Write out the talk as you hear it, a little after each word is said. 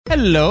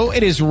Hello,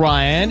 it is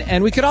Ryan,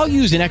 and we could all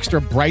use an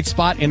extra bright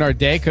spot in our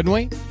day, couldn't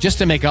we? Just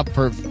to make up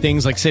for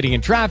things like sitting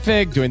in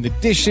traffic, doing the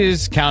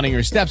dishes, counting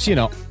your steps, you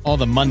know, all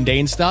the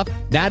mundane stuff.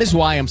 That is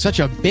why I'm such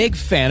a big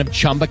fan of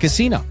Chumba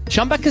Casino.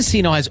 Chumba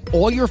Casino has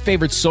all your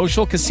favorite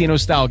social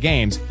casino-style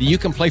games that you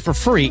can play for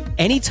free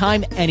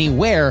anytime,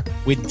 anywhere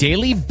with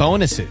daily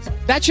bonuses.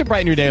 That should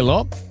brighten your day a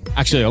little.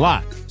 Actually, a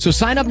lot. So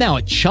sign up now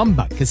at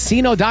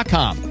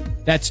ChumbaCasino.com.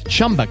 That's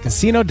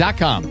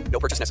ChumbaCasino.com. No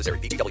purchase necessary.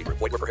 VGW Group.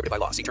 Void where prohibited by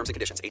law. See terms and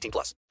conditions.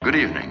 18+. Good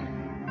evening.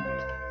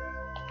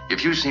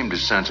 If you seem to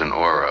sense an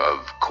aura of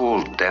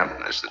cold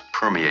dampness that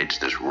permeates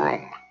this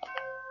room,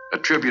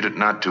 attribute it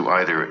not to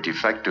either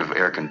defective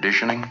air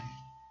conditioning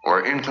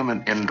or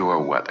inclement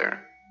indoor weather.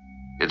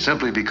 It's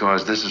simply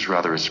because this is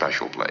rather a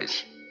special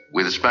place,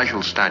 with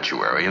special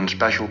statuary and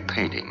special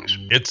paintings.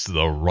 It's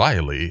the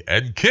Riley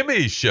and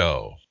Kimmy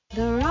Show.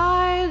 The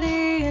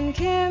Riley and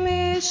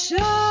Kimmy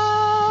Show.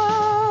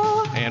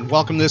 And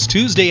welcome to this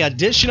Tuesday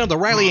edition of the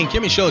Riley and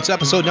Kimmy Show. It's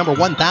episode number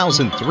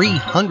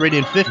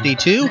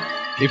 1352.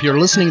 If you're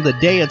listening the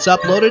day it's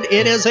uploaded,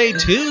 it is a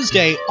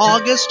Tuesday,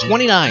 August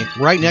 29th.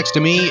 Right next to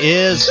me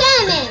is...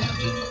 Janet!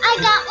 I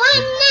got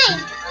one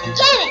name!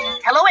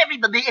 Janet! Hello,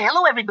 everybody.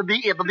 Hello,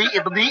 everybody.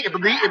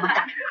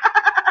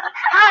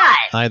 Hi.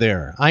 Hi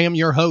there. I am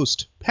your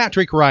host,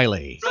 Patrick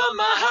Riley. From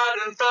my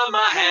heart and from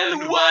my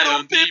hand, why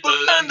don't people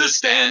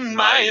understand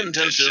my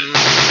intention?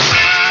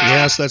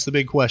 Yes, that's the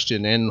big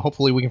question, and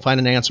hopefully we can find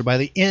an answer by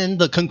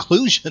the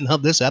conclusion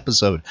of this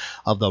episode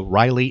of the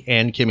Riley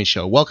and Kimmy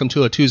Show. Welcome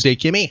to a Tuesday,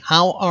 Kimmy.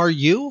 How are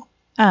you?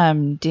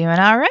 I'm doing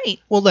all right.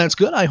 Well, that's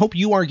good. I hope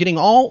you are getting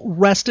all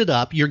rested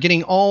up. You're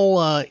getting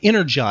all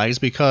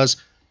energized because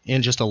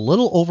in just a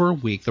little over a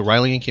week, the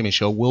Riley and Kimmy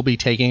Show will be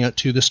taking it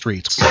to the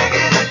streets.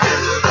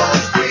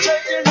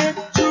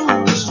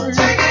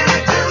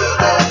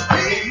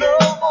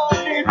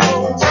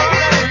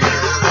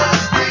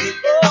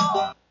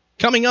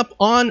 Coming up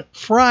on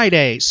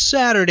Friday,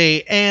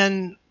 Saturday,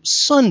 and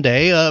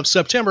Sunday of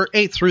September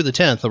 8th through the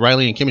 10th, the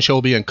Riley and Kimmy Show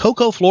will be in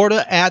Cocoa,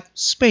 Florida at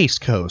Space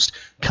Coast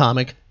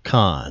Comic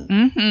Con.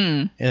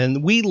 Mm-hmm.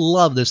 And we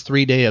love this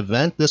 3-day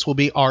event. This will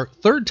be our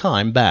third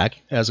time back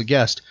as a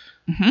guest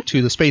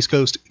to the Space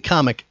Coast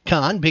Comic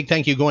Con. Big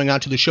thank you going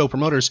out to the show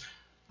promoters.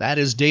 That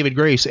is David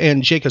Grace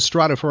and Jake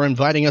Estrada for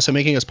inviting us and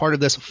making us part of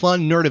this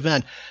fun nerd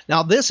event.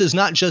 Now, this is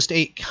not just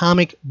a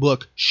comic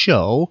book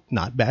show,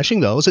 not bashing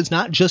those. It's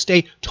not just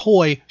a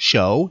toy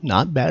show,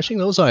 not bashing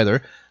those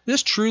either.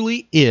 This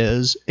truly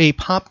is a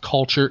pop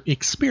culture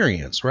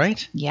experience,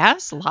 right?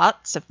 Yes,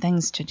 lots of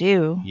things to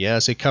do.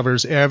 Yes, it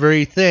covers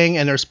everything,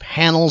 and there's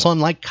panels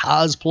on like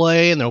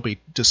cosplay, and there'll be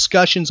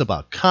discussions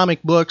about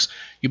comic books.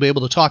 You'll be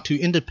able to talk to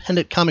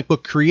independent comic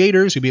book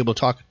creators. You'll be able to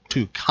talk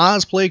to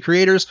cosplay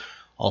creators.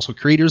 Also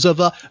creators of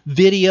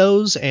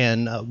videos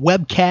and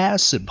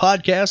webcasts and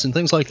podcasts and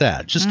things like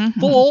that. Just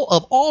full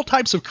of all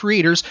types of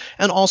creators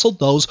and also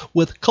those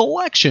with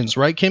collections,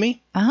 right, Kimmy?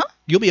 Uh-huh.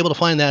 You'll be able to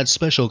find that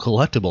special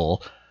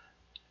collectible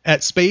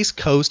at Space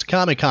Coast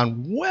Comic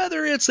Con.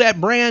 Whether it's that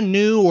brand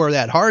new or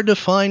that hard to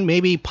find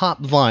maybe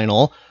pop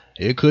vinyl,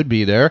 it could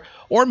be there.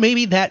 Or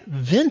maybe that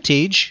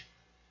vintage,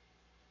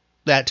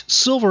 that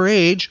Silver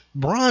Age,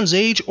 Bronze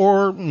Age,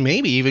 or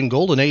maybe even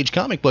Golden Age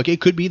comic book.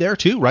 It could be there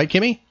too, right,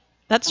 Kimmy?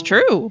 That's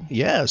true.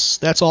 Yes,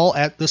 that's all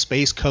at the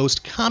Space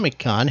Coast Comic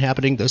Con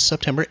happening this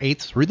September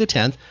 8th through the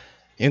 10th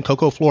in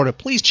Cocoa, Florida.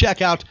 Please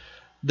check out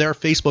their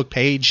Facebook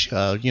page.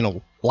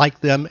 Like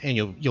them, and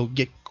you'll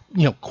get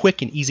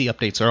quick and easy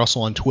updates. They're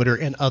also on Twitter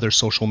and other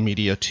social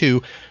media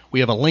too.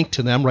 We have a link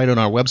to them right on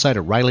our website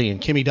at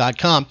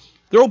RileyandKimmy.com.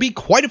 There will be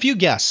quite a few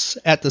guests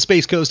at the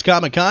Space Coast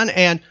Comic Con,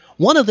 and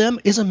one of them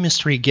is a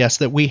mystery guest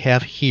that we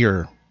have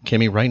here,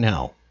 Kimmy, right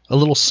now. A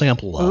little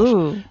sample of.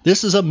 Ooh.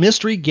 This is a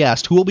mystery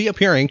guest who will be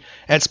appearing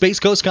at Space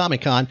Coast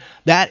Comic Con.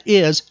 That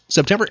is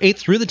September 8th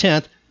through the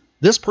 10th.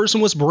 This person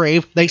was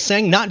brave. They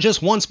sang not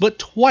just once, but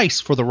twice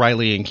for the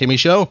Riley and Kimmy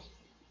Show.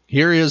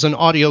 Here is an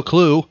audio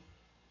clue.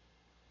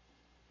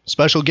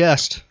 Special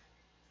guest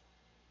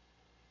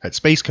at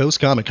Space Coast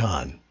Comic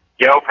Con.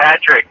 Yo,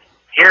 Patrick,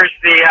 here's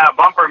the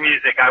bumper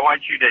music I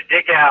want you to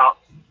dig out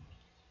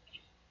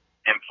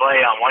and play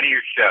on one of your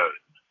shows.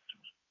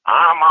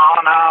 I'm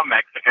on a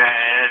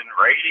Mexican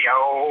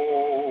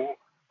radio.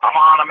 I'm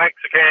on a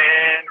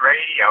Mexican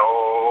radio.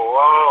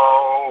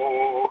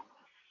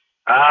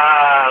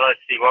 Let's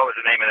see, what was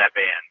the name of that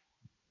band?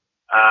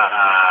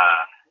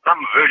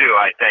 Some Voodoo,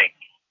 I think.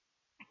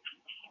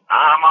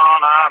 I'm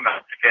on a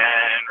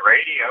Mexican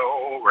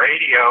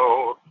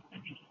radio.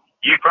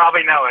 You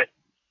probably know it.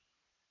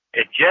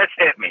 It just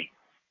hit me.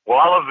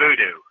 Wall of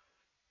Voodoo.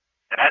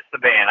 That's the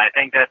band. I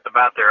think that's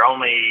about their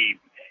only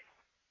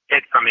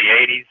hit from the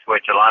 80s,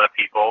 which a lot of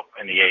people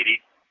in the 80s,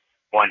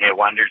 one-hit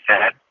wonders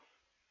had.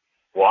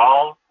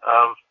 Wall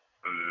of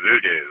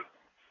Voodoo.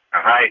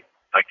 All right.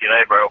 Talk to you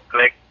later, bro.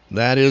 Click.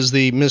 That is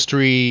the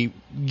mystery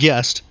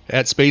guest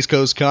at Space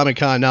Coast Comic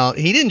Con. Now,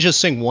 he didn't just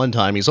sing one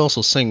time. He's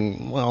also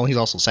sang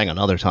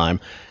another time.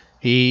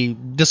 He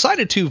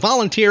decided to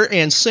volunteer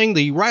and sing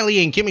the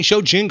Riley and Kimmy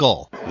Show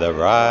jingle. The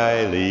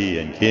Riley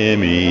and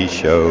Kimmy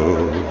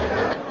Show.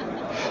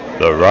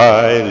 The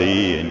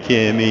Riley and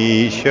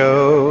Kimmy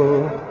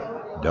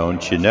Show.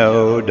 Don't you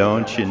know,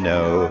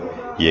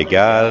 you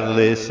gotta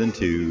listen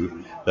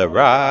to the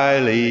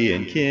Riley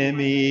and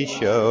Kimmy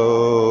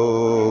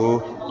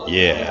Show.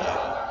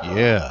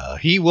 Yeah,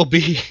 he will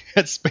be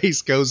at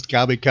Space Coast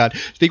Comic Con.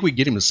 Think we can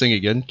get him to sing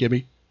again,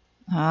 Kimmy?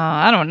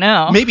 I don't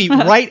know. Maybe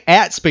right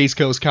at Space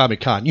Coast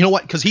Comic Con. You know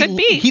what? Because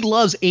he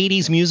loves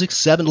 80s music,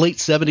 late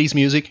 70s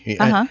music.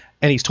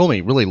 And he's told me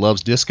he really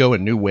loves disco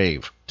and new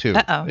wave, too.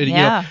 Uh-oh, And, yeah.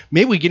 You know,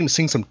 maybe we get him to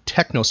sing some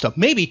techno stuff.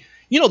 Maybe,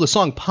 you know the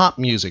song Pop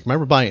Music,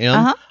 remember by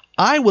M?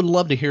 I would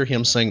love to hear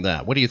him sing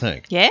that. What do you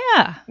think?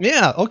 Yeah.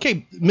 Yeah,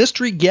 okay.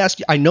 Mystery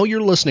guest, I know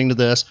you're listening to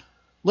this.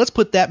 Let's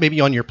put that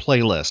maybe on your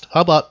playlist.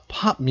 How about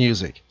Pop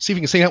Music? See if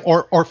you can sing that.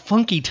 Or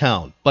Funky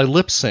Town by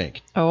Lip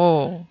Sync.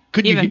 Oh,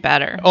 even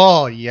better.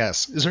 Oh,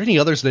 yes. Is there any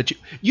others that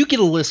you get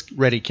a list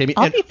ready, Kimmy?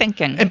 I'll be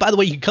thinking. And by the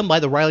way, you can come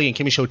by the Riley and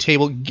Kimmy Show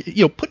table.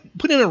 You know,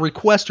 put in a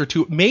request or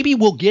two. Maybe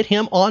we'll get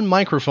him on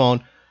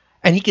microphone,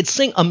 and he could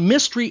sing a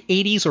mystery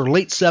 80s or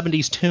late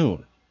 70s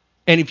tune.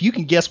 And if you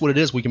can guess what it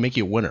is, we can make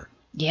you a winner.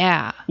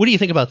 Yeah. What do you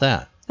think about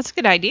that? That's a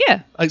good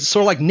idea.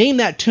 Sort of like name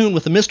that tune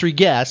with the mystery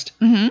guest.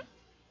 Mm-hmm.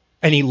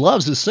 And he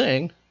loves to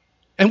sing.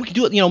 And we can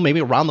do it, you know, maybe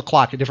around the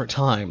clock at different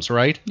times,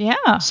 right?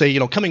 Yeah. Say, you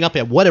know, coming up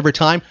at whatever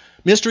time,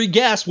 mystery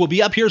guest will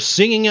be up here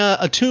singing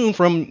a tune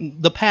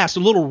from the past, a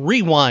little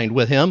rewind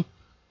with him.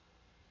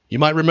 You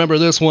might remember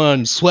this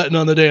one, Sweating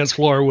on the Dance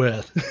Floor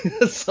with.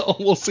 So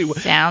we'll see.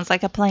 Sounds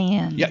like a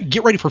plan. Yeah,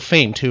 get ready for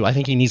Fame, too. I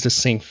think he needs to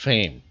sing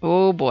Fame.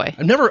 Oh, boy.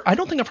 I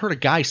don't think I've heard a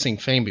guy sing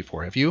Fame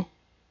before. Have you?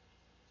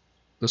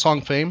 The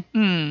song Fame?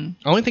 I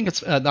only think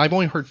I've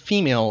only heard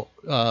female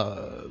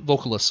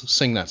vocalists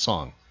sing that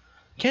song.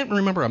 Can't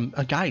remember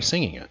a guy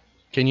singing it.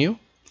 Can you?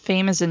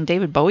 Fame is in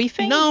David Bowie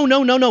Fame?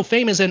 No.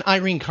 Fame is in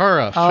Irene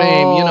Cara.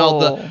 Fame, you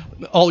know,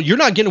 you're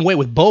not getting away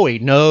with Bowie.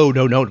 No.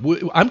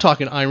 I'm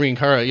talking Irene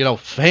Cara, you know,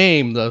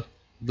 Fame, the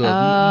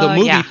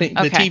movie theme,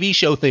 the TV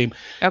show theme.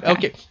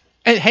 Okay.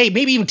 And hey,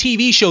 maybe even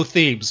TV show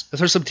themes. If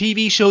there's some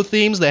TV show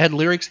themes that had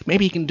lyrics,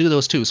 maybe you can do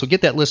those too. So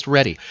get that list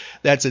ready.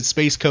 That's at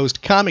Space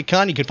Coast Comic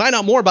Con. You can find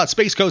out more about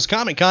Space Coast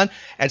Comic Con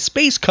at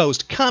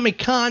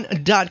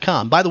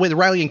spacecoastcomiccon.com. By the way, the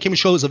Riley and Kimmy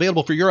Show is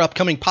available for your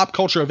upcoming pop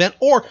culture event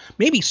or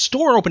maybe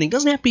store opening. It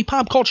doesn't have to be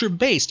pop culture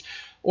based.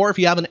 Or if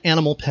you have an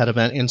animal pet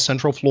event in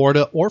Central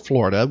Florida or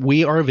Florida,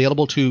 we are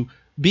available to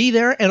be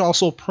there and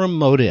also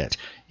promote it.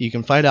 You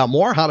can find out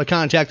more how to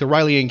contact the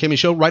Riley and Kimmy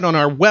Show right on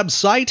our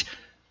website.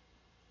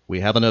 We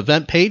have an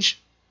event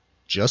page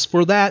just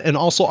for that, and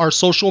also our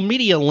social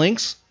media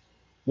links.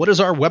 What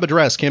is our web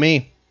address,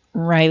 Kimmy?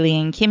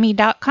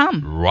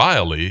 RileyandKimmy.com.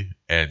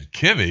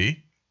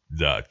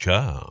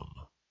 RileyandKimmy.com.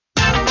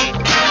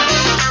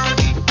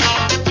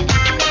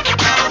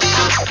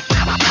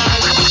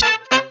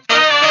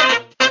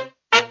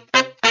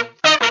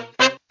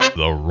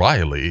 The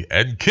Riley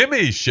and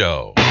Kimmy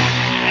Show.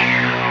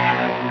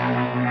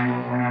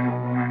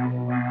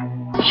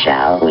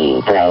 Shall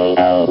we play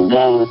a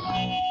game?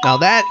 Now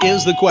that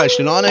is the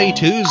question on a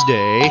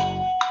Tuesday.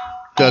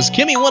 Does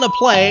Kimmy want to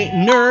play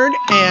nerd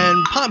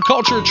and pop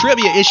culture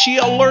trivia? Is she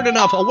alert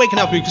enough, awake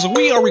enough? Because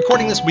we are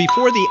recording this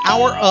before the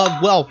hour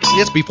of, well,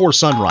 it's before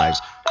sunrise.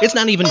 It's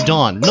not even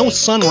dawn. No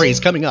sun rays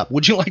coming up.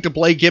 Would you like to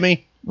play,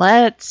 Kimmy?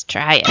 Let's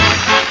try it.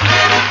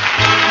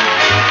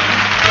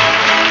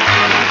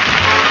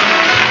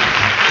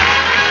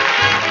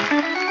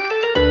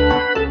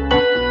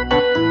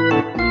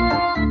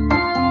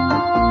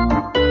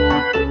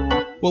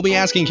 We'll be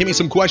asking Kimmy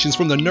some questions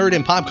from the Nerd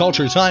and Pop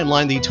Culture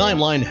Timeline. The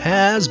timeline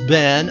has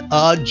been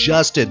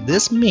adjusted.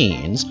 This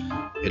means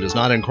it is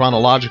not in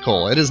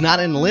chronological. It is not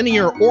in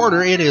linear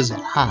order. It is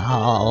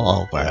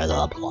all over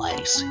the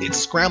place. It's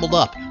scrambled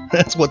up.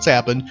 That's what's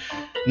happened.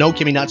 No,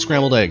 Kimmy, not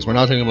scrambled eggs. We're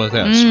not talking about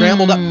that.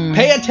 Scrambled up.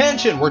 Pay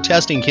attention. We're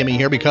testing Kimmy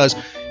here because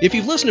if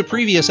you've listened to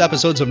previous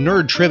episodes of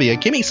Nerd Trivia,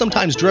 Kimmy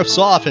sometimes drifts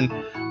off and,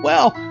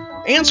 well,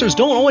 answers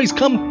don't always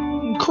come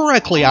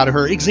correctly out of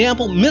her.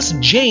 Example, Miss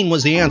Jane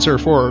was the answer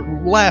for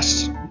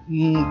last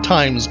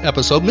time's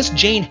episode. Miss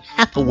Jane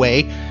Hathaway.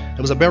 It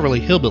was a Beverly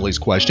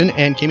Hillbillies question,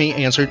 and Kimmy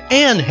answered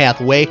Anne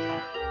Hathaway,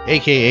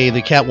 a.k.a.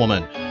 the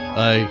Catwoman.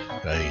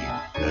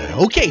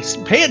 Okay,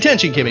 pay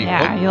attention, Kimmy.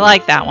 Yeah, you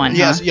like that one,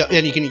 Yes, huh? yeah,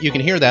 and you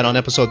can hear that on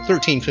episode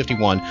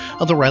 1351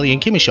 of the Riley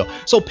and Kimmy Show.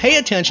 So pay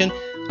attention.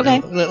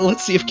 Okay.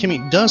 Let's see if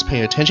Kimmy does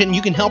pay attention.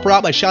 You can help her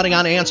out by shouting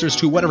out answers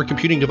to whatever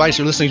computing device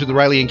you're listening to the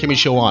Riley and Kimmy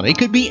Show on. It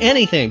could be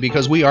anything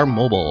because we are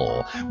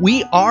mobile.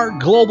 We are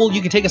global.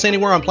 You can take us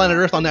anywhere on planet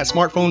Earth on that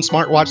smartphone,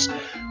 smartwatch,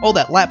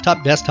 that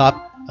laptop,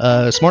 desktop,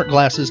 smart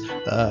glasses,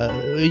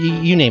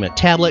 you name it,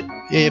 tablet.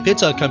 If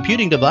it's a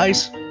computing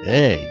device,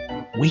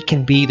 hey, we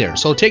can be there.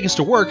 So take us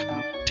to work.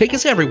 Take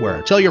us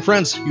everywhere. Tell your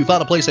friends you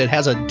found a place that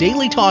has a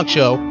daily talk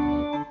show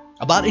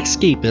about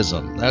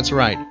escapism. That's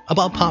right.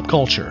 About pop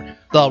culture.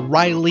 The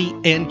Riley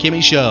and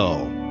Kimmy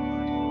Show.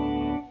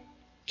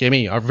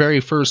 Kimmy, our very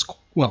first,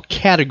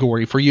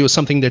 category for you is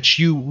something that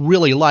you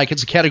really like.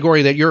 It's a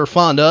category that you're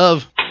fond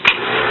of.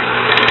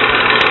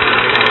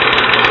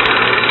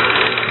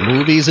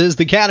 Movies is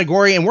the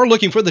category, and we're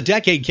looking for the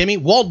decade, Kimmy.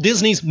 Walt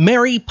Disney's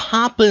Mary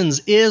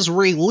Poppins is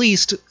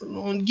released.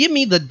 Give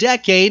me the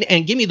decade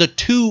and give me the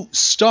two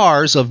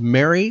stars of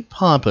Mary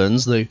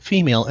Poppins, the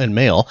female and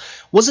male.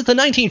 Was it the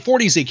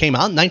 1940s it came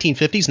out,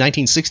 1950s,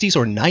 1960s,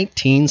 or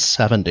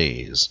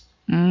 1970s?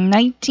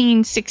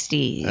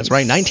 1960s. That's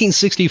right,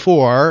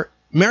 1964.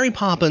 Mary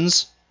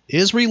Poppins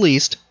is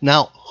released.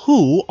 Now,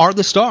 who are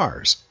the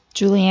stars?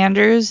 Julie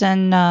Andrews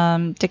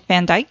and Dick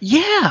Van Dyke.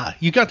 Yeah,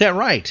 you got that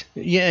right.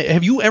 Yeah,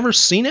 have you ever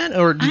seen it,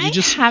 or did you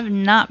just? I have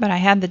not, but I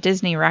had the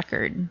Disney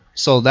record.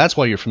 So that's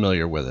why you're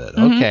familiar with it.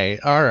 Mm-hmm. Okay,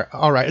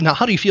 all right. Now,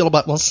 how do you feel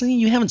about? Well, see,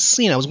 you haven't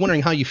seen it. I was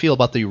wondering how you feel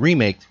about the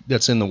remake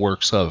that's in the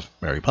works of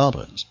Mary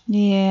Poppins.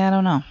 Yeah, I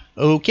don't know.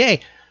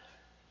 Okay,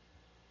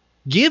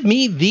 give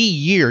me the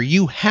year.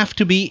 You have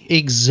to be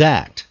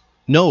exact.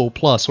 No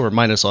plus or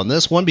minus on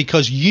this one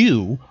because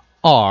you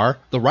are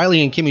the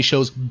Riley and Kimmy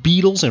Show's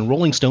Beatles and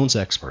Rolling Stones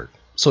expert.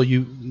 So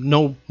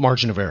no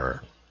margin of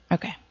error.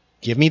 Okay.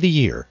 Give me the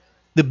year.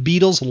 The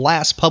Beatles'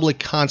 last public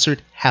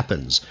concert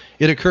happens.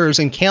 It occurs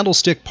in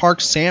Candlestick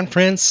Park, San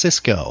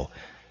Francisco.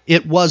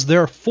 It was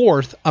their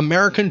 4th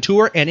American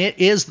tour, and it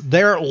is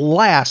their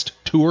last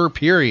tour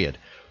period.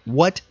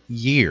 What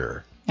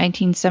year?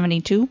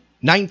 1972?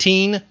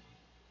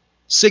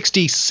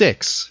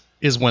 1966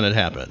 is when it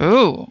happened.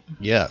 Ooh.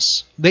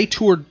 Yes. They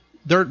toured.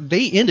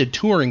 They ended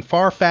touring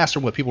far faster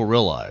than what people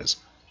realize.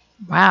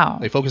 Wow.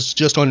 They focused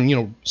just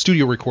on,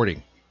 studio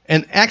recording.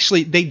 And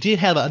actually, they did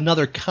have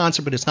another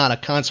concert, but it's not a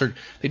concert.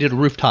 They did a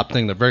rooftop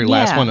thing, the very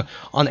last one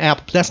on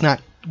Apple. That's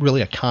not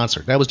really a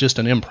concert. That was just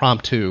an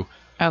impromptu.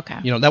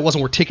 Okay. That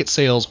wasn't where ticket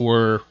sales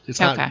were.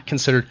 It's not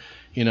considered,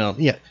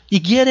 Yeah. You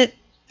get it?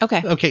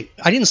 Okay. Okay.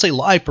 I didn't say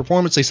live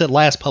performance. They said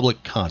last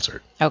public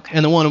concert. Okay.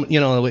 And the one,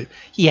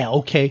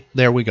 okay,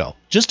 there we go.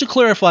 Just to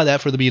clarify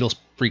that for the Beatles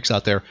freaks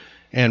out there.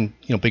 And,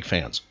 big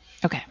fans.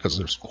 Okay. Because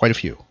there's quite a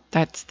few.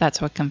 That's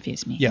what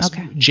confused me. Yes.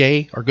 Okay.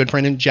 Jay, our good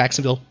friend in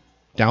Jacksonville,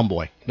 down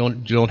boy. You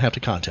don't have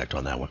to contact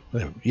on that one.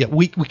 Yeah,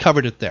 we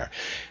covered it there.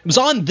 It was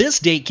on this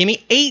date,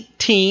 Kimmy,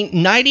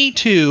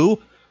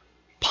 1892.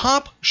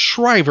 Pop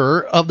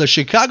Shriver of the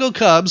Chicago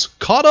Cubs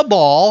caught a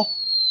ball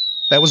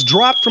that was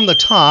dropped from the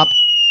top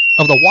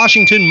of the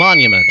Washington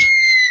Monument.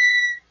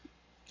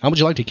 How would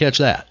you like to catch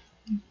that?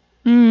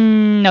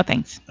 No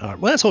thanks. Well,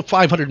 that's about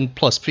 500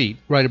 plus feet,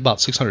 right about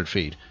 600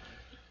 feet.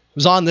 It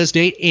was on this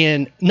date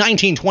in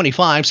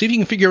 1925. See if you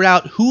can figure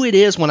out who it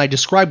is when I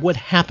describe what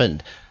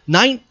happened.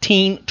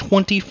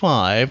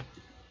 1925,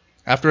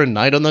 after a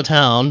night on the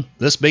town,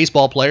 this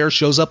baseball player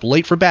shows up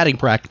late for batting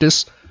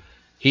practice.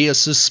 He is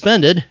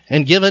suspended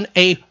and given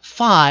a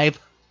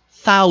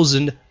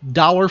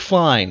 $5,000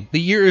 fine. The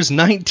year is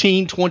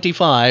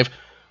 1925.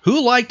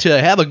 Who liked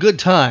to have a good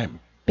time?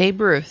 Babe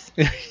Ruth.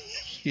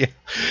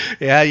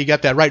 Yeah, you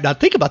got that right. Now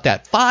think about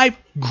that.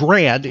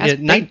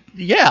 $5,000.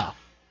 Yeah.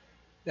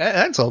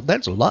 That's a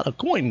lot of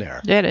coin there.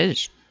 It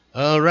is.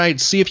 All right,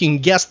 see if you can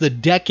guess the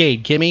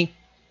decade, Kimmy.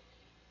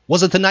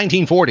 Was it the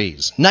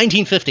 1940s,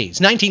 1950s,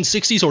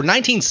 1960s, or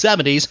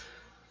 1970s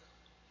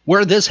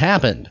where this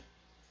happened?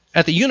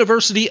 At the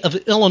University of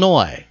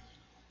Illinois,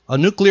 a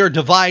nuclear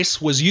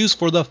device was used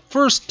for the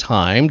first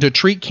time to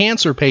treat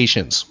cancer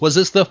patients. Was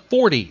this the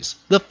 40s,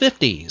 the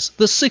 50s,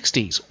 the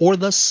 60s, or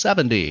the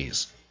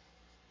 70s?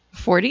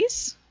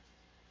 40s?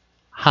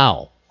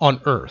 How on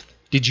earth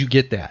did you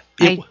get that?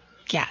 I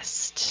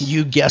guessed.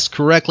 You guessed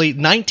correctly.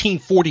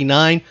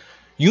 1949,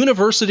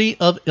 University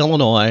of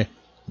Illinois.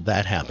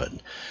 That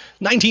happened.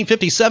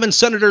 1957,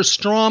 Senator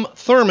Strom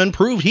Thurmond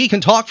proved he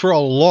can talk for a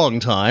long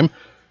time.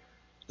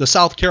 The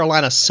South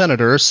Carolina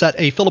senator set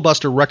a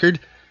filibuster record.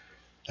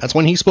 That's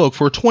when he spoke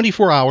for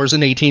 24 hours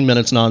and 18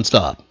 minutes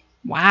nonstop.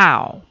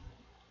 Wow.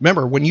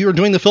 Remember, when you're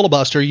doing the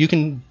filibuster, you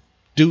can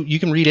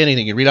read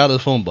anything. You can read out of the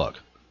phone book.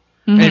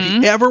 Mm-hmm. And if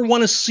you ever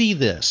want to see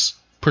this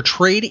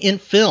portrayed in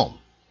film,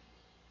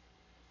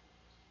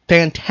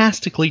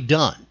 fantastically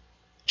done.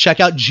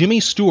 Check out Jimmy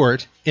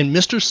Stewart in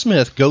Mr.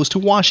 Smith Goes to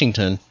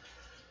Washington.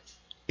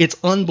 It's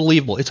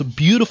unbelievable. It's a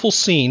beautiful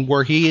scene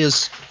where he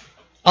is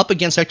up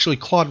against actually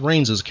Claude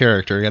Rains'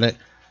 character in it.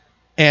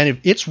 And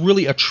it's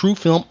really a true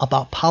film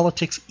about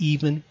politics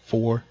even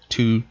for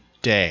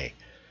today.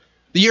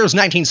 The year is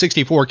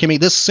 1964, Kimmy.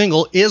 This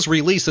single is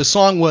released. The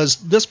song was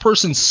this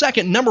person's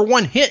second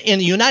 #1 hit in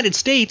the United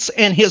States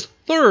and his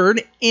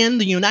third in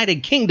the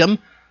United Kingdom.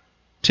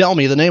 Tell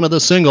me the name of the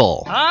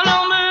single. I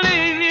don't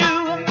believe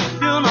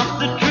you, you're not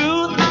the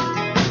truth.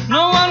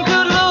 No one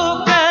could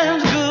look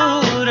as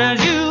good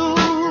as you.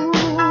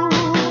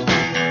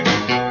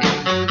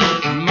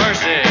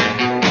 Mercy.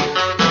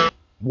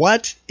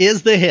 What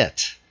is the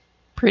hit?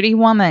 Pretty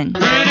Woman.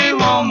 Pretty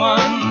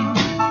woman,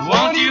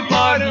 won't you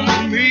pardon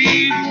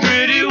me?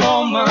 Pretty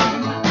woman,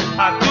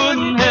 I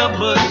couldn't help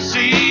but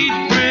see.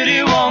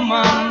 Pretty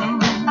woman,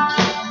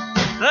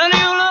 that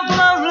you look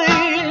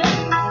lovely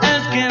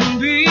as can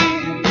be.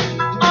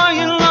 Are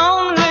you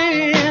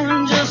lonely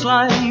just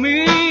like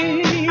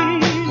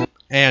me?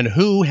 And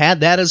who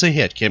had that as a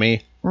hit,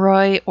 Kimmy?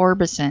 Roy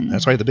Orbison.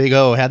 That's right, the Big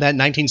O had that in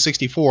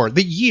 1964.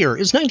 The year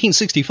is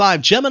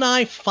 1965.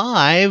 Gemini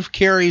 5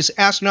 carries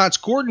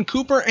astronauts Gordon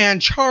Cooper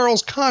and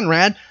Charles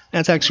Conrad.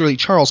 That's actually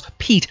Charles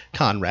Pete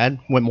Conrad.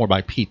 Went more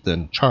by Pete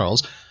than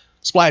Charles.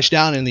 Splashed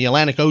down in the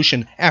Atlantic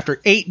Ocean after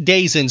 8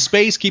 days in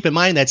space. Keep in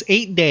mind, that's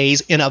 8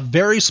 days in a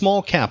very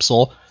small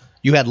capsule.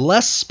 You had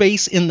less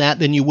space in that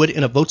than you would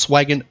in a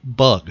Volkswagen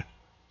Bug.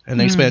 And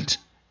they spent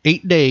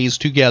 8 days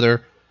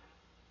together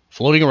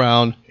floating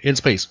around in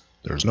space.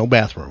 There's no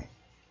bathroom.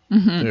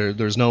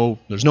 There's no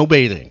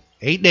bathing.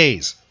 8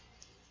 days.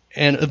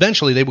 And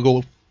eventually they would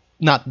go,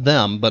 not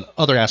them, but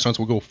other astronauts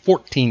would go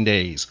 14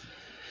 days.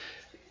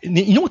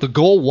 You know what the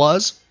goal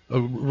was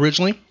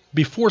originally?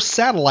 Before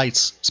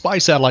satellites, spy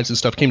satellites and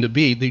stuff came to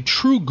be, the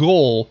true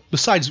goal,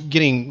 besides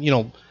getting,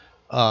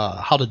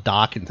 how to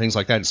dock and things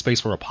like that in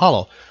space for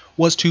Apollo,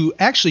 was to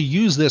actually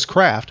use this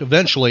craft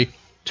eventually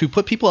to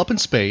put people up in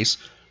space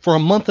for a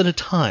month at a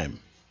time,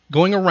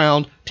 going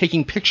around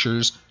taking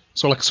pictures,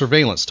 sort of like a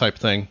surveillance type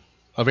thing,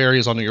 of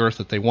areas on the Earth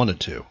that they wanted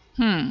to.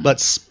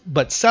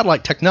 But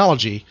satellite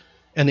technology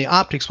and the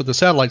optics with the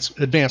satellites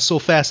advanced so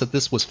fast that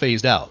this was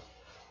phased out.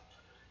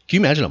 Can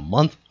you imagine a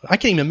month? I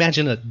can't even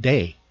imagine a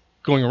day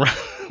going around.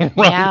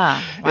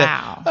 Yeah,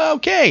 wow.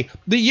 Okay,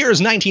 the year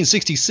is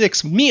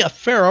 1966. Mia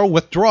Farrow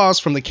withdraws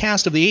from the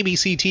cast of the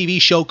ABC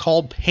TV show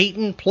called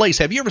Peyton Place.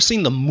 Have you ever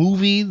seen the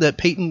movie, that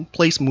Peyton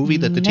Place movie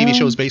that the TV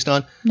show is based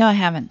on? No, I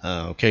haven't.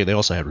 Okay, they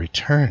also had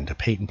Return to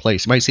Peyton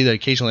Place. You might see that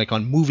occasionally like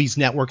on Movies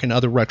Network and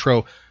other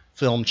retro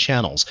film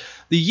channels.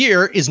 The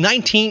year is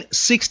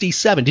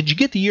 1967. Did you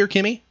get the year,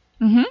 Kimmy?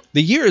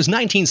 The year is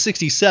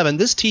 1967.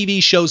 This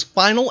TV show's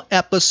final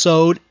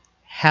episode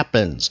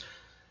happens.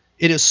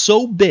 It is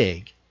so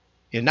big,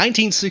 in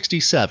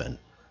 1967,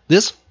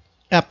 this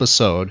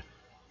episode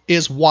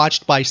is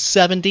watched by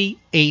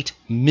 78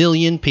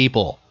 million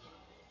people.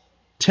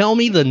 Tell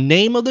me the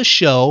name of the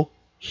show.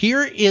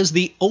 Here is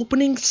the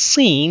opening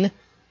scene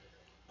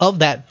of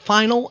that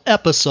final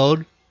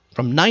episode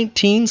from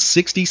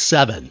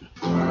 1967.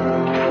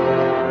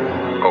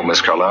 Oh,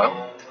 Miss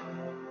Carlyle?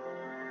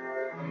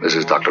 This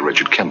is Dr.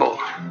 Richard Kimball.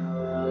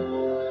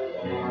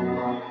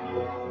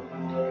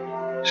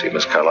 See,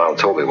 Miss Carlyle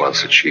told me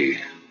once that she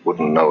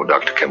wouldn't know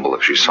Dr. Kimball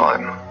if she saw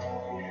him.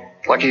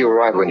 Lucky you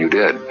arrived when you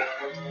did.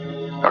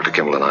 Dr.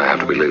 Kimball and I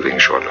have to be leaving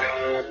shortly.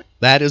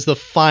 That is the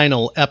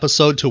final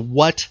episode to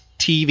what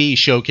TV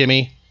show,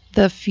 Kimmy?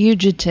 The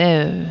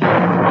Fugitive.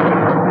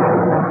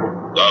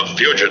 The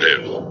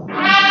Fugitive.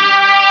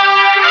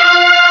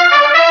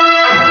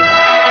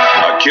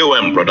 A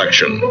QM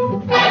production.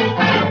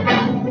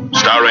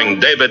 Starring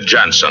David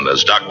Jansen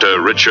as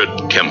Dr. Richard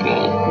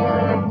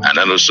Kimball, an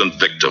innocent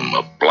victim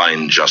of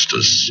blind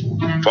justice,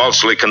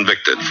 falsely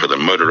convicted for the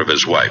murder of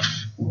his wife.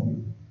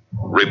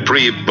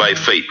 Reprieved by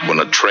fate when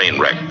a train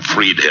wreck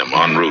freed him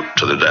en route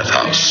to the death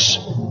house.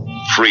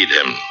 Freed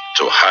him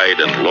to hide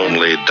in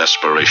lonely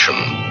desperation,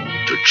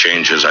 to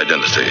change his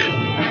identity,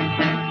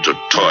 to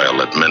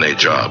toil at many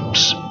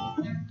jobs.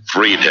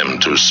 Freed him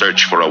to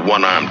search for a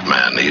one-armed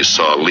man he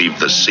saw leave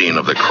the scene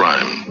of the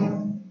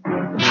crime.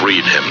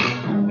 Freed him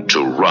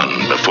to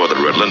run before the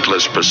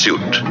relentless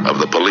pursuit of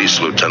the police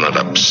lieutenant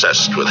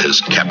obsessed with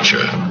his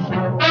capture.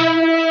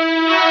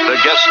 The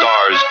guest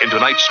stars in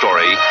tonight's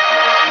story: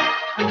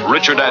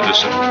 Richard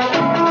Anderson,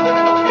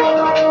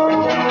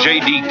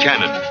 J.D.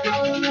 Cannon,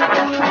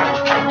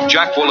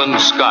 Jacqueline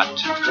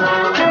Scott,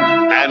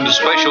 and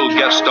special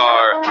guest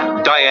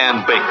star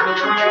Diane Baker.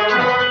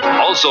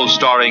 Also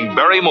starring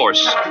Barry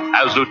Morse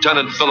as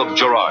Lieutenant Philip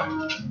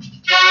Gerard.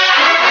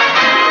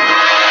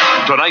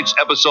 Tonight's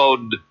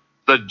episode: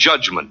 The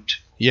Judgment.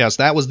 Yes,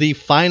 that was the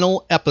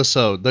final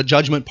episode, The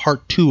Judgment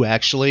Part 2,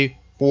 actually,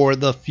 for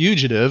The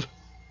Fugitive.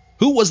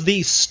 Who was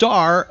the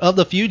star of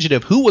The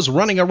Fugitive? Who was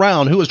running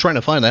around? Who was trying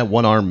to find that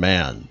one-armed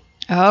man?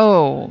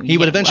 Oh. He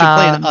would eventually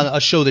play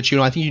a show that you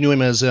know. I think you knew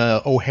him as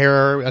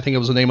O'Hare. I think it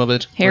was the name of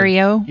it. Harry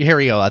O.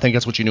 Harry O. I think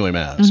that's what you knew him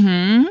as.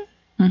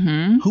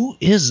 Who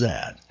is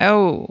that?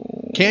 Oh.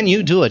 Can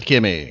you do it,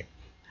 Kimmy?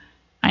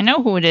 I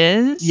know who it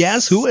is.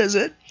 Yes, who is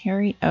it?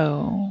 Harry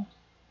O.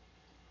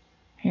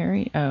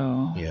 Harry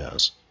O.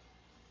 Yes.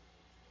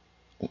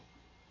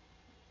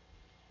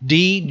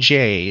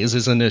 DJ is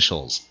his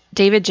initials.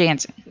 David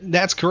Jansen.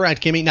 That's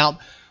correct, Kimmy. Now,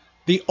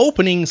 the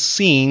opening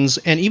scenes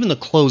and even the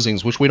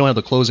closings, which we don't have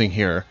the closing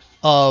here,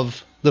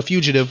 of The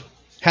Fugitive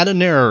had a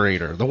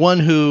narrator, the one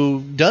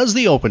who does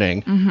the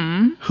opening.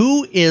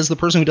 Who is the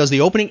person who does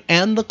the opening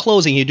and the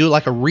closing? You do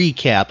like a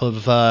recap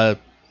of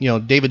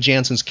David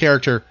Jansen's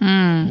character,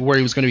 where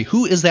he was going to be.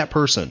 Who is that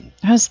person?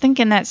 I was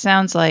thinking that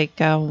sounds like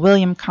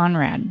William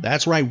Conrad.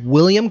 That's right,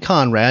 William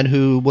Conrad,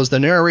 who was the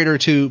narrator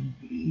to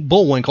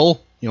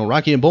Bullwinkle,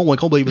 Rocky and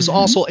Bullwinkle, but he was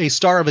also a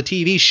star of a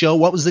TV show.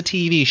 What was the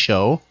TV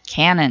show?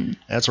 Cannon.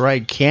 That's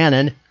right,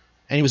 Cannon.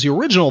 And he was the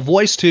original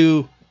voice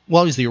to,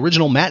 he's the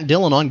original Matt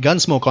Dillon on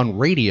Gunsmoke on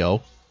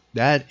radio.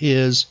 That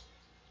is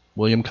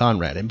William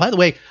Conrad. And by the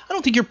way, I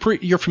don't think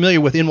you're familiar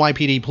with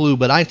NYPD Blue,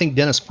 but I think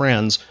Dennis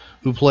Franz,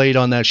 who played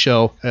on that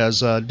show as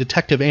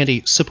Detective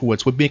Andy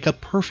Sipowicz, would make a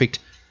perfect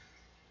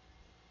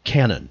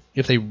canon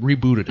if they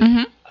rebooted it.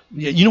 Mm-hmm.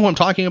 You know what I'm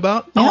talking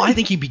about? Yeah. Oh, I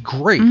think he'd be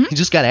great. Mm-hmm. He's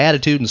just got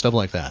attitude and stuff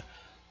like that.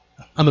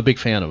 I'm a big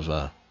fan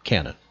of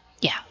Cannon.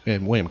 Yeah.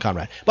 And William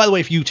Conrad. By the way,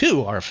 if you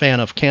too are a fan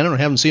of Cannon or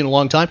haven't seen it in a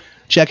long time,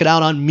 check it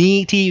out on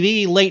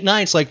MeTV late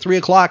nights, like 3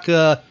 o'clock.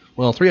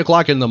 3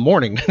 o'clock in the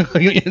morning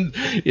in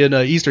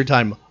Eastern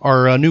time.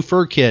 Our new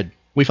fur kid,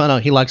 we found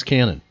out he likes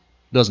Cannon,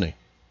 doesn't he?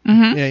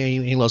 Mm-hmm. Yeah,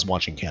 he loves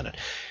watching Cannon.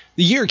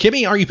 The year,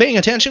 Kimmy, are you paying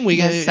attention?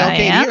 Yes, I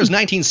The year am. is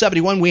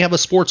 1971. We have a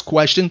sports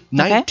question.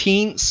 Okay.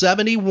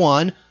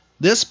 1971.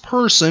 This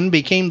person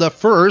became the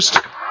first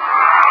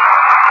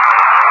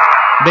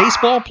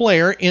baseball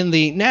player in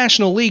the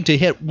National League to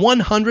hit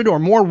 100 or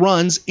more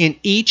runs in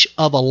each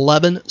of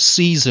 11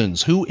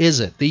 seasons. Who is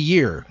it? The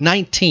year,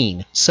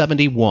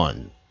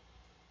 1971.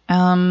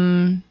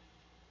 Hank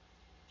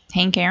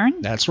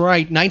Aaron? That's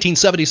right.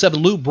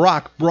 1977, Lou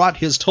Brock brought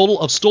his total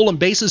of stolen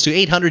bases to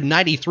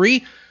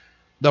 893.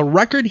 The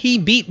record he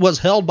beat was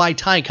held by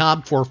Ty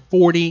Cobb for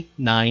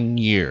 49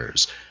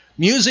 years.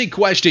 Music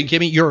question,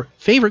 Kimmy, your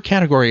favorite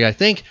category, I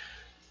think.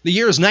 The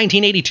year is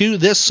 1982.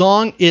 This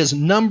song is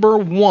number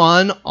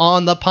 1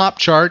 on the pop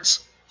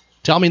charts.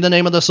 Tell me the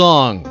name of the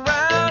song.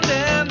 Round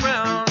and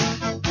round,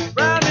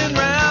 round and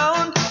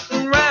round,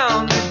 and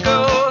round it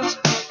goes.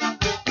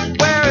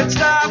 Where it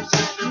stops,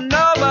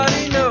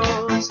 nobody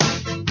knows.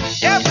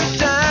 Every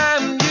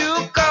time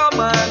you call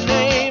my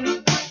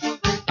name,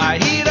 I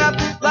heat up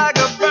like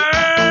a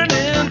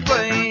burning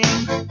flame,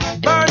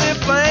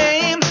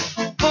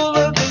 full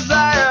of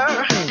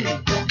desire.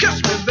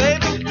 Kiss me,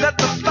 baby, let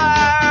the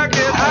fire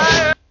get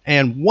higher.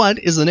 And what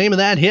is the name of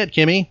that hit,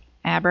 Kimmy?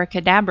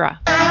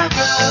 Abracadabra. I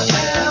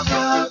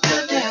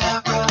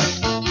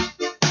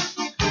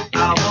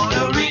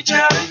wanna reach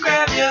out and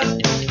grab you.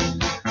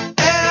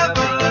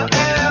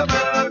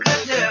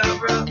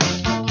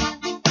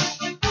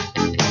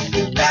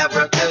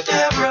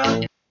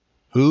 Abracadabra.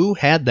 Who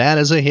had that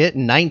as a hit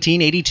in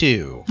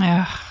 1982?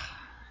 Ugh,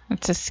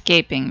 it's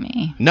escaping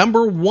me.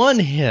 Number 1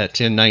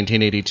 hit in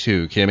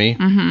 1982, Kimmy.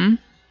 Mm-hmm.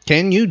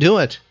 Can you do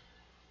it?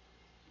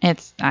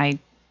 It's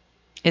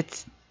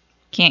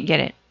can't get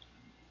it.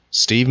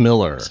 Steve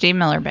Miller. Steve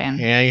Miller Band.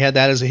 Yeah, he had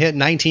that as a hit in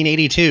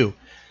 1982.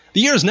 The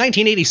year is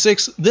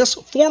 1986. This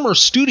former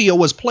studio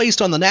was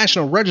placed on the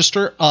National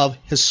Register of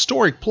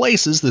Historic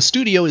Places. The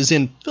studio is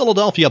in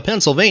Philadelphia,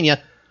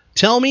 Pennsylvania.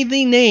 Tell me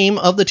the name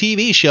of the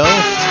TV show.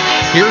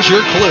 Here's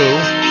your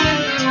clue.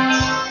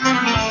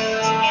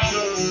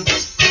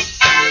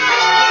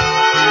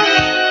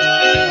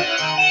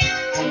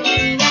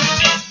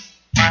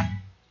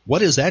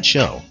 What is that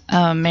show?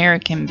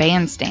 American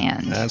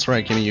Bandstand. That's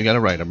right, Kimmy, you got it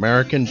right.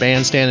 American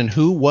Bandstand. And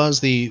who was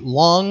the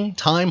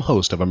long-time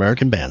host of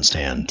American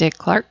Bandstand? Dick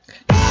Clark.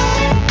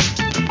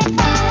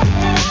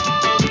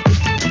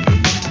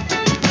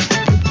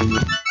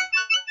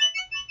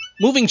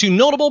 Moving to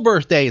notable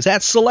birthdays.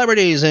 That's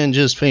celebrities and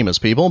just famous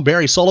people.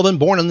 Barry Sullivan,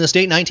 born on this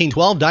date,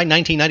 1912, died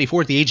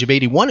 1994 at the age of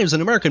 81. He was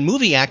an American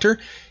movie actor.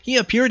 He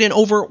appeared in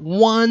over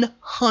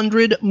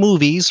 100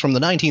 movies from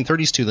the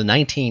 1930s to the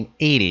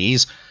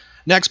 1980s.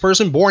 Next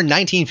person, born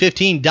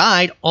 1915,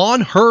 died on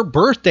her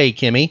birthday,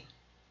 Kimmy.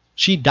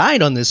 She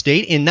died on this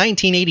date in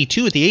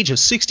 1982 at the age of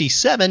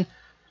 67.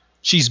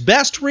 She's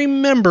best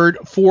remembered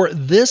for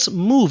this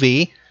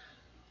movie.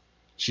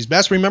 She's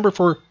best remembered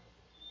for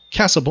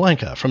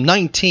Casablanca from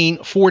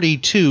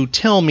 1942.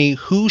 Tell me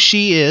who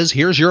she is.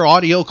 Here's your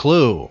audio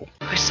clue.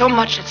 There's so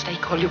much at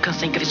stake. All you can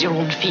think of is your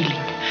own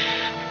feeling.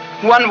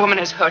 One woman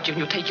has hurt you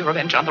and you take your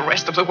revenge on the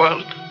rest of the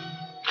world.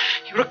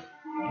 You're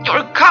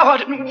a coward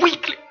and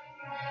weakling.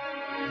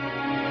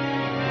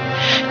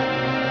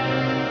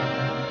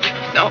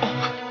 No,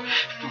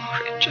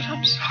 Richard,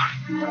 I'm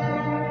sorry.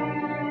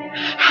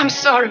 I'm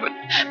sorry,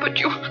 but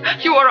you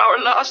are our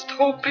last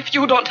hope. If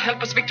you don't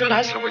help us, Victor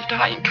Laszlo will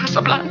die in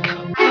Casablanca.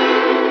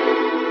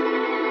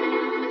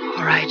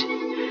 All right.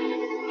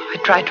 I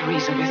tried to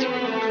reason with you.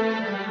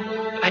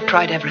 I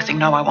tried everything.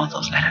 Now I want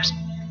those letters.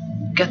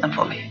 Get them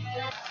for me.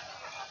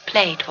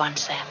 Play it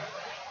once, Sam.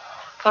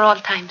 For all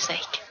time's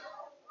sake.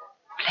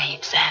 Play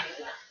it, Sam.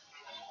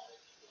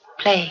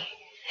 Play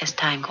as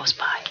time goes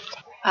by.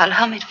 I'll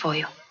hum it for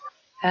you.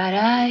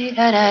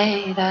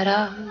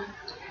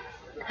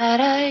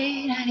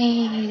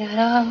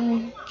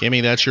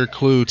 Kimmy, that's your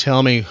clue.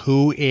 Tell me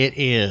who it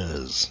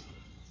is.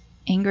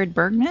 Ingrid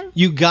Bergman?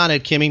 You got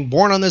it, Kimmy.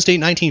 Born on this date,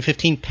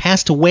 1915,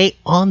 passed away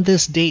on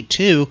this date,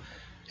 too,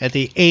 at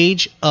the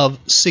age of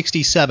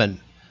 67.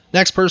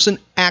 Next person,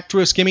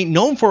 actress Kimmy,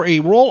 known for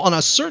a role on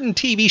a certain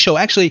TV show.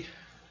 Actually,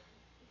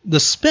 the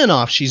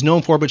spin-off she's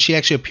known for, but she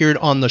actually appeared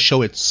on the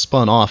show it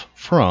spun off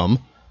from.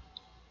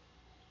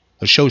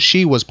 The show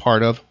she was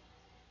part of,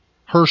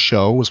 her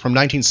show, was from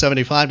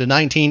 1975 to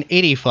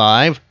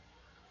 1985.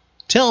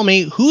 Tell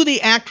me who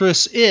the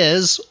actress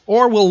is,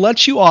 or we'll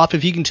let you off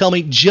if you can tell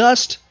me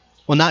just,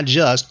 well, not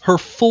just, her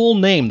full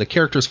name, the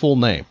character's full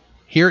name.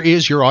 Here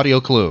is your audio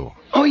clue.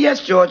 Oh,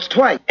 yes, George,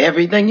 twice.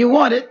 Everything you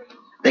wanted.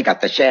 They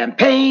got the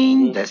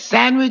champagne, the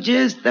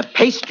sandwiches, the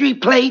pastry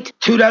plate,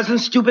 24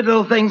 stupid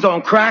little things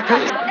on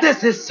crackers.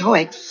 This is so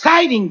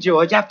exciting,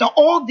 George. After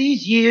all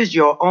these years,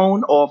 your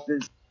own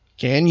office.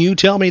 Can you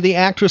tell me the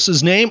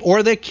actress's name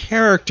or the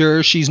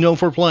character she's known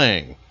for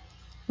playing?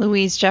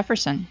 Louise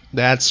Jefferson.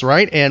 That's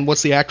right. And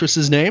what's the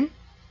actress's name?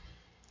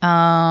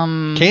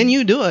 Can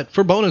you do it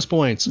for bonus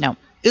points? No.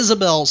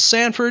 Isabel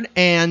Sanford.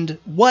 And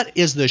what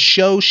is the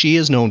show she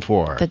is known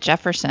for? The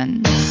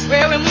Jeffersons.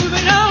 Well, we're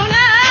moving on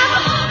now.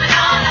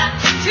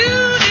 To the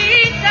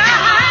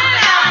side,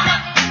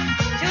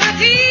 to a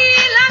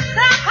deluxe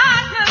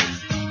apartment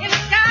in the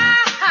sky.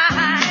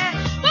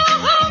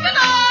 Moving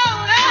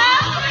on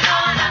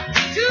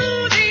to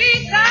the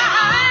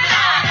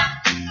side.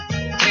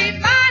 We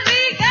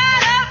finally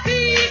got a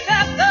piece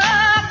of the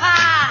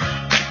pie.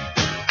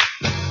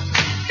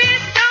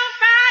 Fish don't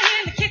fry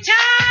in the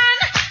kitchen,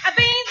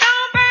 beans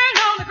don't burn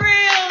on the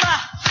grill.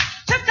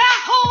 Took a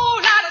whole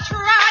lot of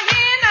trying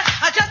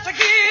just to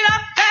get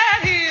up that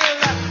hill.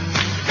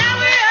 Now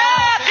we're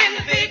up in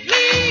the big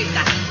leagues,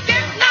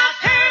 getting our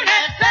turn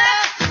at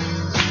best.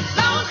 As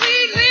long as we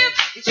live,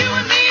 it's you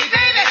and me,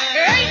 baby.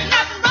 There ain't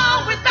nothing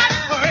wrong with that.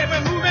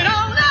 We're moving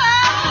on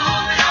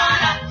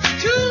up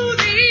to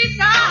the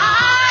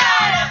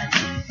side,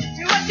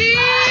 to a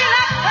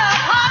deluxe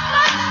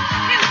apartment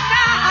in the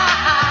sky.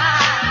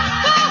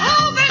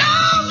 Moving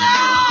on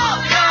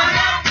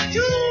up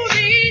to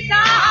the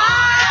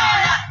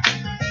side.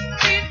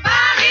 We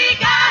finally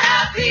got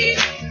a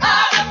piece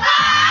of the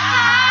pie.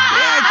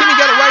 Yeah, Kimmy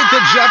got it right. The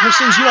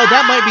Jeffersons. You know,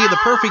 that might be the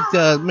perfect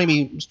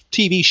maybe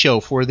TV show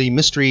for the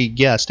mystery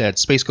guest at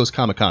Space Coast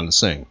Comic Con to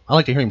sing. I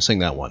like to hear him sing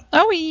that one.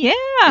 Oh, yeah.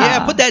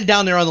 Yeah, put that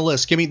down there on the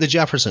list. Give me the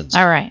Jeffersons.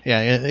 All right.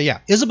 Yeah.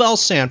 Isabel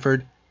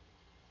Sanford,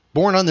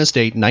 born on this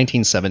date,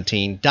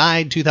 1917,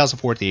 died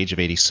 2004 at the age of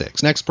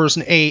 86. Next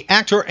person, a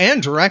actor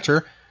and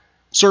director,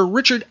 Sir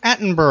Richard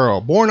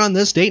Attenborough, born on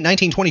this date,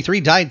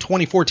 1923, died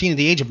 2014 at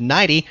the age of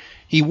 90.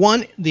 He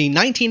won the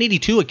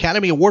 1982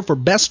 Academy Award for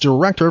Best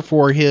Director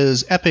for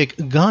his epic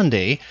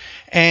Gandhi,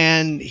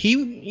 and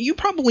you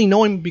probably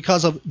know him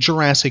because of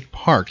Jurassic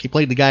Park. He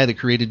played the guy that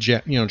created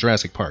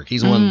Jurassic Park.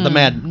 He's one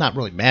not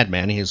really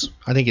madman.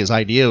 I think his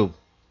idea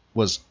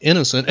was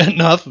innocent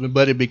enough,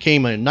 but it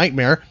became a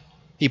nightmare.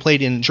 He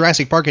played in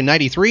Jurassic Park in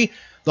 93,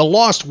 The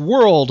Lost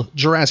World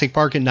Jurassic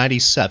Park in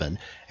 97,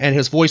 and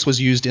his voice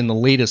was used in the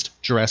latest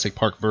Jurassic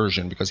Park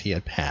version because he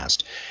had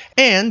passed.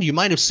 And you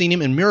might have seen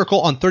him in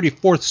Miracle on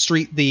 34th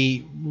Street,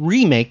 the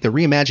remake, the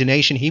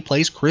reimagination. He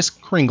plays Kris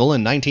Kringle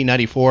in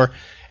 1994.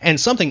 And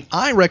something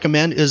I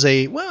recommend is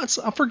it's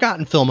a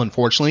forgotten film,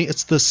 unfortunately.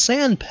 It's The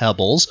Sand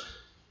Pebbles,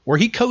 where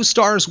he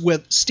co-stars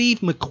with Steve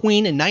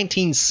McQueen in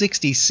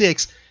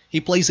 1966. He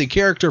plays the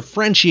character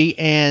Frenchie,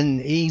 and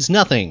he's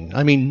nothing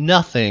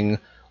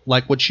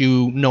like what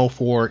you know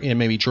for in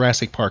maybe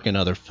Jurassic Park and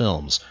other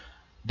films.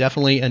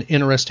 Definitely an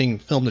interesting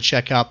film to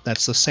check out.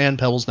 That's The Sand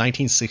Pebbles,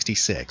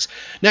 1966.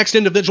 Next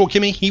individual,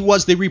 Kimmy, he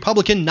was the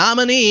Republican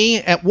nominee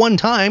at one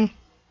time.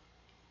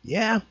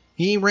 Yeah,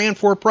 he ran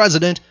for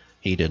president.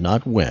 He did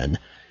not win.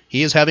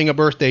 He is having a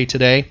birthday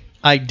today.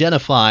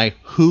 Identify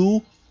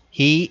who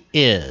he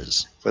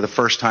is. For the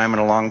first time in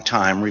a long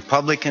time,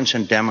 Republicans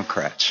and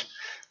Democrats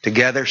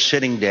together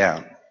sitting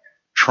down,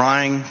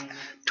 trying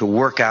to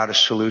work out a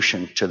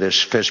solution to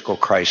this fiscal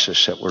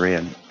crisis that we're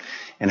in.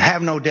 And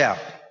have no doubt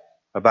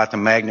about the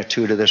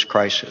magnitude of this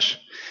crisis.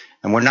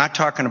 And we're not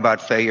talking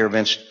about failure of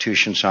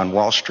institutions on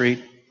Wall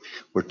Street.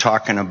 We're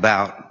talking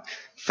about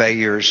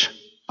failures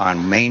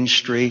on Main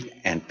Street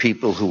and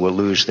people who will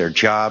lose their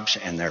jobs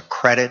and their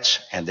credits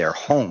and their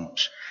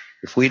homes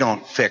if we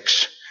don't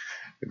fix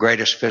the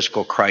greatest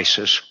fiscal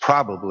crisis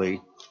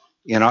probably,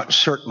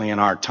 certainly in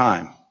our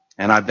time.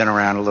 And I've been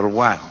around a little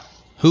while.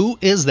 Who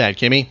is that,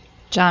 Kimmy?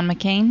 John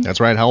McCain. That's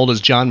right. How old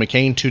is John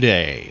McCain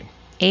today?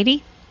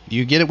 80.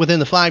 You get it within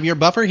the 5-year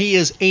buffer. He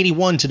is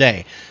 81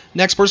 today.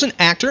 Next person,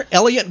 actor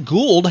Elliot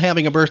Gould,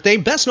 having a birthday.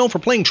 Best known for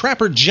playing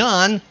Trapper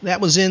John.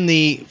 That was in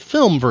the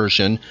film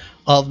version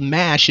of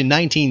MASH in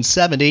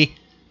 1970.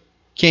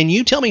 Can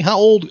you tell me how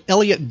old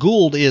Elliot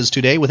Gould is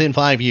today within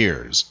 5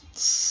 years?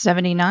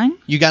 79.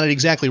 You got it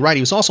exactly right.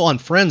 He was also on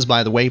Friends,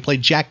 by the way. He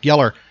played Jack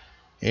Geller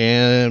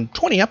in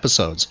 20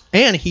 episodes.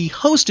 And he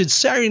hosted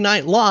Saturday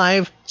Night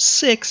Live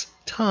 6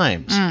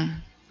 times.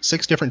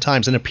 6 different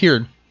times, and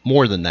appeared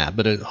more than that,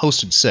 but it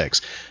hosted 6.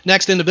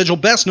 Next individual,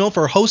 best known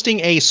for hosting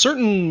a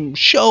certain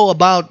show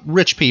about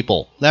rich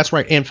people. That's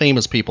right, and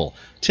famous people.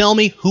 Tell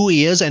me who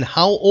he is and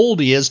how old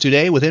he is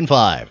today within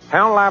 5.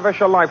 How lavish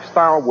a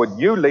lifestyle would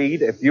you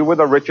lead if you were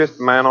the richest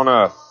man on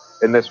earth?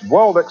 In this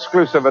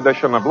world-exclusive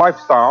edition of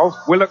Lifestyles,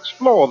 we'll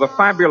explore the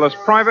fabulous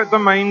private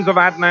domains of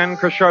Adnan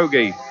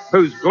Khashoggi,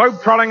 whose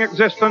globe-trotting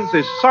existence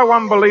is so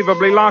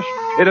unbelievably lush,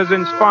 it has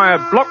inspired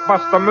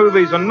blockbuster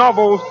movies and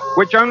novels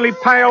which only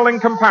pale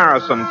in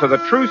comparison to the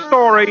true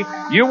story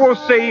you will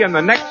see in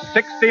the next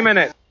 60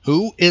 minutes.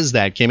 Who is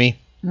that, Kimmy?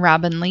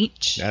 Robin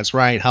Leach. That's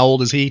right. How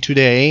old is he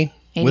today?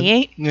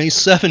 88. He's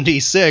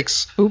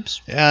 76.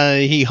 Oops.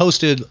 He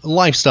hosted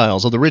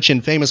Lifestyles of the Rich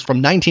and Famous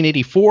from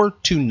 1984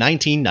 to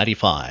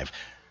 1995.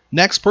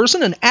 Next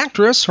person, an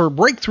actress. Her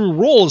breakthrough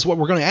role is what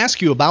we're going to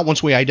ask you about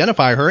once we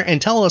identify her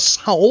and tell us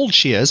how old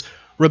she is.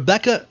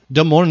 Rebecca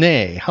De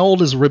Mornay. How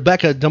old is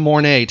Rebecca De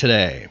Mornay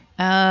today?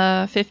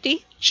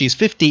 50. She's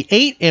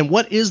 58, and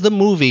what is the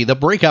movie, the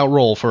breakout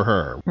role for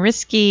her?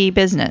 Risky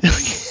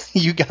Business.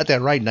 You got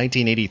that right,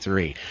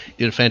 1983.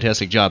 Did a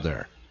fantastic job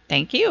there.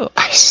 Thank you.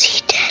 I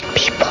see dead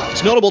people.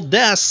 It's notable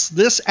deaths.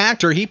 This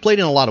actor, he played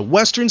in a lot of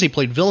westerns. He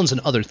played villains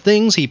in other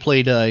things. He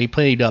played a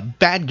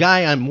bad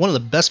guy on one of the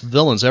best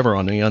villains ever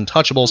on The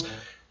Untouchables.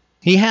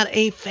 He had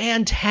a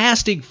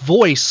fantastic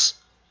voice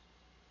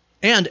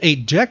and a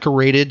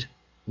decorated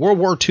World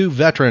War II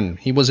veteran.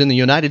 He was in the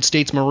United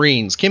States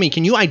Marines. Kimmy,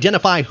 can you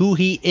identify who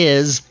he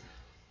is?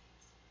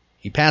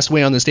 He passed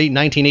away on this date in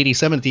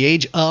 1987 at the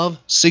age of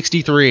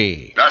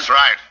 63. That's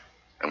right.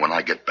 And when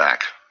I get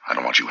back, I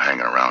don't want you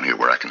hanging around here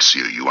where I can see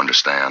you. You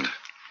understand?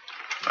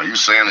 Are you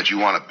saying that you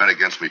want to bet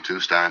against me too,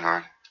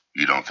 Steinhardt?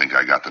 You don't think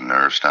I got the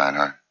nerve,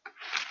 Steinhardt?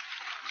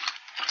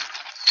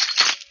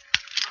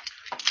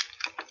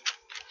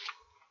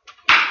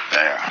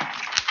 There.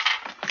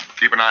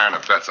 Keep an eye on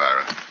the bets,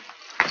 Ira.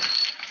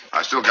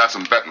 I still got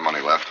some betting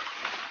money left.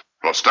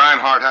 Well, if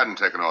Steinhardt hadn't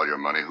taken all your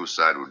money, whose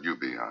side would you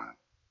be on?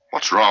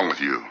 What's wrong with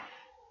you?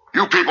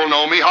 You people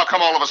know me. How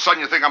come all of a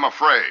sudden you think I'm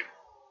afraid?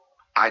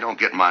 I don't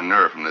get my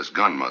nerve from this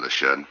gun, Mother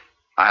Shed.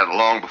 I had it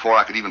long before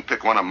I could even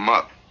pick one of them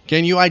up.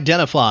 Can you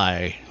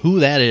identify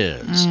who that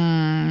is?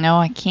 No,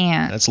 I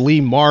can't. That's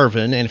Lee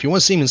Marvin, and if you want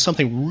to see him in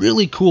something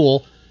really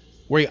cool,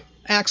 where he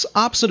acts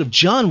opposite of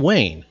John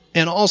Wayne,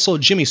 and also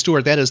Jimmy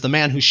Stewart, that is the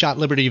man who shot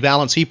Liberty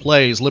Valance. He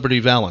plays Liberty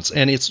Valance,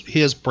 and it's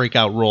his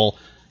breakout role,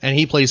 and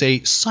he plays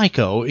a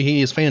psycho.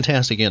 He is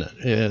fantastic in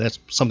it. That's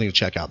something to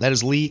check out. That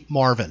is Lee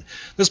Marvin.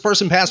 This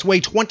person passed away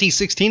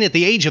 2016 at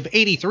the age of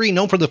 83,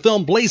 known for the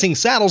film Blazing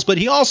Saddles, but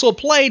he also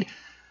played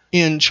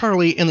in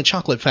Charlie and the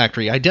Chocolate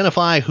Factory.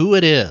 Identify who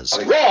it is.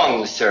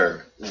 Wrong,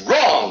 sir.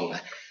 Wrong.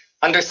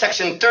 Under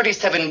Section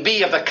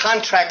 37B of the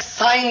contract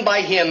signed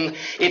by him,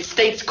 it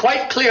states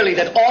quite clearly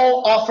that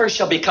all offers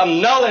shall become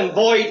null and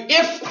void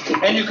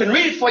if, and you can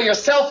read it for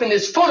yourself in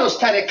this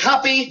photostatic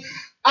copy,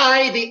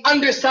 I, the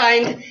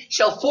undersigned,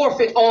 shall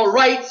forfeit all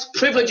rights,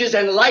 privileges,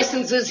 and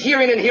licenses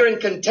herein and herein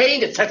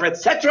contained, etc.,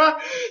 etc.,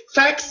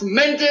 fax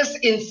mentis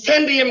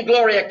incendium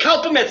gloria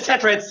culpum,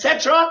 etc.,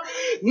 etc.,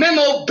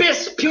 memo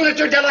bis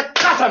punitor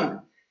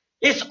delicatum.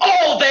 It's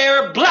all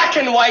there, black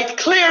and white,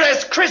 clear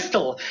as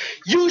crystal.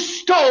 You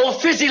stole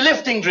fizzy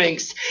lifting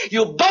drinks.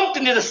 You bumped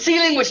into the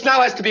ceiling, which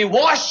now has to be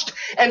washed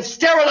and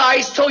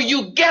sterilized, so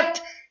you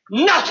get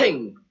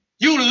nothing.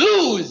 You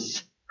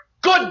lose.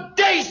 Good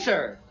day,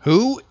 sir.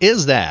 Who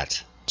is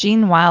that?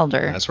 Gene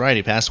Wilder. That's right.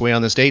 He passed away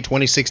on this date,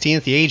 2016,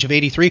 at the age of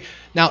 83.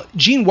 Now,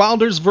 Gene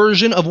Wilder's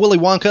version of Willy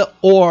Wonka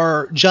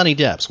or Johnny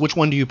Depp's? Which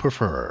one do you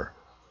prefer?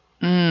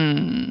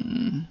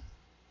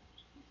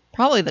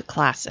 Probably the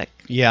classic.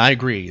 Yeah, I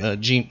agree.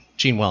 Gene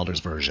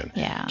Wilder's version.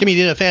 Yeah. Kimmy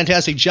did a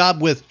fantastic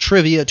job with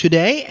trivia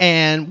today,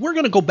 and we're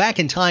going to go back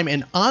in time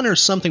and honor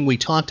something we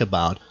talked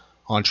about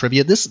on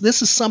trivia. This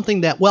is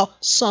something that, well,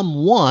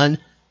 someone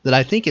that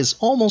I think is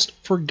almost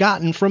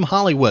forgotten from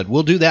Hollywood.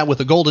 We'll do that with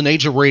the Golden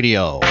Age of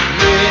Radio.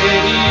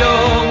 Radio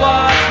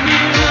was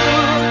new.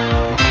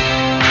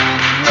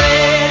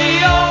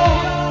 Radio,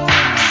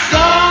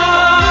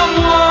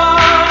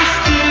 someone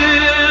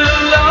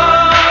still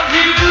loves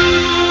you.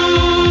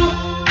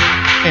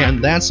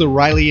 And that's the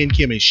Riley and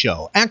Kimmy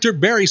Show. Actor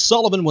Barry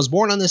Sullivan was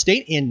born on this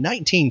date in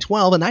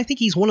 1912, and I think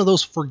he's one of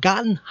those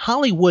forgotten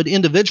Hollywood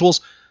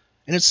individuals.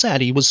 And it's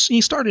sad,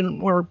 he started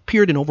or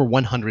appeared in over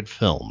 100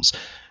 films.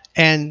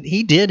 And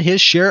he did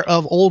his share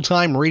of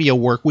old-time radio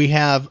work. We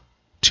have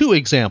two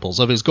examples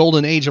of his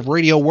golden age of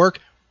radio work.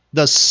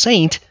 The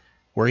Saint,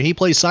 where he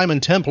plays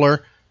Simon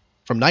Templar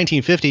from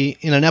 1950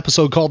 in an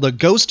episode called The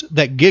Ghost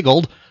That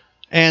Giggled.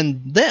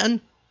 And then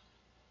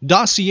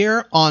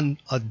Dossier on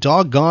a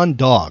Doggone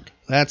Dog.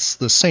 That's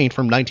The Saint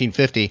from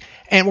 1950.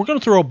 And we're going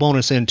to throw a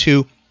bonus in,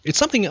 too. It's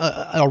something,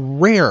 a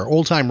rare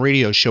old-time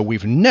radio show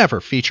we've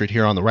never featured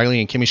here on the Riley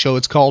and Kimmy Show.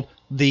 It's called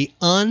The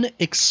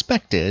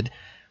Unexpected.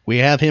 We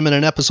have him in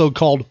an episode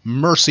called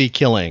Mercy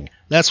Killing.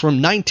 That's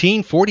from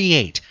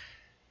 1948.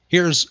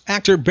 Here's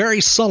actor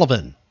Barry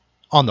Sullivan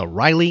on the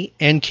Riley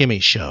and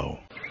Kimmy Show.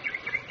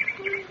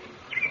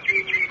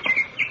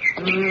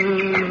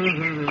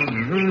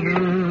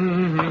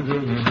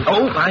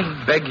 Oh,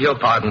 I beg your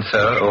pardon,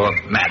 sir, or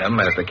madam,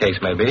 as the case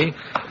may be.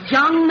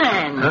 Young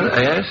man.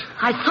 Yes?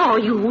 I saw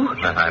you.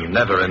 I'm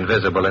never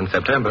invisible in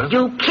September.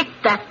 You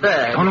kicked that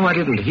bird. Oh, no, I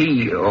didn't.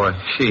 He or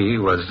she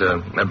was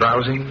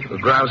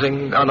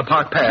grousing on the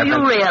park path. Do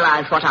you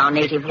realize what our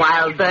native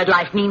wild bird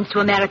life means to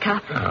America?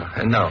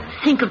 No.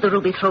 Think of the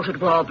ruby-throated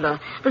warbler,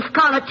 the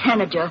scarlet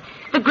tanager,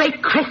 the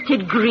great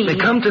crested grebe.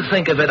 Come to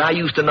think of it, I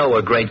used to know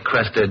a great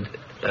crested...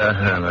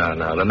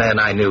 No. The man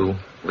I knew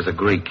was a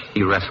Greek.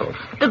 He wrestled.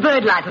 The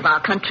bird life of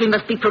our country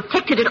must be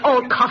protected at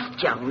all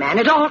costs, young man,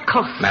 at all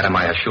costs. Madam,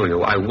 I assure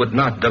you, I would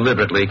not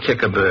deliberately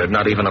kick a bird,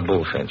 not even a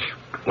bullfinch.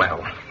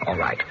 Well, all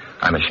right.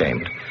 I'm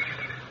ashamed.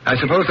 I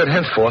suppose that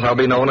henceforth I'll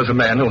be known as a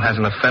man who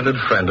hasn't a feathered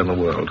friend in the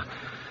world.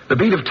 The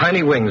beat of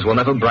tiny wings will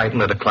never brighten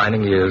the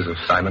declining years of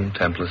Simon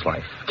Templar's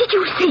life. Did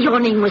you say your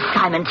name was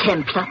Simon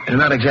Templar?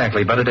 Not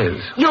exactly, but it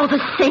is. You're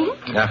the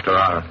saint? After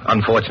our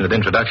unfortunate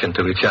introduction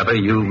to each other,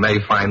 you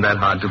may find that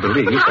hard to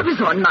believe. But I was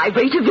on my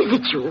way to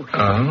visit you.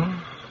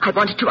 Oh? I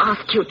wanted to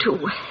ask you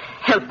to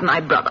help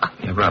my brother.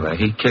 Your brother,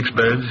 he kicks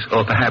birds,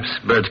 or perhaps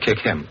birds kick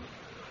him.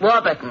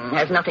 Warburton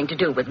has nothing to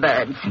do with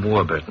birds.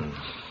 Warburton.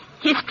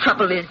 His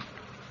trouble is,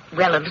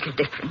 well, a little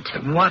different.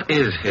 What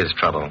is his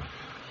trouble?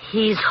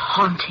 He's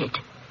haunted.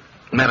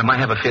 Madam, I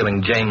have a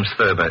feeling James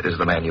Thurber is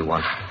the man you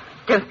want.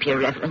 Don't be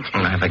irreverent.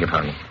 I beg your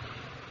pardon.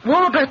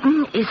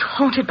 Warburton is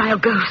haunted by a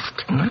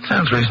ghost. That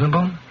sounds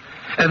reasonable.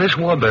 This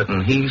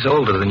Warburton, he's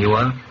older than you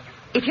are.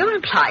 If you're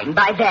implying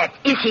by that,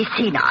 is he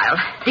senile?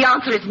 The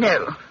answer is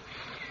no.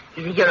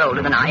 He's a year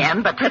older than I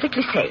am, but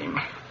perfectly sane.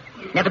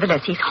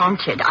 Nevertheless, he's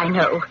haunted, I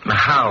know.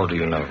 How do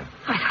you know?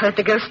 I've heard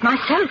the ghost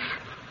myself.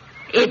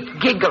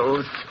 It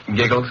giggles.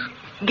 Giggles?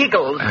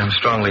 Giggles. I'm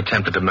strongly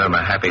tempted to murmur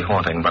happy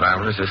haunting, but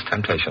I'll resist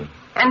temptation.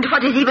 And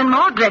what is even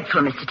more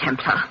dreadful, Mr.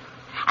 Templar,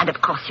 and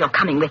of course you're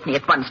coming with me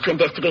at once to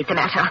investigate the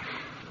matter,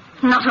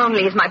 not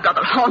only is my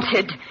brother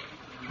haunted,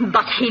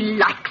 but he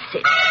likes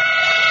it.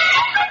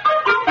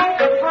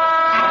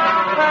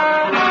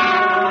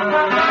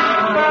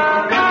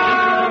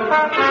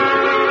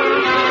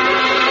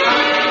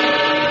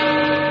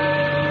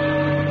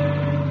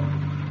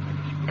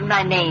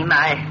 My name,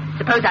 I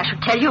suppose I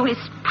should tell you, is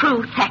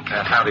Prue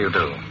Thaxter. How do you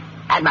do?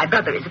 And my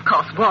brother is, of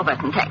course,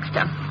 Warburton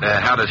Thaxter.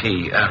 How does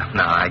he...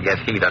 no, I guess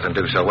he doesn't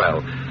do so well.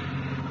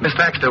 Miss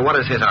Thaxter, what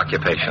is his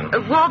occupation?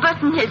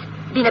 Warburton has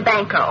been a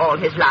banker all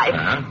his life.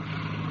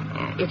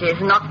 It is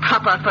not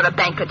proper for a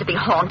banker to be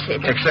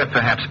haunted. Except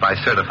perhaps by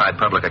certified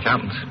public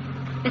accountants.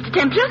 Mr.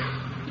 Templar,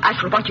 I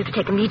shall want you to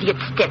take immediate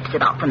steps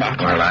about the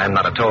matter. Well, I'm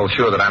not at all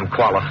sure that I'm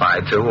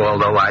qualified to,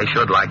 although I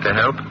should like to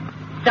help.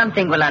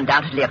 Something will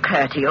undoubtedly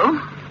occur to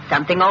you.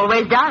 Something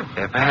always does.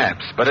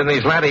 Perhaps. But in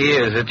these latter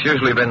years, it's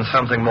usually been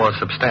something more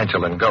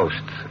substantial than ghosts.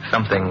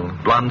 Something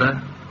blunder.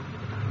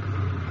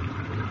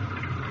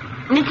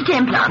 Mr.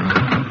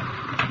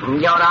 Templar,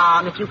 your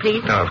arm, if you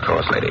please. Oh, of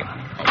course, lady.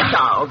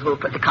 Charles will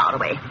put the car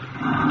away.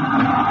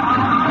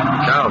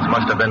 Charles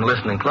must have been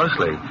listening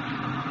closely.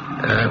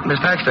 Miss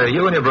Thaxter,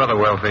 you and your brother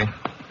wealthy?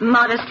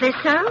 Modestly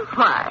so?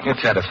 Why? It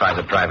satisfies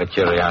a private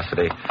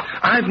curiosity.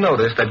 I've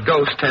noticed that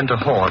ghosts tend to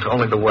haunt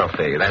only the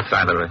wealthy. That's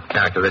either a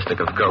characteristic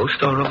of ghosts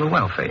or of the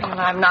wealthy. Well,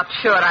 I'm not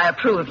sure I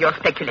approve of your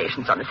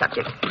speculations on the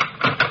subject.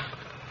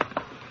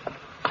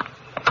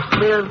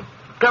 We'll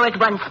go at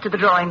once to the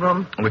drawing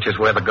room. Which is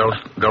where the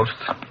ghosts?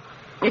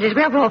 It is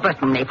where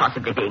Warburton may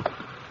possibly be.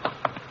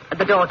 At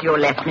the door to your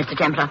left, Mr.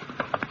 Templar.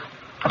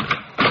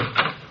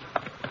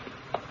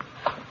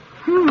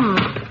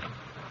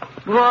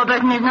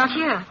 Warburton is not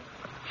here.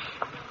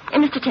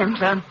 Mr.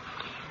 Templar,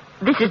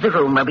 this is the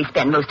room where we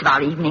spend most of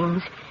our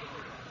evenings.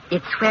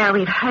 It's where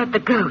we've heard the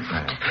ghost.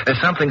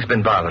 Something's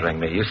been bothering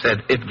me. You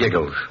said it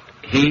giggles.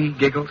 He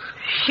giggles?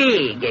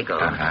 She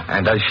giggles.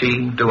 And does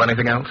she do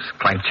anything else?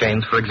 Clank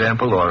chains, for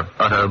example, or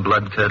utter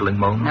blood-curdling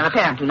moans? No,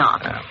 apparently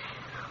not.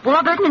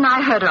 Warburton and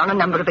I heard her on a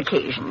number of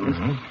occasions.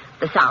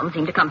 The sound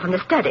seemed to come from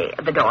the study.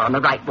 The door on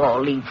the right wall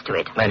leads to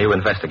it. And you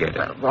investigated?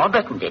 Well,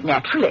 Warburton did,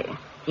 naturally.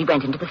 He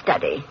went into the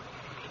study.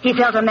 He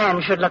felt a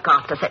man should look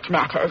after such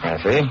matters. I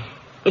see.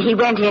 He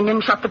went in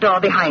and shut the door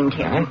behind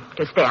him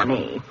to spare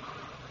me.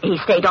 He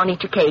stayed on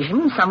each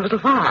occasion some little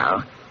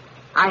while.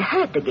 I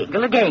heard the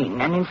giggle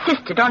again and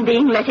insisted on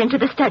being let into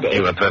the study.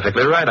 You were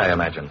perfectly right, I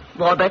imagine.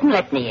 Warburton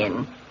let me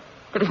in.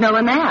 There was no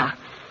one there.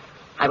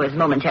 I was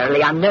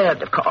momentarily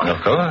unnerved, of course.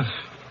 Of course.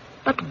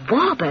 But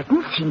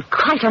Warburton seemed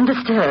quite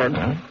undisturbed.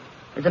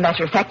 As a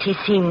matter of fact, he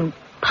seemed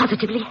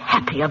positively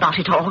happy about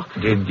it all.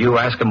 Did you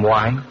ask him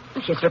why?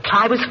 His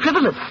reply was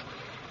frivolous.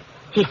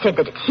 He said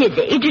that at his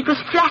age it was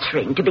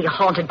flattering to be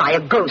haunted by a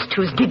ghost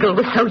whose giggle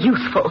was so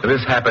youthful.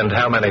 This happened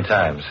how many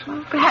times?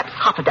 Perhaps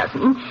half a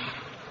dozen.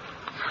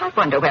 I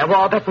wonder where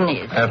Warburton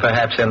is.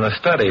 Perhaps in the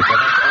study.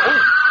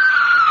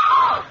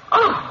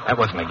 Oh! That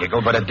wasn't a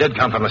giggle, but it did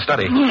come from the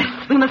study. Yes,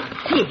 we must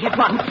see at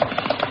once.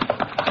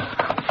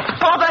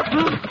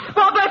 Warburton!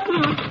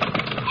 Warburton!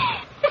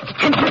 Mr.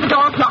 Templar, the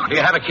door's locked. Do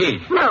you have a key?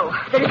 No,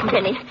 there isn't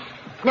any.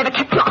 Never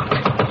kept locked.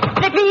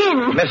 Let me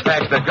in. Miss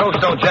Thaxter,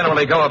 ghosts don't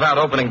generally go about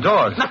opening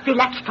doors. Must be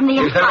latched from the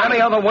inside. Is there any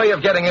other way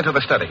of getting into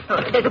the study?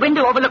 There's a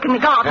window overlooking the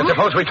garden. And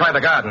suppose we try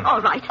the garden. All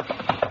right.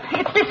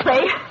 It's this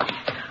way.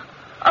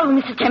 Oh,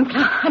 Mr.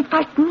 Templar, I'm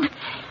frightened.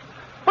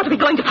 What are we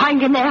going to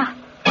find in there?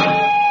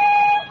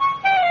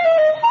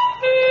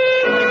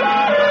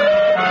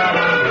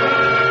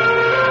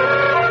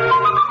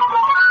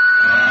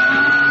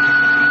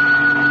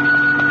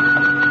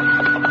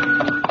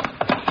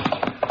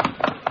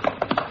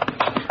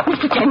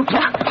 Mr.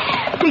 Templar,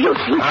 do you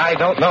think... I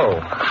don't know.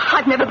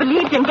 I've never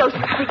believed in ghosts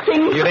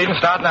things. You needn't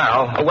start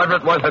now. Whoever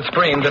it was that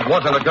screamed, it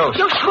wasn't a ghost.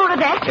 You're sure of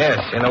that?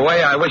 Yes, in a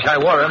way I wish I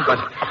weren't, but...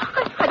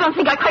 I don't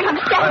think I quite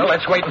understand. Well,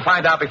 let's wait and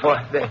find out before...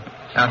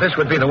 Now, this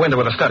would be the window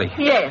of the study.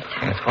 Yes.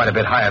 It's quite a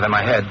bit higher than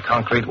my head.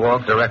 Concrete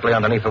walk directly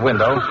underneath the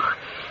window.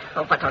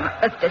 Oh, what on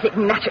earth does it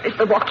matter if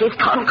the walk is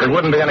concrete? There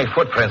wouldn't be any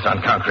footprints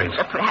on concrete.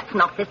 Perhaps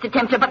not, Mr.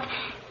 Templar, but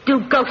do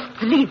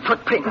ghosts leave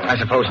footprints? I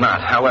suppose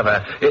not.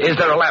 However, is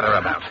there a ladder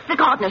about? The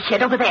gardener's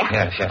shed over there.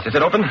 Yes. Is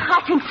it open?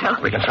 I think so.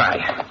 We can try.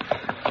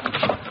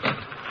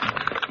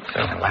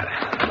 There's a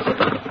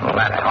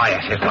ladder. Oh,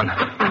 yes, here's one.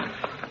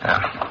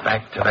 Now,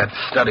 back to that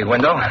study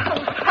window.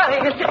 Hurry,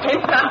 Mr.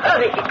 Templar,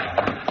 hurry.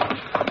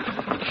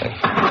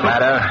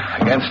 Ladder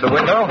against the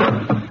window.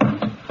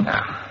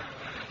 Now,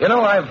 you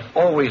know, I've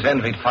always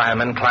envied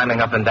firemen climbing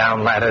up and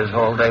down ladders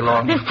all day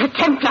long. Mr.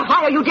 Templar,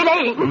 why are you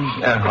delaying?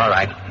 All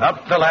right.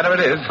 Up the ladder it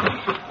is.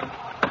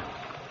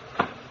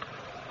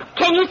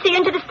 Can you see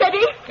into the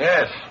study?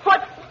 Yes.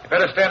 What? You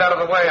better stand out of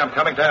the way. I'm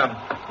coming down.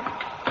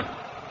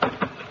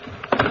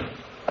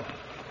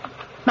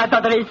 My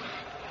brother is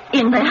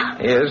in there.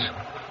 He is.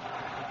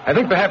 I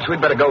think perhaps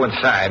we'd better go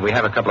inside. We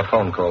have a couple of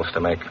phone calls to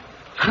make.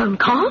 Phone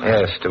call?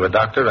 Yes, to a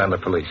doctor and the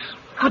police.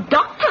 A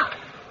doctor?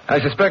 I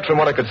suspect from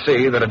what I could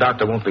see that a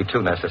doctor won't be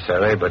too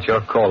necessary, but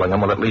your calling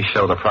them will at least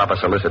show the proper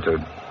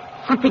solicitude.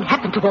 Something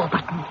happened to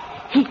Warburton.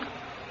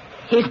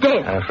 He's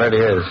dead. I'm afraid he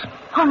is.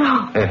 Oh,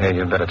 no. Here,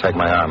 you'd better take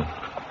my arm.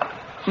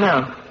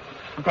 No.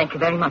 Thank you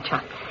very much.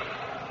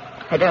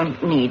 I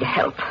don't need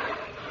help.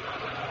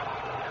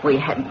 We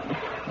had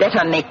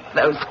better make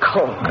those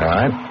calls. All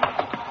right.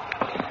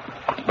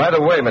 By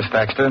the way, Miss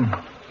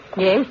Thaxter.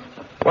 Yes?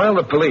 While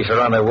the police are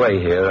on their way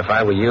here, if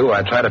I were you,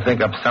 I'd try to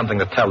think up something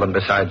to tell them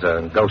besides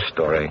a ghost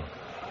story.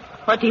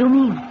 What do you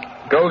mean?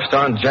 Ghosts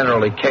aren't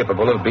generally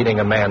capable of beating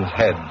a man's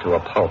head to a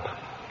pulp.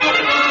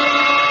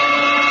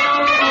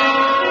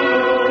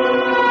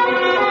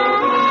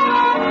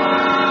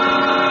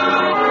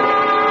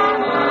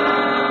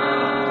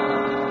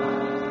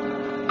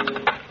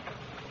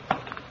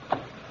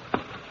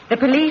 The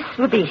police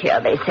will be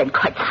here, they said,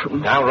 quite soon.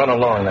 Now run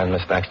along then,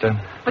 Miss Thaxter.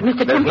 But, Mr.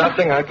 There's Templar...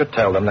 nothing I could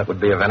tell them that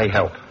would be of any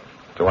help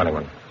to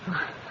anyone.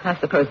 I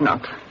suppose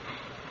not.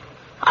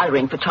 I'll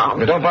ring for Charles.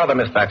 You don't bother,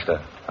 Miss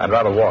Thaxter. I'd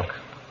rather walk.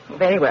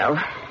 Very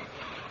well.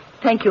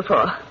 Thank you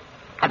for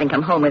having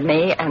come home with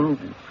me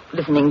and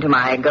listening to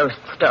my ghost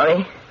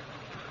story.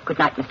 Good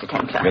night, Mr.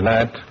 Templar. Good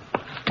night.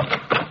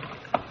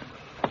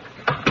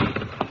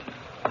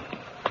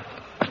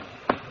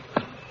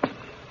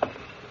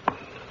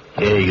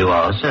 Here you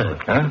are, sir.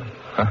 Huh?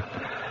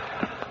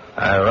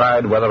 I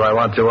ride whether I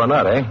want to or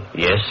not, eh?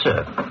 Yes,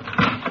 sir.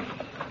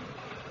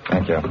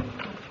 Thank you.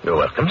 You're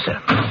welcome, sir.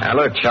 Now,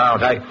 look,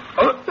 Charles, I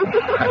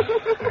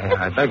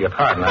beg your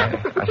pardon.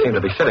 I seem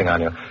to be sitting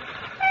on you.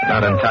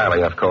 Not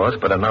entirely, of course,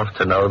 but enough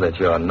to know that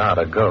you're not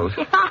a ghost.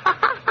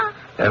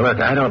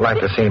 Look, I don't like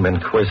to seem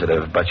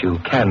inquisitive, but you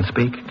can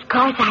speak? Of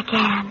course I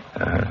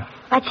can.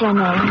 What's your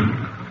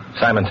name?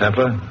 Simon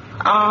Templar.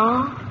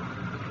 Oh?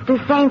 Do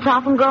saints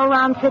often go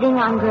around sitting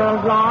on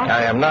girls' laps?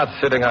 I am not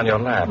sitting on your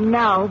lap.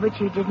 No, but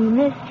you didn't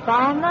miss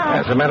by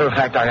much. As a matter of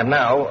fact, I am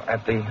now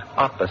at the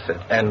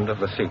opposite end of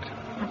the seat.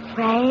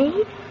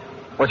 Afraid?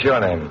 What's your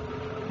name?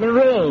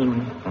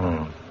 Lorraine.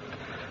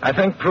 I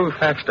think Prue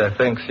Thaxter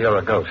thinks you're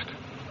a ghost.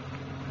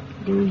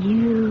 Do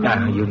you?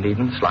 Now, you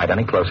needn't slide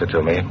any closer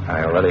to me.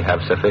 I already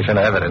have sufficient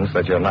evidence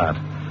that you're not.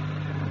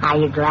 Are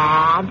you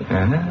glad?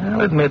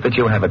 I'll admit that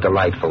you have a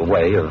delightful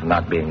way of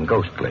not being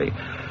ghostly.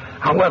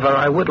 However,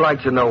 I would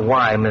like to know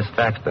why Miss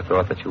Thaxter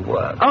thought that you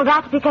were. Oh,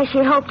 that's because she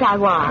hoped I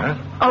was.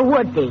 Or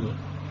would be.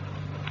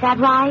 Is that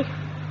right?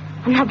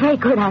 I'm not very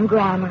good on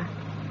grammar.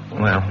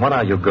 Well, what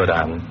are you good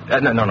on?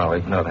 No,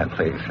 ignore that,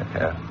 please.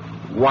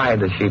 Why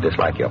does she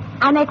dislike you?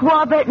 I make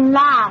Warburton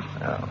laugh.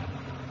 Oh.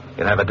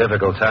 You'd have a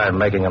difficult time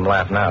making him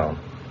laugh now.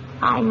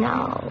 I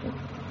know.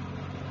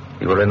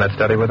 You were in that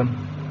study with him?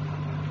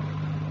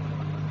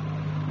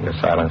 Your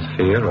silence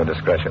fear or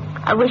discretion?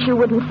 I wish you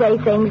wouldn't say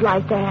things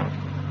like that.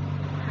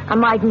 I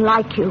mightn't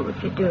like you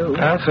if you do.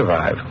 I'll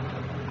survive.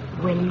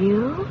 Will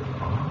you?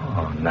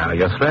 Oh, now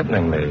you're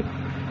threatening me.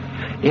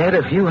 Yet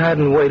if you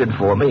hadn't waited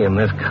for me in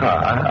this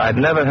car, I'd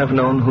never have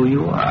known who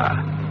you are.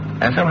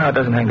 And somehow it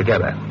doesn't hang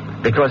together.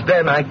 Because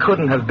then I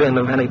couldn't have been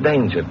of any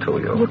danger to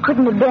you. You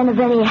couldn't have been of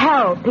any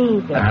help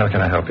either. How can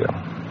I help you?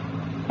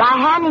 By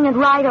handing it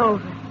right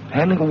over.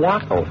 Handing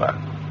what over?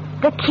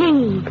 The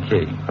key. The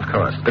key, of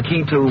course. The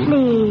key to...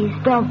 Please,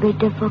 don't be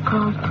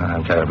difficult.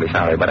 I'm terribly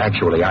sorry, but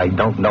actually I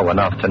don't know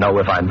enough to know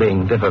if I'm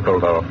being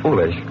difficult or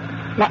foolish.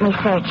 Let me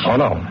search. Oh,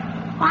 no.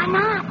 Why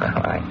not?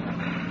 Well,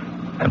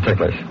 I'm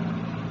ticklish.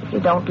 If you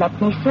don't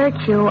let me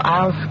search you,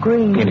 I'll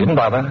scream. You needn't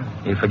bother.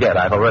 You forget,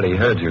 I've already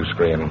heard you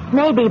scream.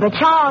 Maybe, but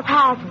Charles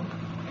hasn't.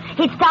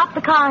 He'd stop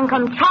the car and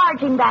come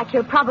charging back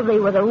here, probably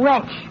with a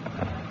wrench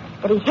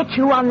that he hit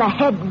you on the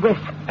head with.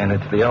 And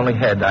it's the only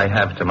head I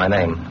have to my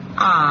name.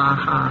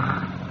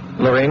 Uh-huh.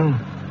 Lorraine?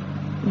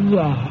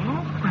 Yes,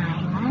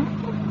 Simon?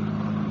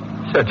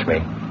 Search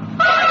me.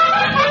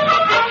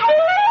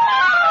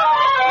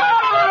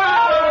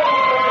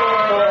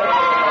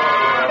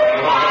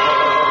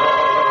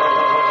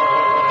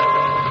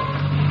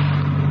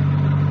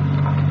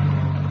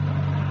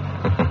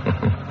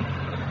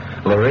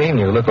 Lorraine,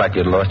 you look like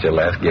you'd lost your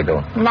last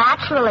giggle.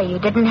 Naturally, you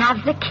didn't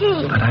have the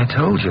key. But I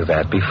told you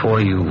that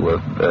before you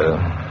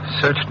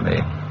searched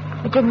me.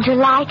 But didn't you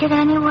like it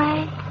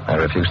anyway? I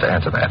refuse to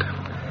answer that.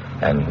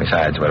 And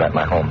besides, we're at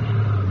my home.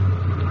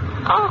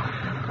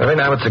 Oh. Lorraine,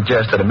 I would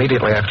suggest that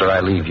immediately after I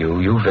leave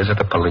you visit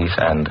the police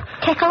and...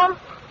 Tickle them?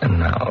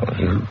 No,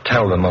 you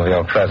tell them of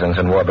your presence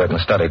in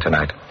Warburton's study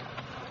tonight.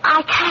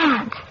 I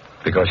can't.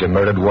 Because you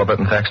murdered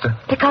Warburton Thaxter?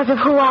 Because of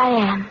who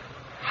I am.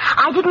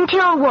 I didn't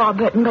kill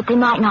Warburton, but they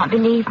might not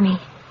believe me.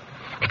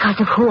 Because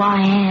of who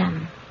I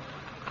am.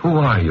 Who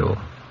are you?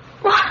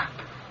 What?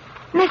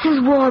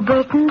 Mrs.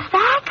 Warburton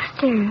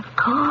Thaxter, of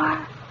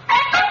course.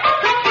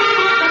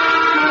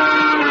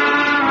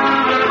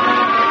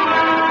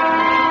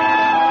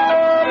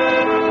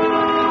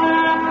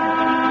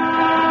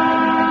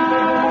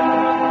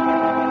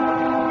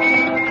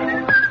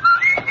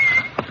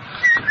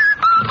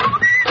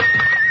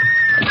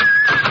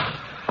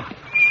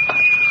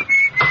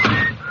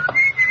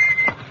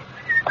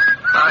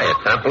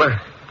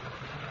 Templar.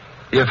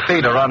 Your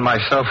feet are on my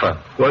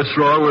sofa. What's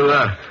wrong with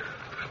that?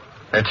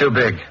 They're too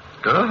big.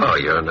 Oh,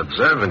 you're an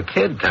observant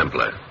kid,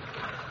 Templar.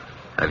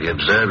 Have you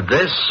observed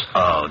this?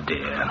 Oh,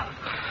 dear.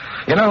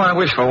 You know, I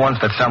wish for once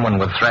that someone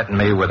would threaten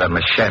me with a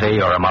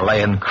machete or a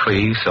Malayan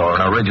crease or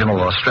an original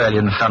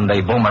Australian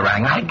Sunday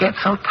boomerang. I get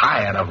so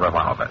tired of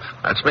revolvers.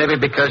 That's maybe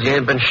because you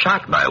ain't been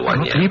shot by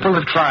one yet. People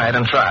have tried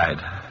and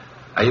tried.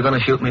 Are you going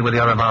to shoot me with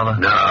your revolver?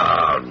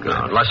 No,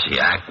 unless you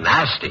act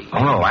nasty.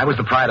 Oh, no, I was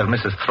the pride of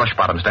Mrs.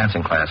 Thrushbottom's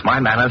dancing class. My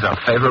manners are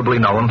favorably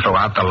known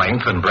throughout the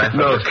length and breadth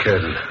No of this.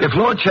 kidding. If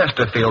Lord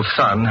Chesterfield's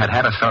son had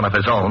had a son of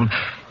his own,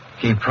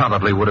 he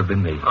probably would have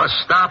been me. Oh,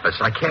 stop it.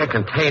 I can't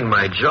contain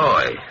my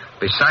joy.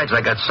 Besides,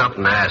 I got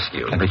something to ask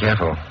you. And be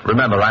careful.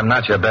 Remember, I'm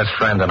not your best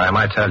friend, and I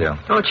might tell you.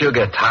 Don't you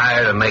get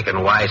tired of making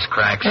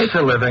wisecracks? It's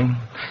a living.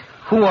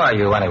 Who are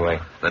you,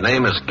 anyway? The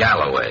name is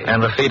Galloway.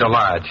 And the feet are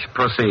large.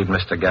 Proceed,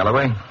 Mr.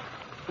 Galloway.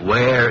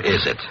 Where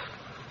is it?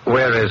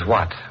 Where is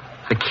what?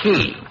 The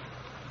key.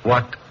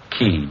 What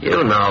key?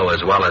 You know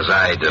as well as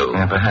I do.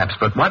 Yeah, perhaps,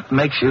 but what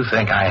makes you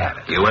think I have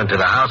it? You went to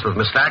the house with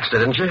Miss Thaxter,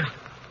 didn't you?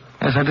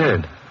 Yes, I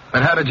did.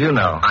 But how did you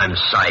know? I'm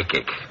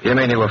psychic. You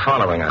mean you were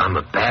following her? I'm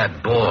a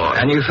bad boy.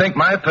 And you think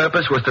my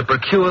purpose was to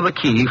procure the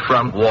key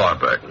from...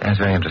 Warburton. That's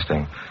very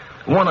interesting.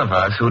 One of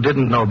us who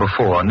didn't know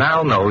before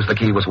now knows the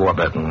key was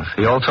Warburton's.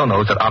 He also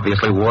knows that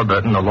obviously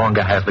Warburton no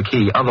longer has the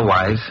key.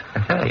 Otherwise...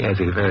 Yes,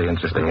 he's very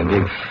interesting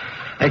indeed.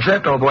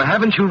 Except, old boy,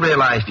 haven't you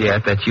realized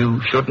yet that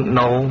you shouldn't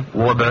know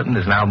Warburton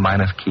is now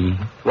minus key?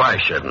 Why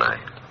shouldn't I?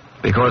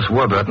 Because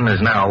Warburton is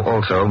now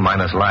also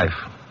minus life.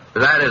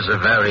 That is a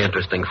very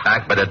interesting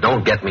fact, but it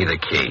don't get me the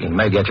key. It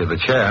may get you the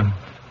chair.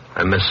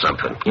 I missed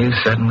something. You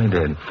certainly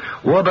did.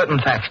 Warburton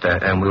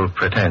Thaxter, and we'll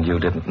pretend you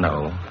didn't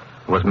know,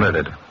 was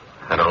murdered.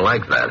 I don't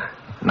like that.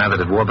 Neither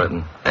did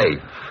Warburton.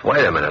 Hey,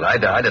 wait a minute.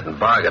 I didn't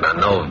bargain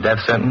on no... Death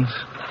sentence?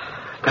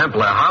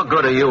 Templar, how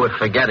good are you at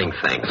forgetting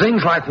things?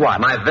 Things like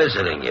what? My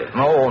visiting you.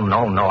 Oh,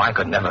 no, I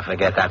could never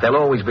forget that. There'll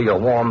always be a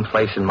warm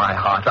place in my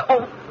heart.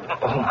 Oh,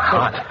 my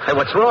heart. Hey,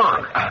 what's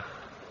wrong?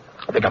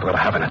 I think I'm going to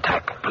have an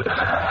attack.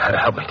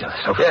 Help me to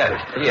this. Okay.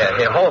 Yeah,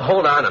 here,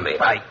 hold on to me.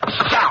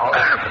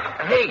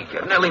 Hey,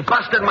 you nearly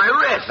busted my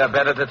wrist. It's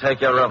better to take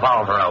your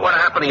revolver away. What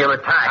happened to your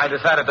attack? I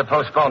decided to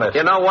postpone it.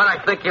 You know what?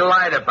 I think you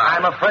lied about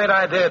it. I'm afraid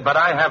I did, but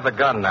I have the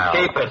gun now.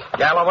 Keep it.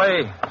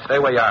 Galloway, stay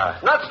where you are.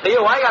 Nuts to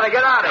you. I got to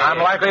get out of here. I'm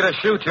likely to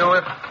shoot you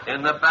if...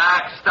 In the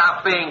back.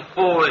 Stop being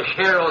foolish.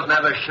 Heroes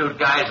never shoot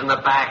guys in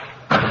the back.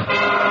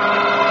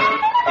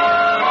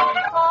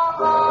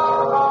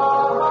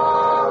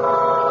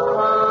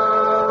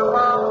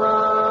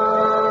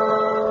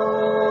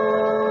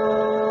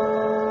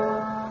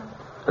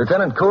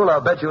 Lieutenant Cool,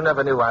 I'll bet you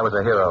never knew I was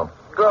a hero.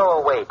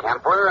 Go away,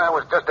 Templar. I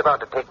was just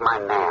about to take my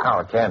nap. Oh,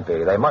 it can't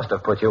be. They must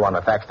have put you on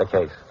the Thaxter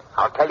case.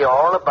 I'll tell you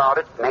all about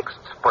it next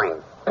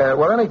spring.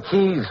 Were any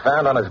keys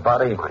found on his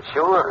body? Well,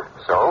 sure.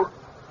 So?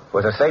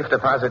 Was a safe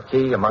deposit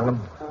key among them?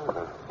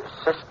 His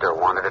sister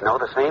wanted to know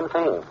the same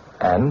thing.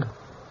 And?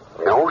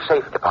 No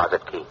safe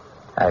deposit key.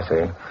 I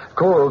see.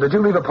 Cool, did you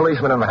leave a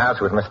policeman in the house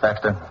with Miss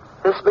Thaxter?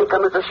 This may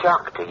come as a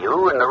shock to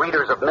you and the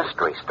readers of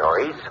mystery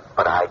stories,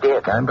 but I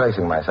did. I'm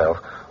bracing myself.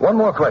 One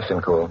more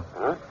question, Cool.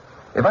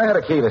 If I had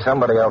a key to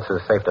somebody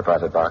else's safe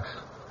deposit box,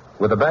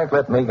 would the bank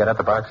let me get at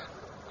the box?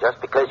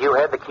 Just because you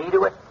had the key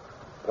to it?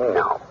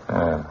 No.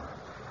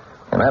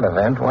 In that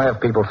event, why have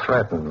people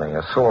threatened me,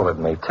 assaulted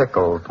me,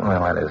 tickled,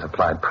 well, that is,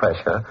 applied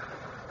pressure,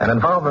 and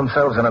involved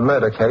themselves in a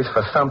murder case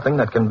for something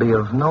that can be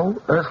of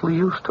no earthly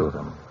use to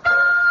them?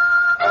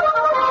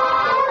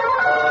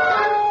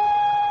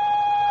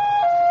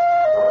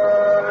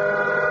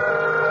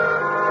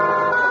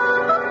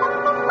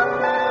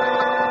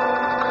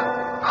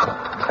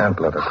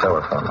 Templar, the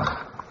telephone.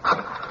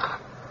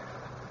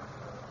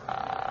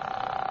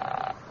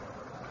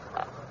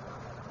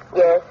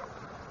 Yes?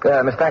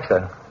 Miss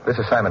Thaxter, this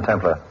is Simon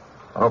Templar.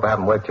 I hope I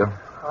haven't waked you.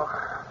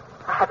 Oh,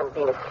 I haven't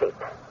been asleep.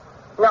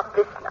 Not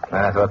this night.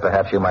 I thought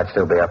perhaps you might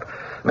still be up.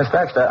 Miss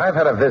Thaxter, I've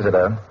had a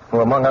visitor who,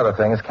 among other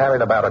things,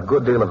 carried about a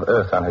good deal of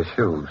earth on his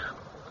shoes.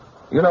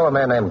 You know a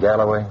man named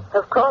Galloway?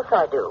 Of course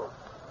I do.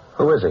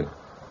 Who is he?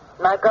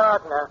 My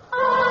gardener.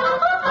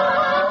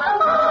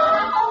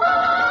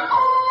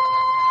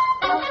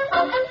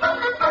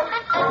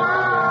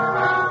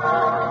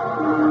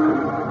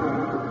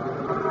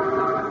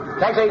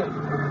 Taxi!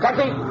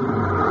 Taxi!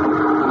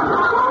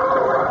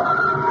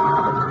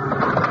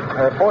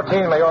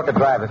 14 Majorca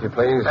Drive, if you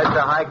please. That's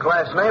a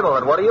high-class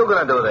neighborhood. What are you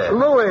going to do there?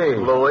 Louis.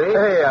 Louis?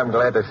 Hey, I'm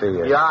glad to see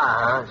you. Yeah,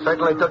 huh?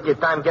 Certainly took your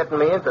time getting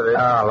me into this.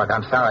 Oh, look,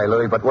 I'm sorry,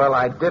 Louis, but, well,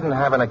 I didn't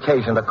have an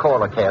occasion to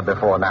call a cab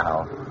before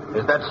now.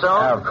 Is that so?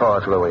 Of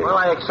course, Louis. Well,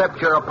 I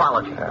accept your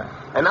apology.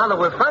 And now that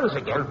we're friends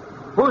again,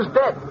 who's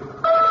dead?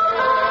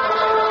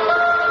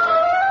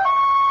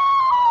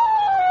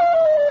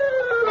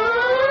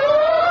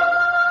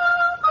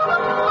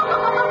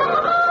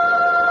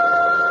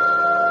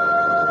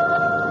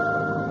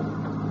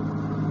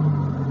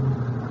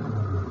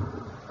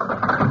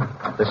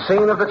 The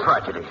scene of the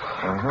tragedy.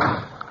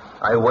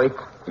 I wait.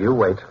 You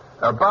wait.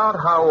 About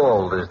how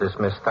old is this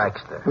Miss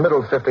Thaxter?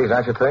 Middle 50s,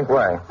 I should think.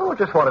 Why? Oh,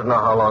 just wanted to know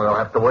how long I'll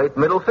have to wait.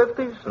 Middle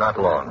 50s? Not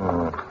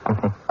long.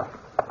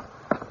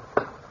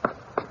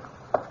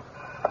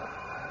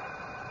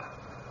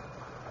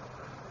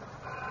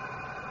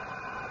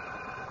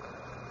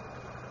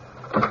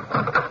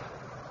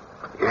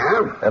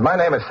 Yeah? My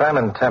name is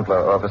Simon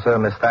Templar, officer.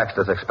 Miss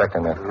Thaxter's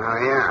expecting me. Oh,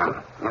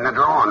 yeah. In the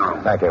drawing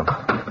room. Thank you.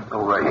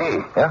 Oh,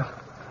 hey. Yeah?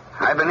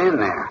 I've been in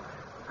there.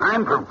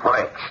 I'm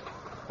perplexed.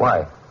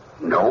 Why?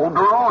 No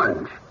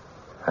drawings.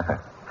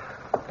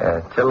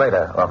 Till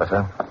later,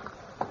 officer.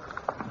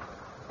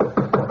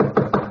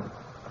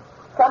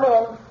 Come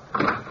in.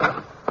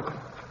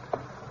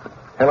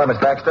 Hello, Miss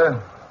Thaxter.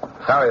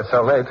 Sorry it's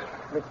so late.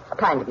 It's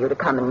kind of you to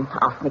come and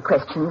ask me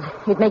questions.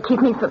 It may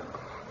keep me from...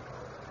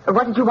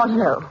 What did you want to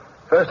know?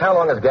 First, how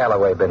long has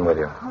Galloway been with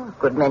you? Oh, a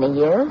good many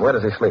years. Where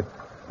does he sleep?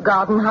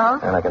 Garden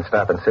house. And I can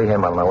stop and see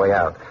him on my way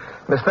out.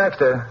 Miss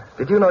Thaxter,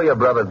 did you know your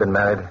brother had been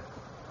married?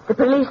 The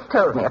police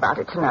told me about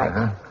it tonight.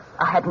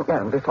 I hadn't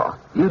known before.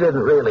 You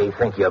didn't really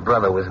think your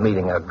brother was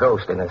meeting a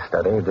ghost in his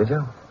study, did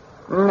you?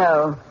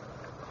 No.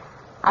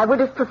 I would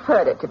have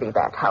preferred it to be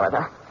that,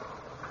 however.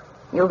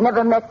 You've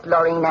never met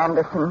Laureen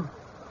Anderson.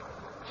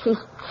 She's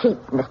cheap,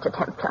 Mr.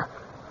 Templar.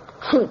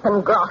 Cheap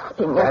and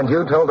grasping. And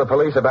you told the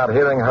police about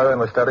hearing her in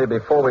the study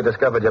before we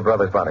discovered your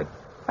brother's body?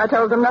 I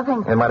told them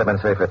nothing. It might have been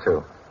safer,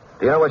 too.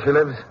 Do you know where she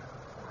lives?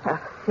 A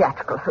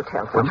theatrical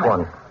hotel somewhere. Which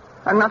one?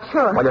 I'm not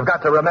sure. Well, you've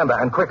got to remember,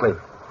 and quickly.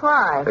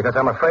 Why? Because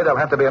I'm afraid there'll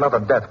have to be another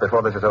death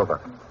before this is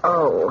over.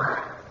 Oh.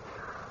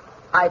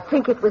 I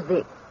think it was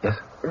the... Yes?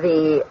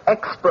 The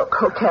Exbrook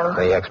Hotel.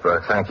 The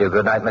Exbrook. Thank you.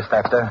 Good night, Miss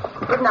Thaxter.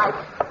 Good night.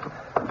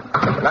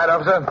 Good night,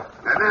 officer.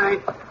 Good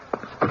night.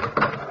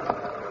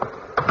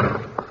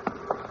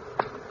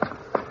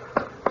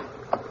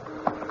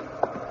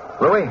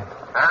 Louis?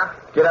 Huh?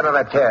 Get out of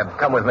that cab.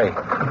 Come with me.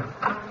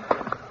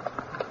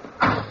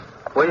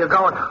 Where you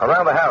going?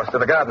 Around the house to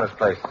the gardener's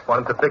place.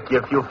 Want him to pick you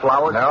a few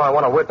flowers? No, I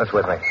want a witness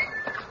with me.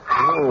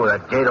 Ooh,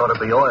 that gate ought to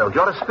be oiled.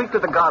 You ought to speak to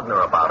the gardener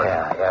about it.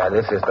 Yeah,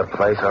 this is the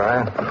place, all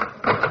right?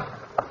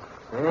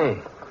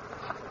 Hey,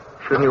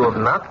 shouldn't you have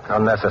knocked?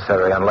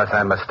 Unnecessary, unless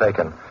I'm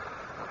mistaken.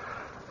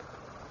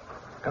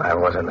 And I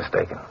wasn't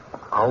mistaken.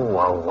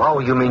 Oh,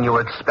 you mean you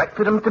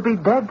expected him to be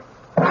dead?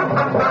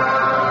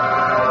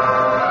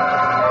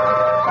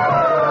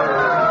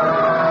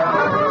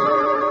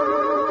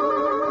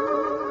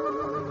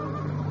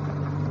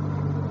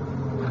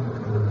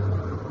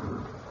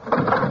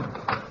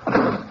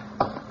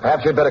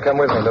 Perhaps you'd better come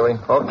with me, Louis.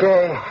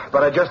 Okay,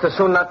 but I'd just as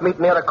soon not meet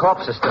near the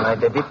corpses tonight.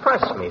 They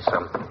depress me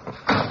some.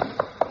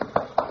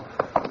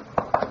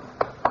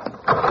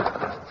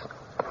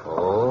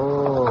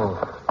 Oh,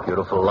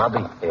 beautiful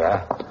lobby.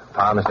 Yeah,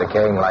 palms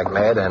decaying like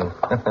mad and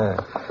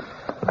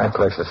nice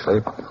place to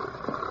sleep.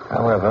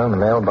 However,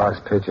 mailbox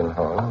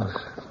pigeonholes.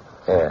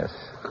 Yes.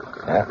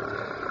 Yeah.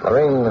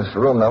 Lorraine's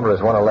room number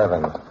is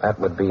 111. That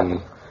would be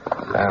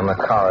down the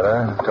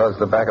corridor towards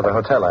the back of the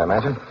hotel, I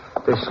imagine.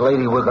 This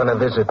lady we're going to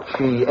visit,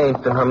 she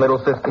ain't in her middle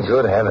 50s?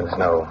 Good heavens,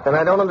 no. Then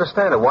I don't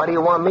understand it. Why do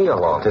you want me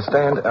along? To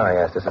stand... Oh,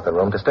 yes, this is the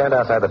room. To stand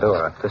outside the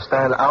door. To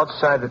stand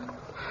outside the...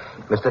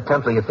 Mr.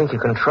 Templar, you think you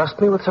can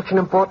trust me with such an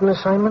important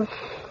assignment?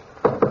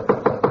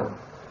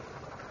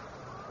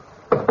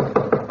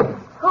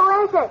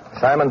 Who is it?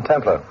 Simon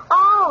Templar.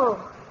 Oh,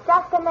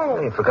 just a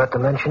minute. You forgot to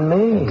mention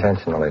me.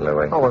 Intentionally,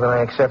 Louis. Oh, well, then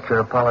I accept your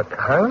apology.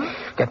 Huh?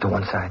 Get to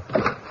one side.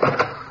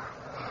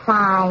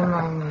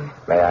 Simon.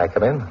 May I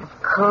come in?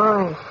 Of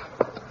course.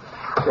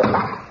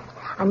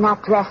 I'm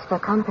not dressed for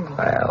company.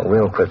 Well,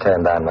 we'll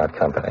pretend I'm not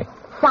company.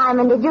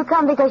 Simon, did you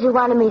come because you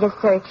wanted me to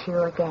search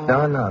you again?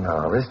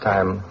 No. This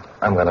time,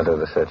 I'm going to do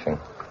the searching.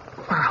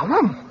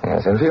 Simon?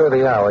 Yes, in view of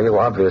the hour, you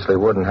obviously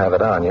wouldn't have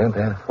it on you.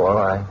 Therefore,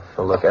 I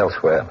shall look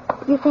elsewhere.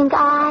 You think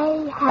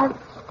I have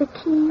the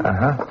key?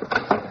 Uh-huh.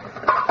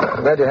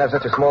 I'm glad you have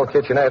such a small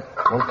kitchenette.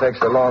 Won't take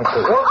so long to...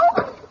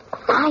 Oh!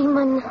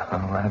 Simon. Oh,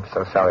 I'm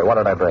so sorry. What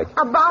did I break?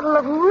 A bottle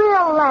of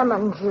real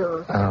lemon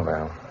juice. Oh,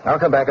 well. I'll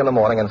come back in the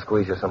morning and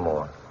squeeze you some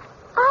more.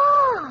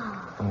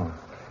 Oh.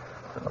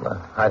 Well, the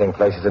hiding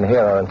places in here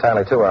are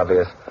entirely too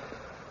obvious.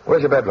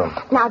 Where's your bedroom?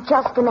 Now,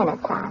 just a minute,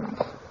 Simon.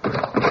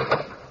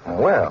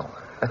 Well,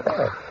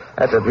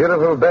 that's a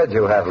beautiful bed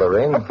you have,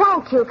 Lorraine.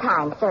 Thank you,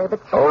 kind sir, but...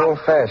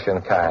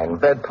 Old-fashioned kind.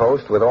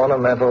 Bedpost with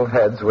ornamental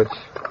heads which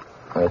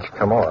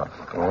come off.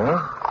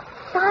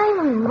 Simon.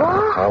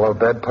 What? Hollow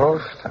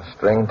bedpost, a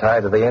string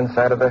tied to the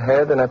inside of the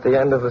head, and at the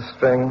end of the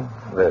string,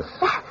 this.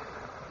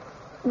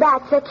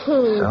 That's a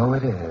key. So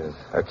it is.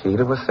 A key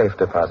to a safe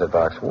deposit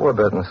box.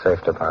 Warburton's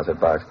safe deposit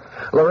box.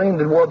 Lorraine,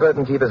 did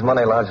Warburton keep his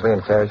money largely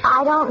in cash?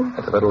 I don't...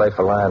 It's a little late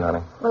for lying,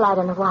 honey. Well, I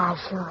don't know why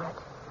I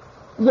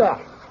should. Yes.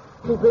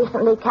 He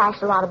recently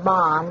cashed a lot of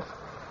bonds.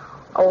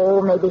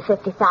 Oh, maybe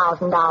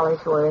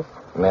 $50,000 worth.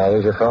 May I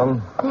use your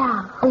phone?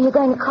 Yeah. Who are you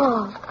going to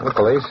call? The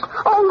police.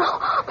 Oh,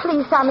 no.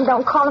 Please, Simon,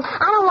 don't call him.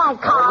 I don't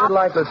like cops. I would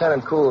like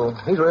Lieutenant Cool.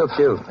 He's real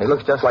cute. He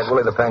looks just like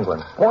Willie the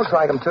Penguin. Walks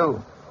like him,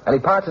 too. And he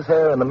parts his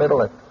hair in the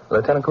middle.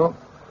 Lieutenant Cool?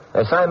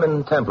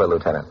 Simon Templar,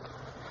 Lieutenant.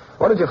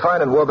 What did you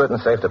find in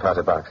Warburton's safe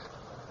deposit box?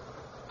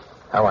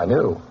 How I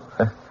knew.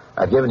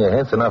 I'd given you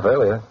hints enough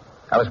earlier.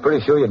 I was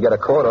pretty sure you'd get a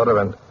court order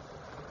and...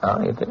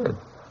 Oh, you did.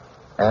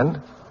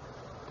 And?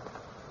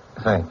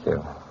 Thank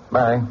you.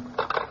 Bye.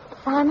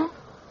 Simon?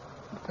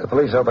 The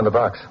police opened the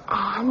box.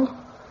 And?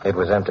 It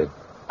was empty.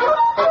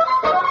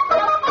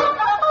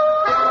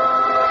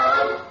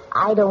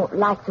 I don't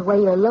like the way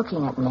you're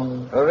looking at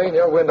me. Lorraine,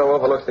 your window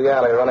overlooks the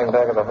alley running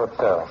back of the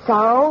hotel.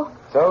 So?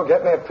 So,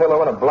 get me a pillow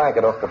and a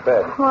blanket off the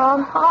bed.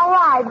 Well, all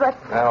right, but...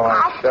 Now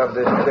I'll shove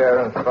this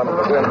chair in front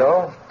of the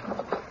window.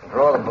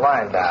 Draw the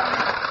blind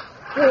down.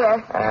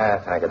 Here.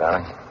 Thank you,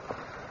 darling.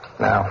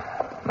 Now,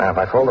 if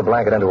I fold the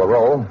blanket into a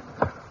roll,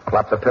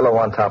 plop the pillow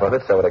on top of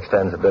it so it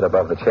extends a bit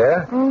above the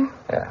chair.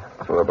 Yeah.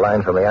 If it were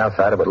blind from the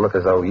outside, it would look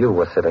as though you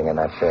were sitting in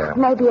that chair.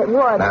 Maybe it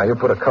would. Now, you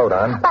put a coat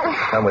on. But...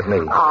 Come with me.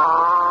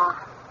 Aww.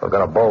 We're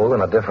going to bowl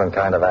in a different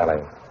kind of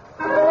alley.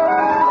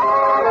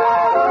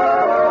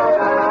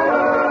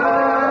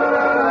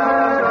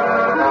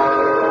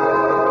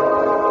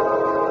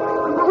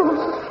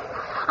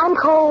 I'm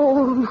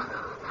cold.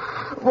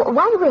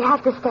 Why do we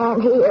have to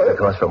stand here?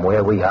 Because from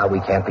where we are, we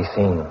can't be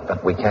seen.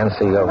 But we can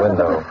see your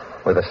window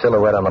with a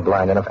silhouette on the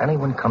blind. And if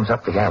anyone comes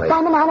up the alley...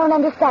 Simon, I don't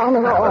understand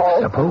at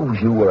all. Suppose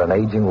you were an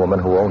aging woman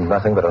who owned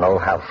nothing but an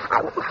old house.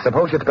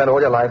 Suppose you'd spent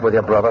all your life with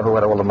your brother who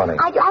had all the money.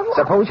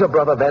 Suppose your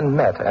brother then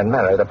met and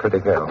married a pretty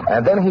girl.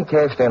 And then he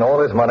cashed in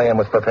all his money and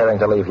was preparing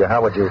to leave you.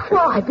 How would you feel?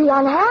 Well, I'd be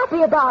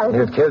unhappy about it.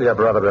 You'd kill your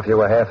brother if you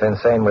were half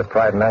insane with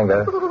pride and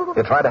anger.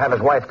 You'd try to have his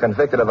wife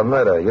convicted of the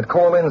murder. You'd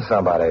call in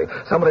somebody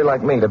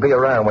like me, to be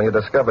around when you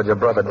discovered your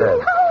brother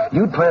dead.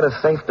 You'd plant a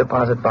safe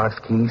deposit box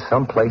key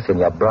someplace in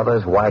your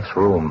brother's wife's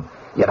room.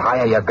 You'd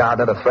hire your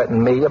gardener to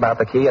threaten me about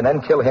the key and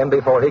then kill him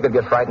before he could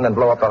get frightened and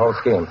blow up the whole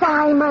scheme.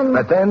 Simon!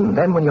 But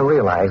then when you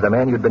realized the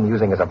man you'd been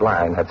using as a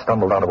blind had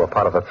stumbled onto a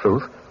part of the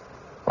truth,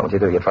 what would you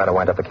do? You'd try to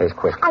wind up the case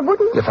quick. I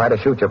wouldn't. You'd try to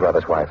shoot your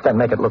brother's wife, then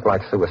make it look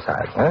like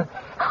suicide, huh?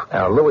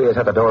 Now, Louie is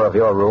at the door of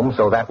your room,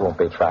 so that won't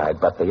be tried.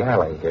 But the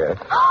alley here...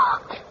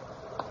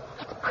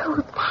 It's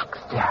Prue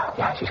Baxter.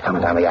 Yeah, she's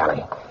coming down the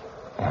alley.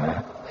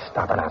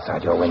 Stopping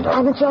outside your window.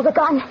 Simon, she has a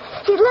gun.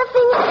 She's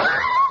lifting it.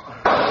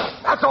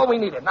 That's all we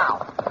needed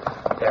now.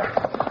 Here.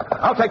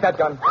 I'll take that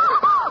gun.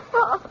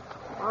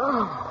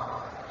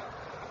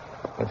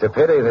 It's a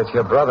pity that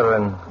your brother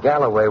and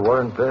Galloway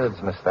weren't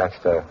birds, Miss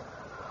Baxter.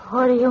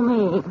 What do you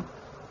mean?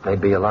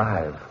 They'd be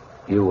alive.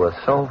 You were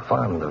so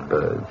fond of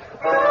birds.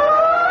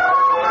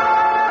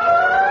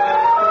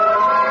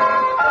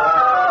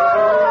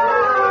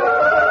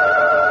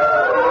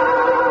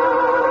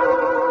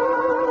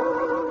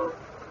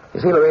 You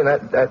see, Lorraine,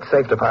 that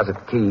safe deposit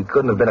key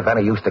couldn't have been of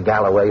any use to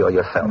Galloway or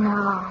yourself.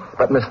 No.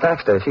 But Miss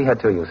Baxter, she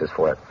had two uses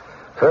for it.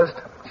 First,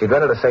 she'd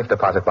rented a safe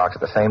deposit box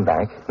at the same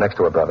bank, next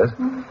to her brother's.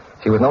 Mm-hmm.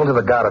 She was known to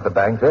the guard at the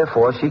bank,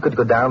 therefore she could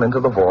go down into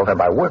the vault and,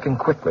 by working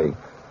quickly,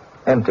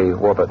 empty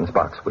Warburton's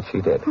box, which she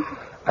did.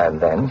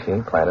 And then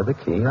she planted the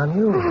key on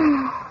you.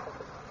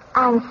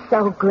 I'm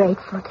so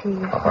grateful to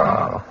you, sir.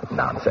 Oh,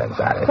 nonsense,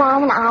 Alice.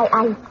 Simon,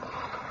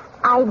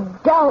 I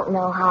don't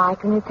know how I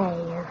can repay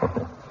you.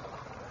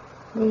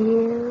 Do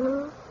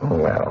you?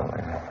 Well,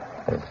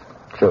 as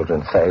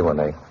children say when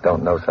they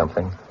don't know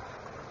something.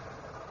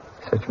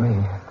 Such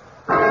me.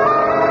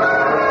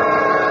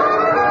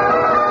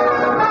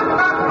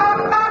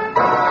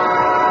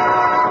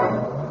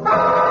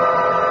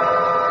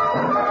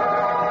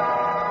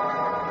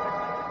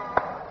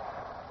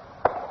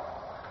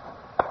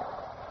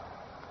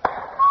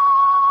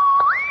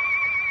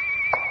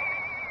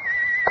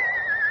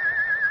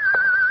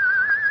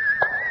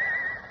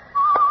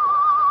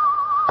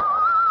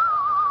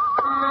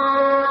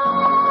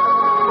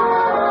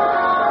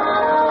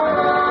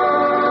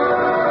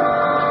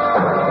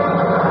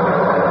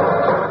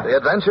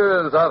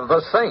 Adventures of the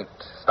Saint,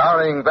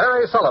 starring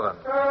Barry Sullivan.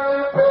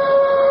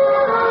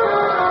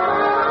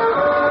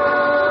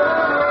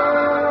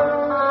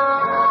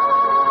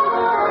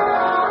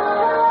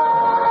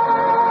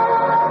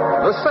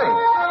 The Saint,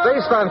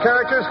 based on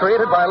characters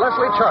created by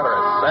Leslie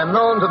Charteris and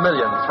known to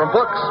millions from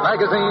books,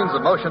 magazines,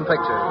 and motion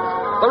pictures.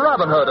 The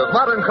Robin Hood of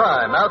modern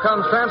crime now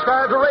comes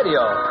transcribed to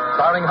radio,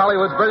 starring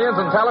Hollywood's brilliant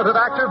and talented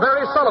actor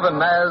Barry Sullivan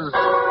as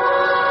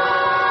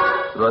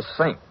The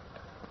Saint.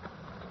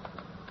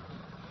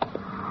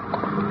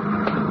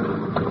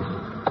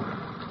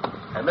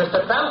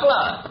 Mr.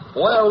 Templar,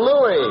 Well,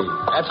 Louie,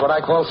 that's what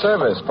I call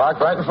service. Parked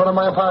right in front of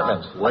my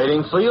apartment.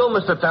 Waiting for you,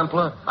 Mr.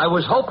 Templar. I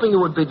was hoping you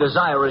would be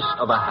desirous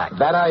of a hack.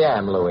 That I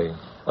am, Louie.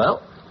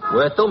 Well,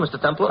 where to, Mr.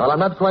 Templar? Well, I'm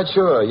not quite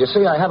sure. You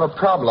see, I have a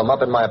problem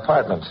up in my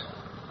apartment.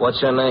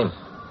 What's your name?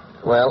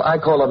 Well, I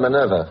call her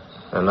Minerva.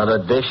 Another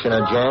dish in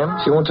a jam?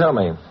 She won't tell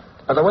me.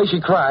 But the way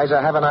she cries, I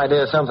have an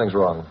idea something's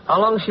wrong.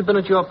 How long has she been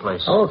at your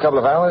place? Oh, a couple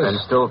of hours. And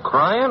still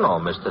crying? Oh,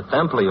 Mr.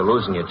 Templar, you're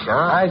losing your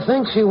charm. I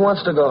think she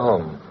wants to go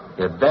home.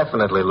 You're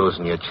definitely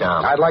losing your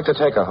charm. I'd like to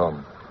take her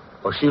home.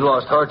 Well, she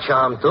lost her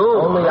charm, too.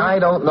 Only I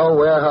don't know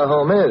where her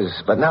home is.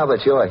 But now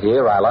that you're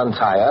here, I'll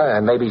untie her,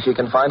 and maybe she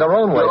can find her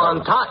own way. You'll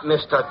untie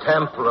Mr.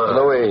 Templar.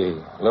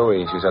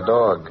 Louie, she's a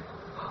dog.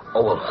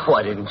 Oh, well,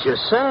 why didn't you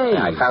say?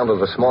 I found her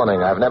this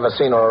morning. I've never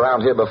seen her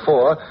around here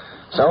before,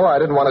 so I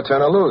didn't want to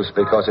turn her loose,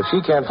 because if she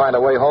can't find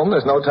a way home,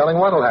 there's no telling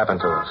what'll happen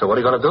to her. So what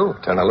are you going to do?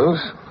 Turn her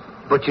loose.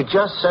 But you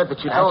just said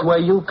that you don't... That's where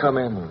you come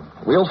in.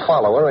 We'll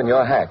follow her in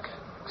your hack.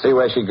 See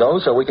where she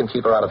goes so we can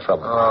keep her out of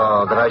trouble.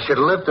 Oh, that I should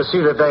live to see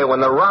the day when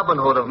the Robin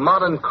Hood of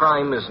modern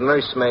crime is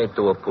nursemaid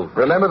to a poodle.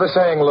 Remember the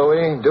saying,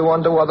 Louie, do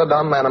unto other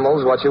dumb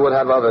animals what you would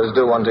have others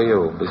do unto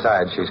you.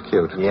 Besides, she's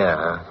cute.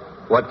 Yeah.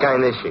 What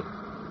kind is she?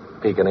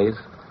 Pekingese.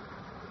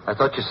 I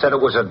thought you said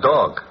it was a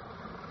dog.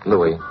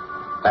 Louie,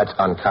 that's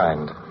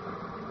unkind.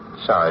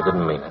 Sorry, I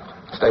didn't mean it.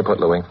 Stay put,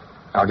 Louie.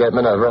 I'll get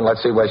Minerva and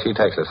let's see where she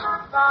takes us.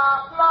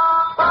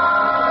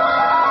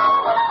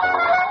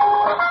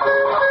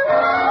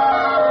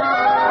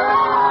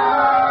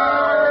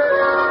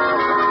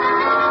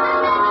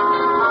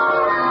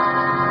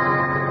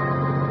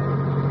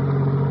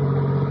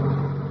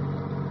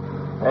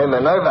 Hey,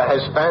 Minerva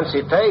has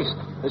fancy taste.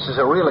 This is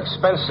a real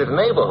expensive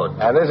neighborhood.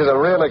 And this is a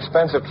real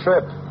expensive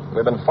trip.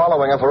 We've been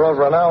following her for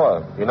over an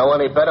hour. You know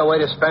any better way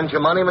to spend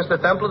your money,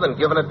 Mr. Templar, than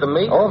giving it to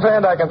me?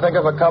 Offhand, I can think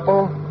of a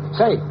couple.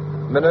 Say,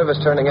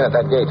 Minerva's turning in at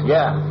that gate.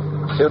 Yeah.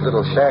 Cute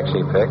little shack she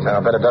picked.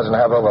 I'll bet it doesn't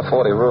have over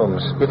 40 rooms.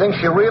 You think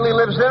she really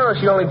lives there, or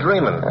is she only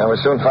dreaming? We'll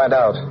soon find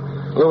out.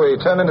 Louie,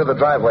 turn into the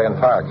driveway and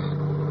park.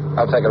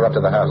 I'll take her up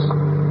to the house.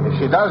 If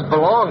she does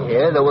belong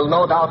here, there will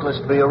no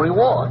doubtless be a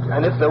reward.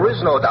 And if there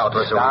is no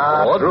doubtless a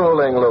reward... Stop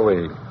drooling,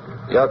 Louie.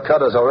 Your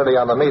cutter's already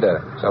on the meter,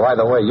 so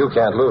either way, you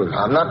can't lose.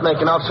 I'm not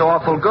making out so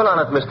awful good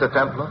on it, Mr.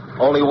 Templar.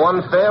 Only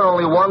one fare,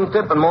 only one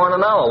tip, and more in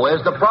an hour.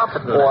 Where's the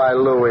profit in that? Why,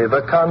 Louie,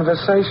 the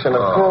conversation,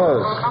 of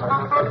course.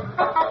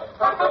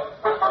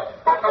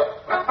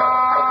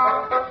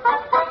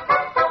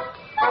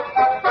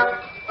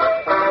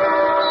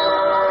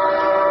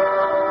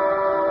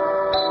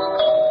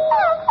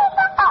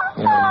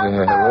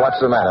 What's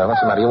the matter?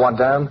 What's the matter? You want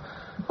down?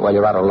 Well,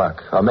 you're out of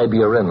luck. Or maybe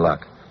you're in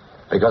luck.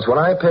 Because when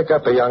I pick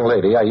up a young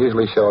lady, I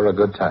usually show her a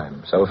good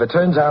time. So if it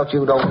turns out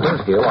you don't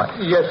live here, why...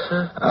 Yes,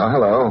 sir. Oh,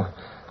 hello.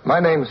 My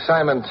name's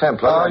Simon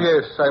Templar. Oh,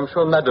 yes. I'm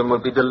sure Madam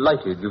will be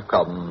delighted you've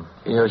come.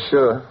 You're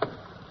sure?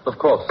 Of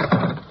course.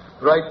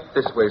 Right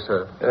this way,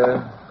 sir.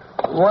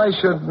 Why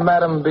should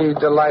Madam be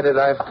delighted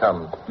I've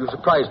come? You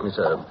surprised me,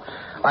 sir.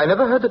 I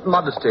never heard that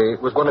modesty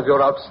was one of your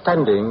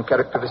outstanding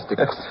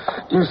characteristics.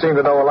 You seem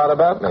to know a lot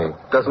about me.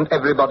 Doesn't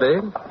everybody,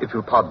 if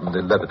you pardon the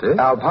levity?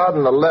 I'll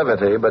pardon the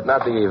levity, but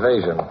not the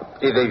evasion.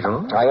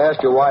 Evasion? I asked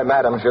you why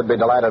Madam should be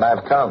delighted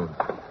I've come.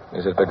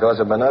 Is it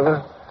because of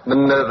Minerva?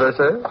 Minerva,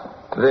 sir?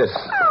 This.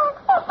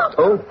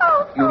 Oh,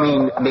 you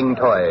mean Ming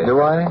Toy?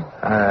 Do I?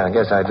 I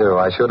guess I do.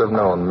 I should have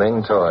known.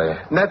 Ming Toy.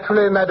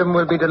 Naturally, Madam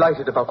will be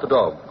delighted about the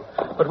dog.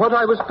 But what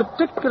I was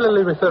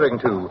particularly referring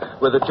to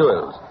were the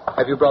jewels.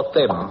 Have you brought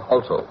them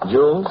also?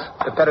 Jewels?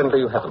 Apparently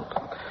you haven't.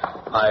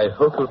 I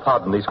hope you'll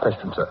pardon these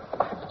questions, sir.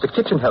 The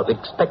kitchen help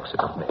expects it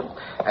of me,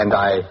 and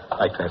I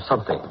like to have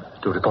something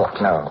to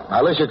report. No.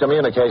 I'll issue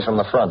communiques from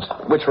the front.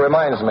 Which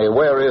reminds me,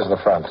 where is the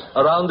front?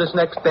 Around this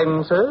next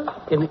bend, sir,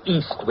 in the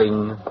east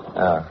wing.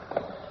 Ah.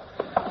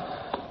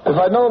 If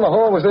I'd known the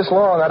hall was this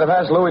long, I'd have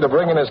asked Louie to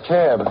bring in his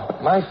cab.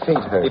 My feet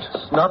hurt.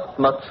 It's not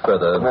much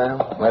further.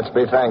 Well, let's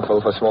be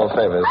thankful for small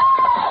favors.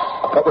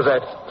 What was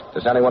that?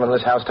 Does anyone in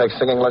this house take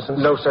singing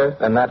lessons? No, sir.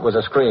 Then that was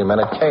a scream, and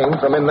it came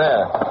from in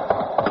there.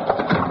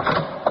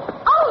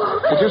 Oh!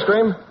 Did you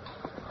scream?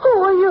 Who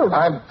are you?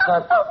 I'm...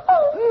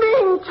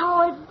 Ming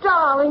Toy,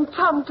 darling,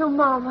 come to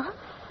Mama.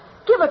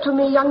 Give it to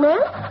me, young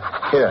man.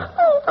 Here.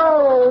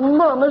 Oh,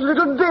 Mama's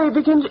little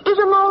babykins. Is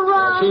him all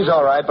right? She's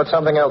all right, but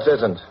something else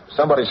isn't.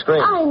 Somebody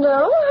screamed. I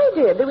know, I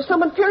did. There was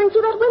someone peering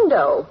through that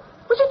window.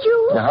 Was it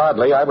you?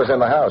 Hardly. I was in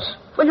the house.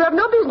 Well, you have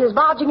no business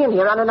barging in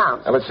here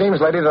unannounced. Well, it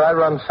seems, lady, that I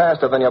run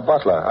faster than your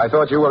butler. I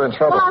thought you were in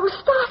trouble. Well, I was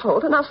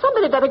startled, and now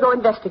somebody better go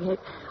investigate.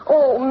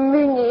 Oh,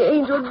 Minnie,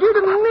 Angel, did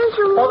I miss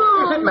you? What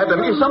is it, madam?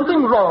 Is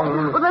something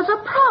wrong? Well, there's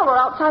a prowler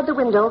outside the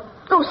window.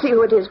 Go see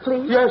who it is,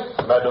 please. Yes,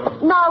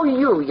 madam. Now,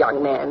 you, young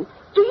man,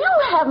 do you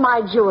have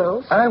my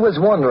jewels? I was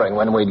wondering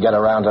when we'd get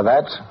around to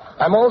that.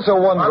 I'm also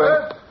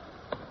wondering...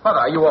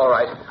 Mother, are you all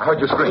right? I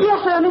heard you scream. Yes,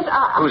 Ernest,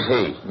 Who's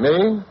he?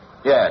 Me?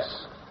 Yes.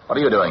 What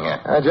are you doing here?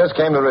 I just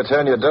came to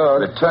return your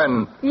dog.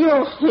 Return?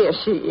 Yes, here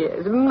she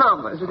is.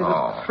 Mama's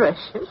little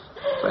precious.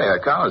 Say, her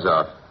collar's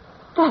off.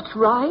 That's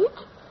right.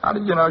 How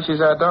did you know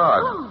she's our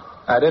dog?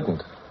 Oh. I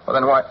didn't. Well,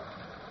 then why...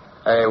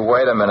 Hey,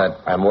 wait a minute.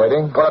 I'm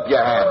waiting? Put up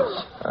your hands.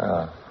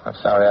 I'm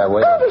sorry I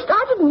waited. Ernest,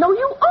 I didn't know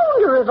you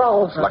owned a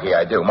revolver. Lucky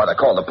I do. Mother,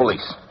 call the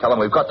police. Tell them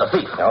we've got the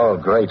thief. Oh,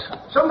 great.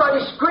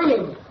 Somebody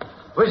screamed.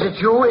 Was it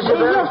you,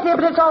 Isabel? Yes, dear,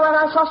 but it's all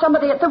right. I saw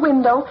somebody at the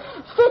window.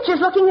 Fitch is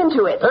looking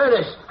into it.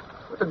 Ernest,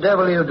 what the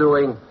devil are you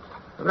doing?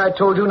 Haven't I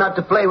told you not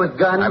to play with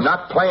guns? I'm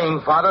not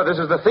playing, Father. This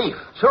is the thief.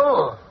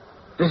 So,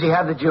 does he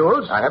have the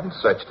jewels? I haven't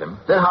searched him.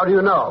 Then how do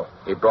you know?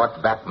 He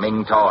brought back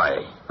Ming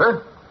Toy.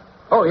 Huh?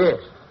 Oh,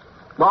 yes.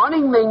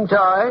 Morning, Ming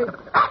Toy.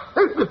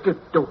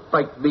 Don't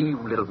bite me, you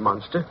little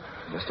monster.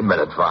 Just a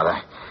minute, Father.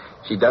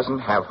 She doesn't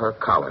have her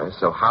collar,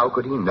 so how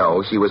could he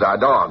know she was our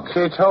dog?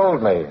 She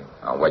told me.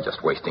 Oh, we're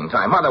just wasting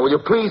time. Mother, will you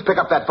please pick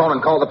up that phone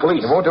and call the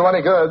police? It won't do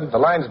any good. The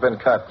line's been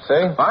cut,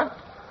 see? What?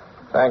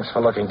 Thanks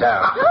for looking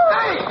down.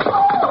 Hey!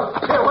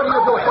 Here, what are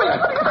you doing? Wait,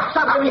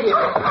 stop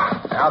immediately.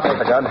 I'll take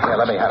the gun. Here,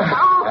 let me have it.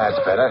 That's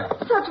better.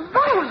 Such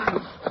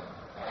violence.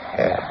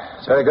 Yeah,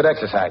 it's very good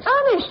exercise.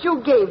 Ernest,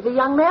 you gave the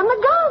young man the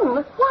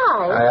gun.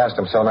 Why? I asked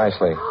him so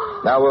nicely.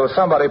 Now, will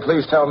somebody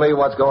please tell me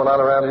what's going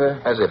on around here?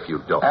 As if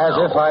you don't As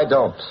if I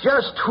don't.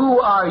 Just who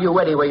are you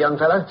anyway, young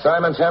fella?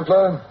 Simon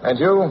Templar. And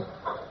you?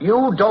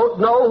 You don't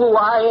know who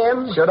I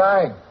am? Should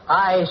I?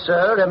 I,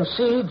 sir, am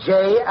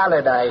C.J.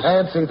 Allardyce.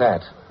 Fancy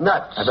that.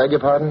 Nuts. I beg your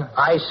pardon?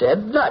 I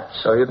said nuts.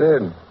 So you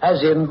did.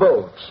 As in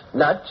bolts.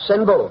 Nuts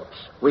and bolts.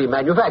 We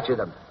manufacture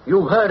them.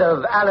 You've heard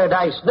of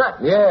Allardyce nuts?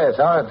 Yes,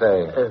 aren't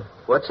they?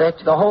 What's that?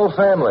 The whole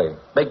family.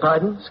 Beg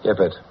pardon? Skip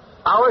it.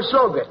 Our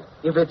slogan.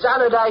 If it's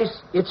Allardyce,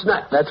 it's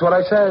nuts. That's what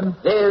I said.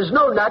 There's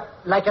no nut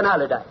like an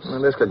Allardyce.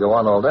 Well, this could go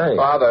on all day.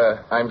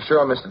 Father, I'm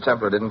sure Mr.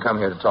 Templar didn't come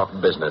here to talk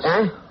business.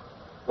 Eh?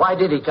 Why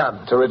did he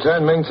come? To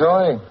return Ming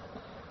Toy.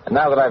 And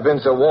now that I've been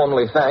so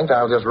warmly thanked,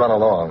 I'll just run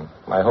along.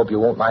 I hope you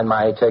won't mind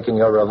my taking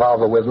your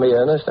revolver with me,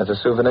 Ernest, as a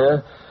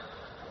souvenir.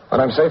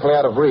 When I'm safely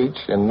out of reach,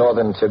 in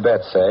northern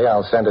Tibet, say,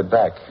 I'll send it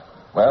back.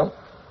 Well,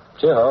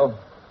 cheer-ho.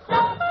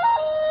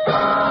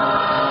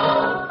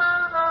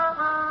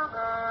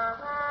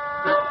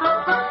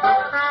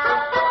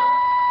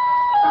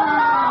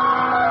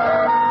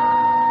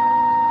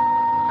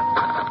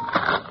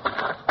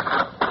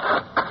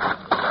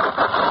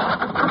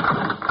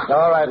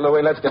 All right,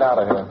 Louis, let's get out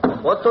of here.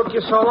 What took you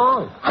so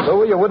long?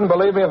 Louis, you wouldn't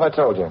believe me if I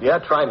told you. Yeah,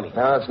 try me.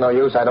 No, it's no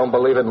use. I don't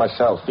believe it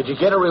myself. Did you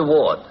get a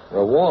reward?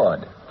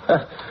 Reward?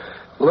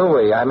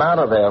 Louis, I'm out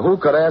of there. Who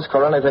could ask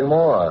for anything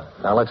more?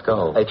 Now, let's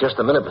go. Hey, just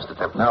a minute, Mr.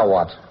 Temple. Now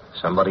what?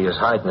 Somebody is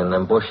hiding in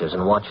them bushes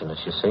and watching us,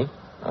 you see?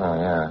 Oh,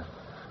 yeah.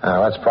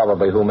 That's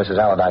probably who Mrs.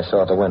 Allardyce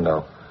saw at the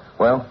window.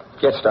 Well,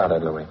 get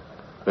started, Louis.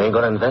 You ain't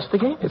going to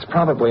investigate? It's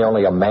probably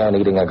only a man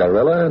eating a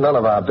gorilla. None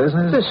of our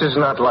business. This is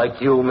not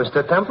like you,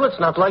 Mr. Temple. It's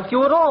not like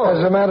you at all.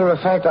 As a matter of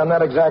fact, I'm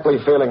not exactly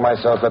feeling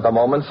myself at the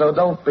moment, so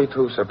don't be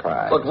too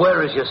surprised. But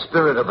where is your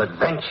spirit of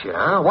adventure,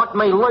 huh? What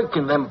may lurk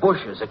in them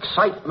bushes?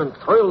 Excitement,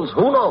 thrills,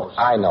 who knows?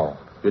 I know.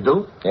 You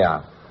do?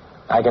 Yeah.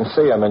 I can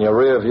see him in your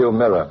rear view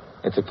mirror.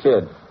 It's a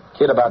kid.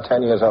 Kid about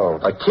 10 years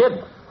old. A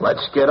kid?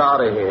 Let's get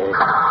out of here.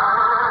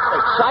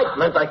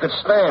 Excitement I could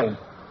stand.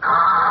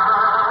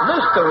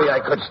 Mystery I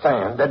could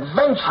stand.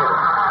 Adventure.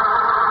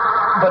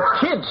 But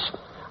kids,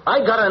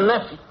 I got a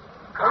nephew.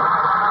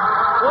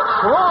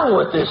 What's wrong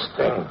with this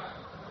thing?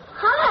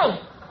 Hi.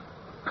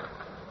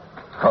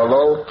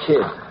 Hello, kid.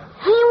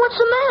 Hey, what's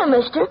the matter,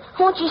 mister?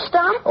 Won't you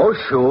start? Oh,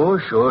 sure.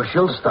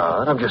 She'll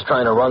start. I'm just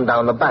trying to run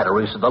down the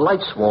battery so the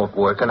lights won't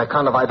work on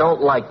account of I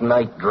don't like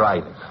night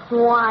driving.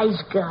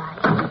 Wise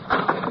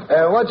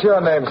guy. What's your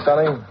name,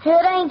 Sonny?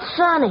 It ain't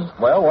sunny.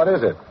 Well, what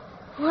is it?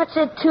 What's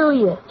it to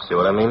you? See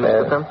what I mean,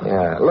 Mr. Temple?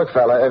 Yeah. Look,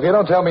 fella, if you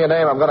don't tell me your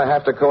name, I'm going to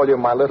have to call you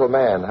my little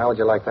man. How would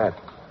you like that?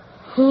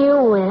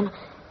 You win.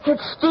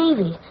 It's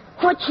Stevie.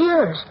 What's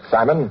yours?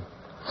 Simon.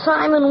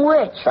 Simon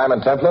which?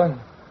 Simon Templar.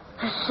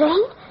 A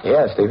saint?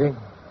 Yeah, Stevie.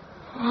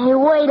 Hey,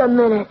 wait a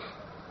minute.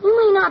 You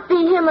may not be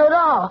him at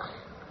all.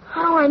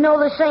 How do I know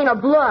this ain't a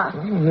bluff?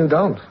 You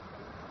don't.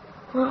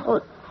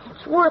 Well,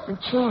 it's worth a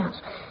chance.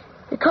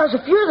 Because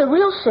if you're the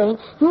real saint,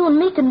 you and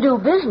me can do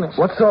business.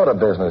 What sort of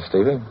business,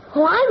 Stevie?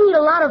 Well, I read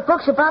a lot of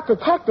books about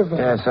detectiving.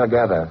 Yes, I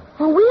gather.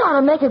 Well, we ought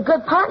to make a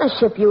good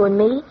partnership, you and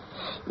me.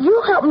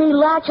 You help me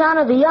latch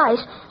onto the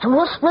ice, and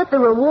we'll split the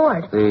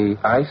reward. The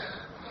ice?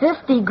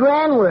 50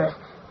 grand worth.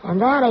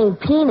 And that ain't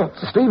peanuts.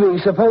 Stevie,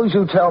 suppose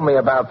you tell me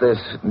about this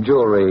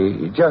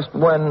jewelry. Just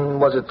when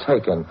was it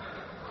taken?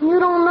 You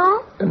don't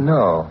know?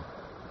 No.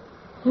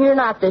 You're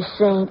not the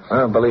saint.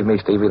 Well, believe me,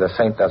 Stevie, the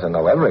saint doesn't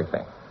know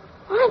everything.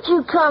 Why'd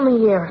you come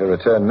here? To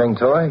return Ming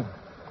Toy?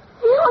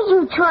 Who are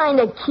you trying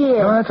to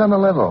kid? No, that's on the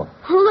level.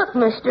 Look,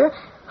 mister,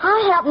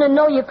 I happen to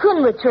know you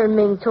couldn't return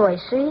Ming Toy,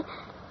 see?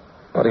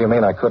 What do you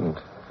mean I couldn't?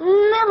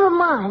 Never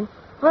mind,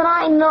 but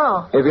I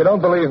know. If you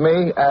don't believe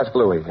me, ask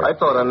Louis. I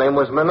thought her name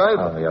was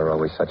Minerva. Oh, you're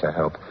always such a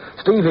help.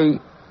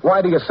 Stevie,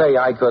 why do you say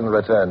I couldn't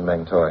return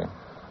Ming Toy?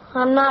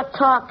 I'm not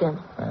talking.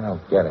 I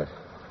don't get it.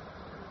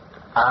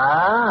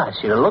 Ah, I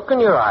see the look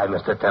in your eye,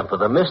 Mr. Temple.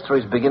 The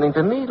mystery's beginning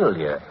to needle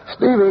you.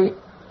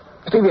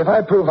 Stevie, if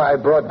I prove I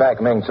brought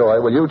back Ming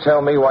Toy, will you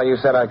tell me why you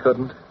said I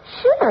couldn't?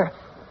 Sure.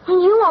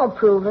 You won't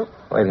prove it.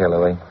 Wait here,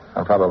 Louis.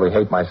 I'll probably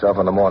hate myself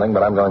in the morning,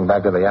 but I'm going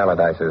back to the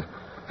Allardyces.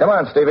 Come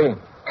on, Stevie.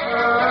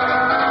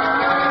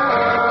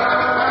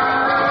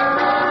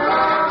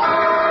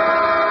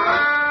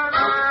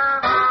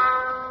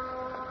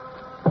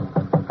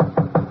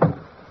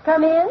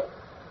 Come in.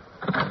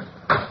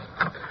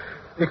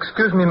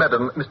 Excuse me,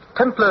 madam. Mr.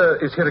 Templar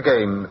is here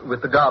again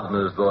with the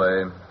gardener's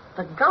boy.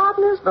 The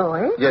gardener's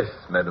boy? Yes,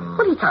 madam.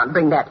 Well, he can't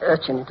bring that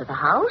urchin into the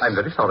house. I'm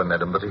very sorry,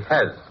 madam, but he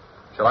has.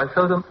 Shall I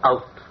show them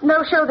out?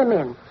 No, show them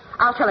in.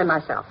 I'll tell him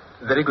myself.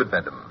 Very good,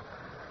 madam.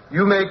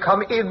 You may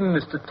come in,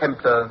 Mr.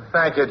 Templar.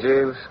 Thank you,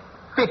 Jeeves.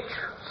 Fitch,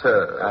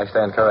 sir. I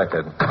stand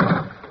corrected.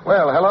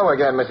 Well, hello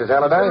again, Mrs.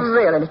 Allardyce.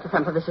 Really, Mr.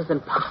 Templar, this is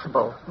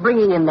impossible.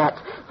 Bringing in that...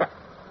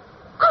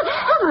 Good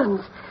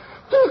heavens!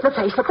 He's the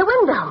face at the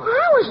window.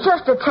 I was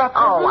just a detective.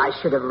 Oh, I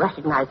should have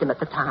recognized him at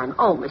the time.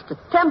 Oh, Mr.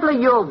 Templar,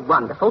 you're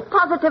wonderful.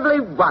 Positively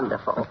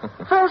wonderful.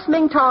 First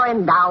Ming Toy,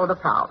 now the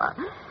Prowler.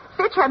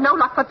 Fitch had no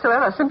luck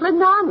whatsoever. Simply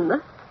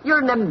none. You're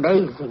an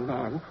amazing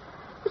man.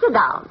 Sit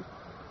down.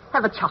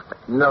 Have a chocolate.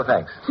 No,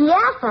 thanks.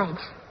 Yeah,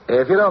 thanks.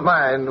 If you don't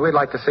mind, we'd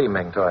like to see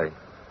Ming Toy.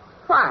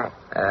 Why?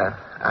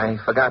 I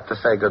forgot to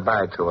say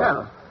goodbye to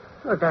her.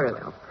 Oh, very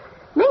well.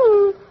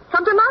 Minnie,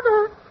 come to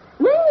Mother.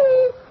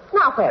 Minnie.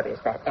 Now, where is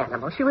that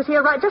animal? She was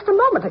here right just a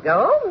moment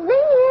ago.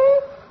 Minnie.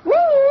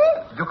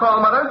 Minnie. Did you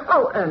call, Mother?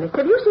 Oh, Ernest,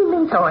 have you seen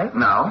Ming Toy?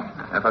 No.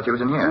 I thought she was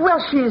in here.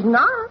 Well, she's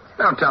not.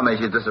 Don't tell me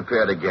she's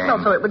disappeared again.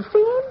 No, so it would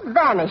seem.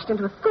 Vanished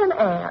into thin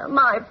air.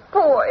 My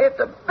poor, it's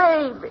a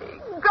baby.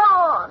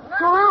 Gone.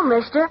 Well,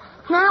 mister,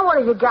 now what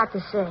have you got to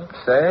say?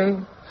 Say?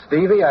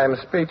 Stevie, I'm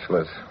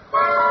speechless.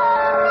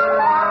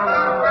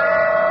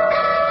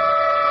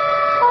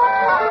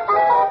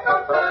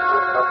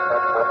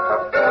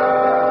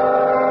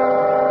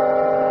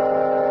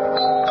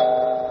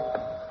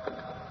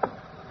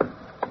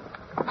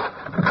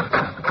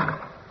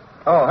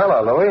 Oh,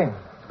 hello, Louis.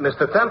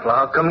 Mr. Templar,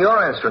 how come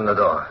you're answering the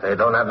door? They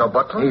don't have no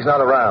butler? He's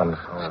not around.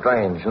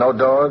 Strange. No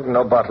dog,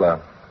 no butler.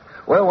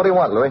 Well, what do you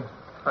want, Louis?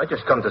 I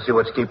just come to see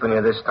what's keeping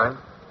you this time.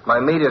 My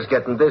meter's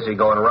getting busy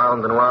going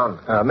round and round.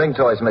 Ming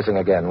Toy's missing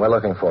again. We're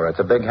looking for her. It's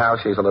a big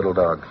house. She's a little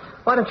dog.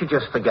 Why don't you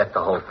just forget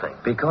the whole thing?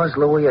 Because,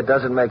 Louis, it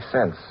doesn't make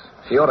sense.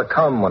 She ought to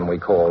come when we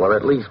call, or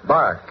at least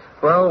bark.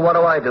 Well, what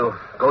do?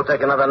 Go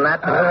take another nap?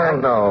 I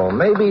don't know.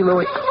 Maybe,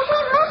 Louis...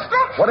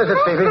 Mister! What is it,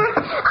 Stevie?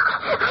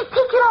 I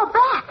take it all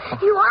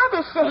back. You are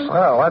the same.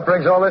 Well, what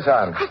brings all this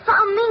on? I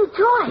found Ming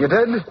Toy. You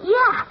did?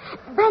 Yeah.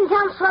 Bend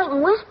down slight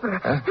and whisper.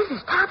 Huh? This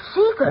is top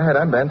secret. Go ahead,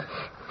 I'm bent.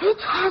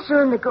 Fitch has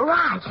her in the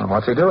garage. Well,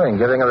 what's he doing?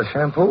 Giving her a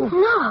shampoo?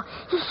 No,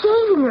 he's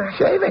shaving her.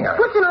 Shaving her?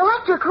 With an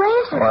electric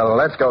razor. Well,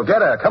 let's go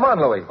get her. Come on,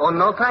 Louis. Oh,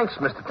 no thanks,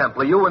 Mr.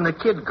 Templar. You and the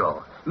kid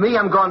go. Me,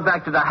 I'm going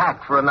back to the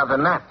hack for another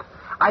nap.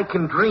 I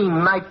can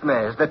dream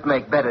nightmares that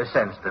make better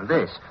sense than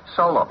this.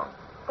 So long.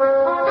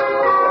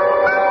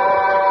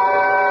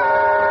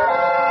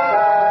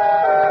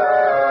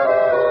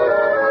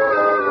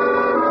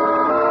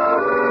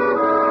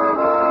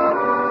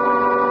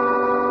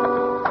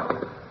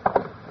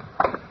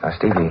 Now,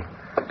 Stevie,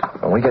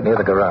 when we get near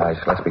the garage,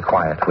 let's be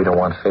quiet. We don't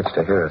want Fitch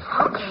to hear us.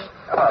 Okay.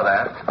 Hello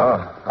there.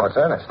 Oh, it's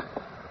Ernest.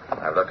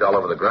 I've looked all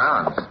over the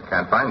grounds.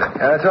 Can't find her.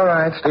 That's all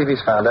right.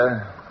 Stevie's found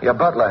her. Your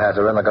butler has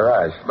her in the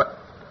garage. But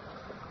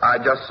I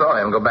just saw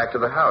him go back to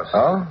the house.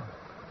 Oh?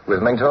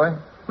 With Ming Toy?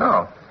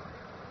 No.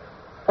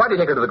 Why did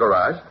he take her to the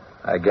garage?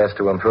 I guess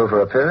to improve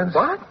her appearance?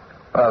 What?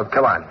 Well,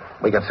 come on.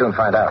 We can soon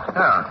find out.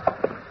 Oh.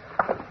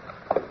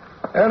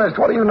 Ernest,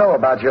 what do you know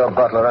about your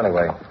butler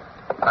anyway?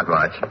 Not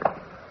much.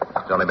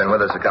 He's only been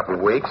with us a couple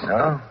of weeks.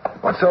 No?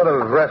 What sort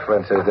of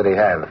references did he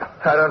have?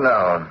 I don't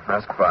know.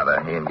 Ask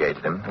Father. He engaged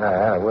him.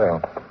 I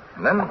will.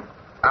 And then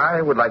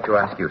I would like to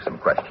ask you some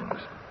questions.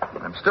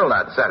 I'm still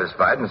not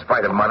satisfied in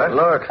spite of Mother.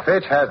 Look,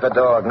 Fitch has the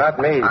dog, not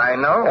me. I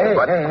know,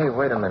 but... Hey,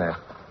 wait a minute.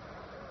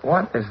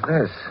 What is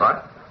this?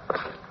 What?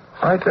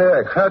 Right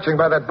there, crouching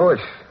by that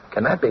bush.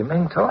 Can that be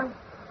Ming Toy?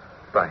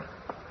 By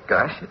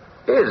gosh, it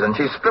is, and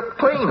she's stripped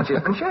clean. She's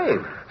been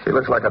shaved. She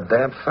looks like a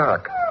damp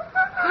sock.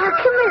 Now,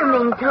 come here,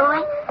 Ming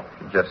Toy.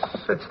 She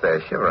just sits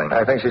there shivering.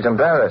 I think she's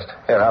embarrassed.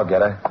 Here, I'll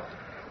get her.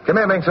 Come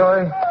here, Ming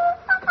Toy.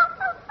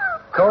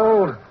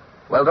 Cold?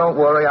 Well, don't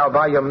worry. I'll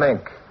buy you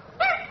mink.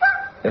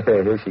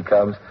 Here she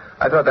comes.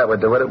 I thought that would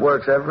do it. It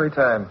works every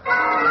time.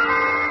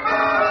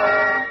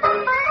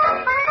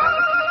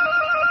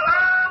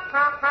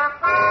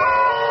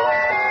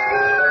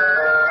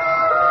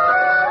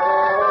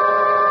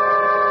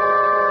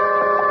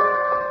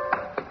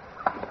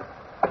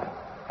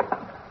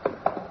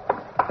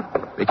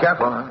 Be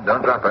careful. Huh?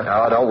 Don't drop her.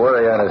 Oh, don't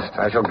worry, Ernest.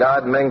 I shall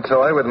guard Ming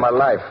Toy with my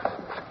life.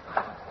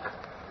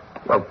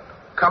 Well,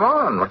 come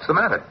on. What's the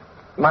matter?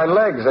 My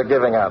legs are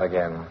giving out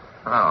again.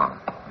 Oh,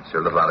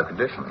 you're a little out of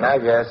condition. I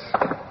guess.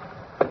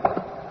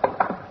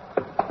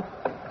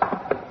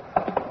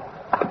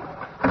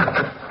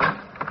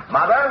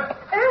 Mother?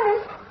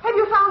 Ernest, have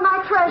you found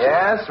my treasure?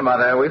 Yes,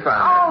 Mother, we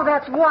found her. Oh,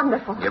 that's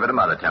wonderful. Give it to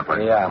Mother,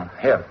 Templar. Yeah,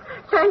 here.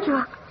 Thank you.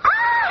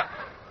 Ah!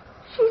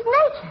 She's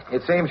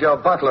Fitch. It seems your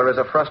butler is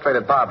a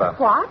frustrated barber.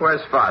 What?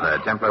 Where's Father?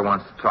 Templar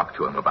wants to talk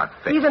to him about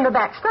Fitch. He's in the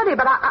back study,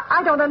 but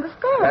I don't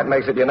understand. That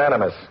makes it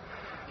unanimous.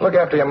 Look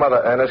after your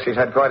mother, Ernest. She's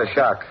had quite a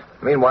shock.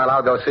 Meanwhile,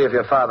 I'll go see if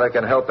your father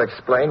can help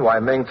explain why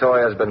Ming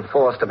Toy has been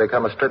forced to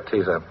become a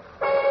stripteaser.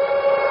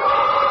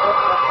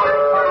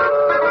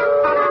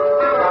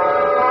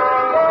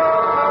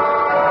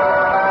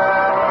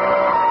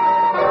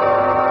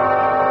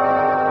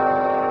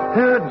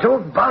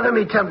 Don't bother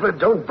me, Templar.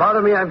 Don't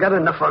bother me. I've got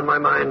enough on my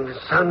mind.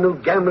 Son who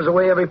gambles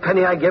away every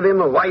penny I give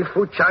him. A wife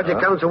who charge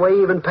accounts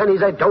away even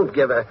pennies I don't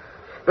give her.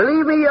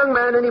 Believe me, young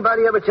man,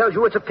 anybody ever tells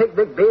you it's a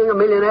picnic being a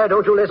millionaire,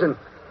 don't you listen.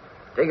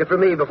 Take it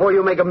from me, before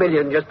you make $1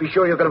 million, just be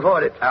sure you can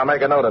afford it. I'll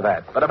make a note of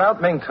that. But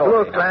about Ming Toy...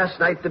 Look, last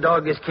night the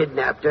dog is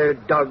kidnapped, or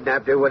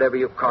dog-napped, or whatever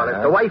you call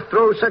it. The wife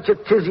throws such a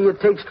tizzy it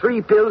takes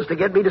 3 pills to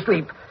get me to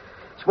sleep.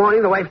 This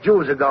morning the wife's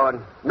jewels are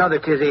gone. Another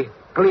tizzy.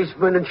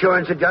 Policemen,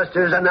 insurance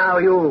adjusters, and now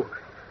you...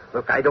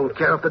 Look, I don't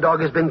care if the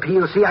dog has been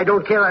PLC. I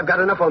don't care. I've got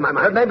enough on my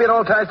mind. But maybe it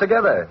all ties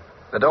together.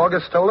 The dog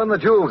is stolen, the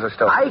jewels are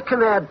stolen. I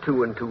can add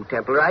 2 and 2,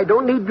 Templar. I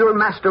don't need your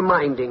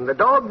masterminding. The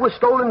dog was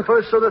stolen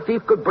first so the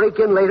thief could break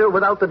in later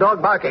without the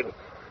dog barking.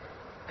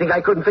 Think I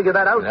couldn't figure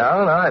that out?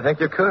 No, I think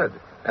you could.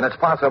 And it's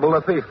possible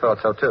the thief thought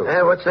so, too.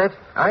 What's that?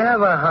 I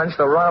have a hunch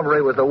the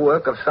robbery was the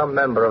work of some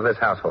member of this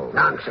household.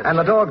 Nonsense. And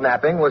the dog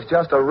napping was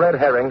just a red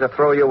herring to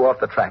throw you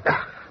off the track.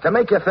 To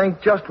make you think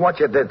just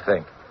what you did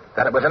think.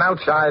 That it was an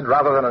outside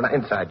rather than an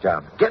inside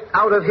job. Get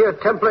out of here,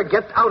 Templar.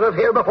 Get out of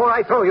here before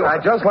I throw you.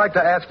 I'd just like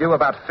to ask you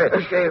about Fitch.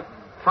 Okay.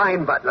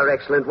 Fine butler,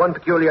 excellent. One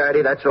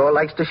peculiarity, that's all.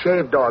 Likes to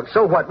shave dogs.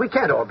 So what? We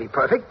can't all be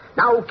perfect.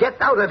 Now get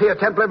out of here,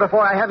 Templar,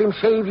 before I have him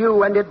shave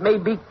you, and it may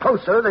be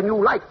closer than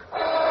you like.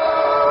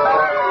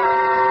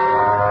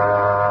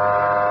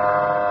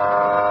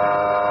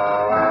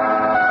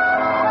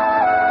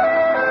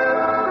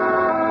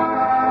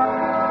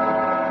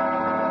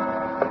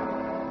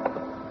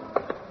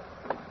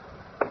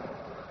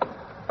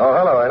 Oh,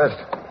 hello, Ernest.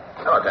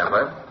 Hello,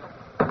 Templar.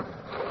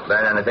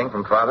 Learn anything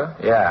from Father?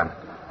 Yeah,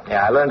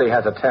 I learned he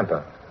has a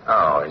temper.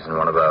 Oh, he's in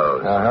one of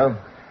those. Uh-huh.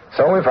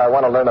 So if I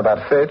want to learn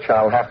about Fitch,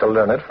 I'll have to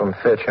learn it from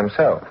Fitch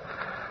himself.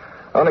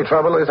 Only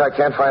trouble is I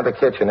can't find the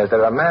kitchen. Is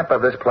there a map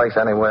of this place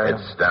anywhere?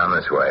 It's down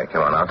this way.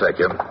 Come on, I'll take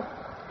you.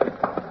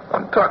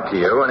 I'll talk to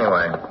you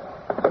anyway.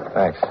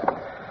 Thanks.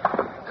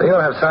 So you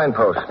don't have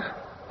signposts.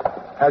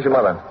 How's your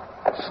mother?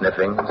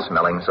 Sniffing,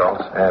 smelling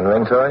salts. And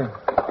Ming Toy?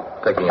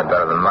 Taking it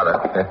better than Mother.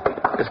 Yeah.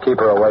 Just keep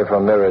her away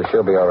from mirrors.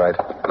 She'll be all right.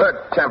 Look,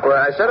 Templar,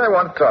 I said I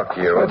want to talk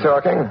to you. We're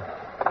talking.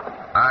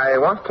 I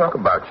want to talk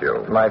about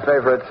you. My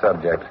favorite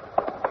subject.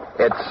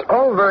 It's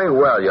all very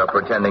well you're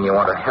pretending you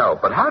want to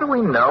help, but how do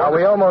we know? Are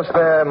we almost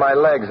there? My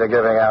legs are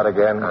giving out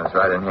again. That's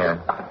right in here.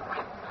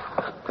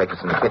 Take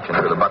us in the kitchen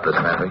to the butler's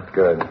pantry.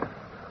 Good.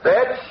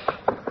 Fitch!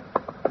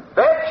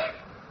 Fitch!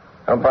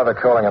 Don't bother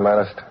calling him,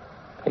 Ernest.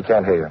 He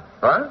can't hear you.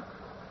 What?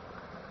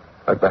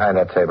 Look behind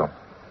that table.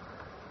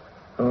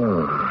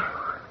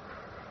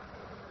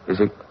 Is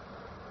he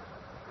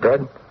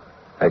dead?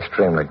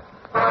 Extremely.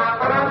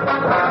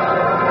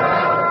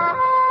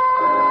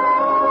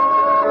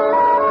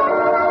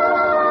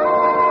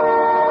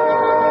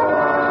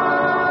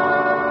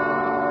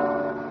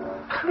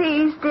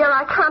 Please, dear,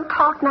 I can't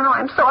talk now.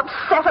 I'm so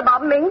upset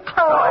about Ming Toy.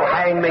 Oh,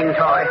 hang Ming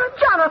Toy.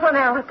 Jonathan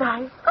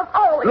Allardyce. Of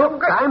all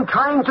Look, I'm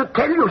trying to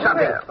tell you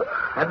something.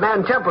 That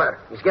man Templar,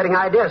 he's getting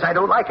ideas. I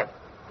don't like it.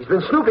 He's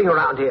been snooping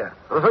around here.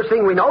 Well, the first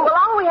thing we know... Well,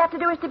 all we have to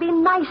do is to be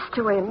nice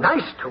to him.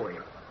 Nice to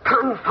him?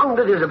 Confound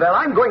it, Isabel.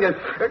 I'm going to...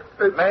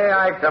 May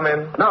I come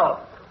in? No.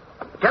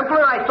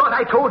 Templar, I thought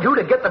I told you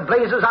to get the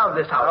blazes out of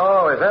this house.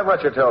 Oh, is that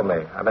what you told me?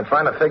 I've been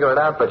trying to figure it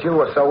out, but you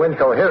were so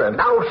incoherent.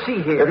 Now,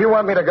 see here. If you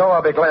want me to go,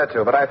 I'll be glad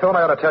to, but I thought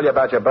I ought to tell you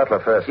about your butler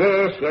first.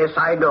 Yes,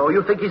 I know.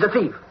 You think he's a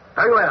thief.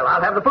 Very well,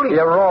 I'll have the police.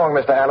 You're wrong,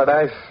 Mr.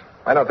 Allardyce.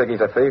 I don't think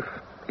he's a thief.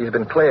 He's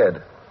been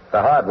cleared.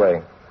 The hard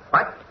way.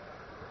 What?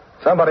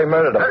 Somebody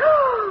murdered him.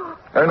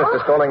 Ernest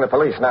is calling the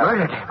police now.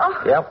 Murdered him?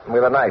 Oh. Yep,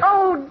 with a knife.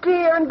 Oh,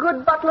 dear, and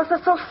good butlers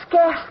are so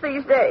scarce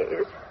these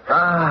days.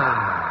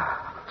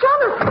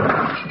 Jonathan!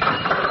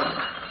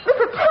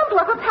 Mr.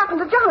 Templar, what's happened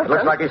to Jonathan?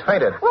 Looks like he's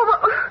fainted. Well,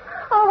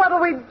 what'll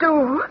we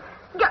do?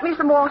 Get me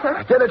some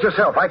water. Get it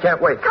yourself. I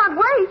can't wait. Can't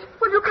wait?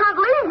 Well, you can't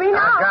leave me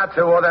now. I've got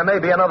to, or there may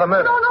be another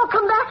murder. No,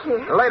 come back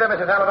here. Later,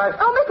 Mrs. Allardyce.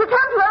 Oh, Mr.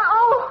 Templar.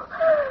 Oh,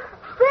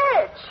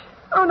 Fitch.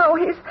 Oh, no,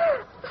 he's...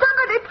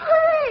 Somebody,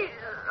 please.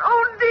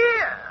 Oh,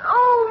 dear.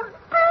 Oh,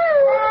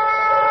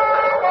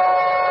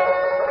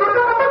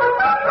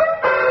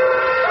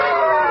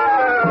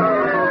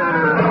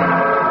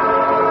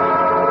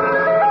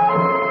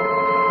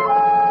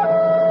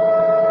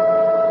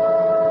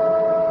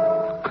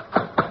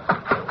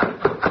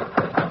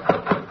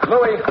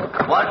 Louis.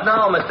 What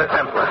now, Mr.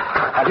 Templar?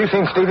 Have you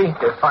seen Stevie?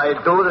 If I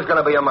do, there's going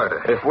to be a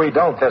murder. If we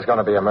don't, there's going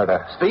to be a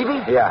murder.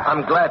 Stevie? Yeah.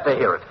 I'm glad to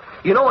hear it.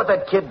 You know what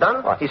that kid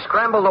done? What? He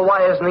scrambled the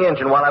wires in the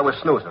engine while I was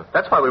snoozing.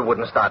 That's why we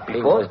wouldn't start He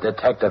before. was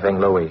detectiving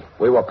Louis.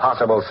 We were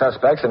possible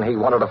suspects, and he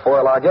wanted to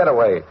foil our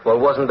getaway. Well,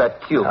 wasn't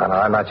that cute? No,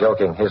 I'm not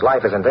joking. His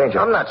life is in danger.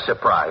 I'm not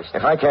surprised.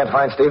 If I can't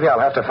find Stevie,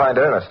 I'll have to find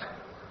Ernest.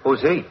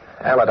 Who's he?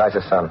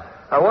 Allardyce's son.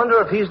 I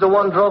wonder if he's the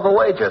one drove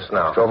away just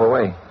now. Drove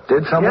away.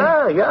 Did something?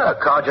 Yeah. A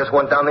car just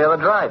went down the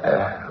other drive.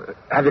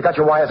 Have you got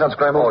your wires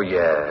unscrambled? Oh,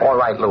 yeah. All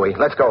right, Louie.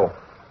 Let's go.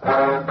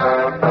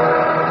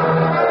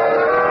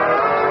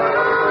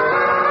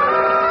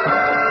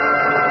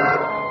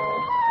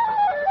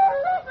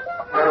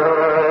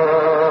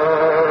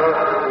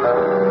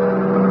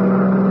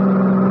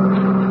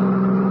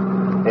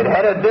 It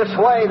headed this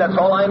way, that's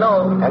all I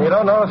know. And you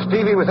don't know if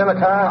Stevie was in the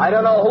car? I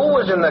don't know who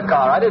was in the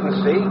car. I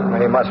didn't see.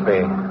 He must be.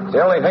 It's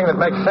the only thing that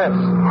makes sense.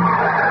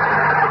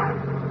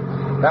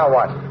 Now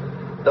what?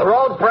 The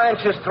road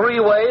branches 3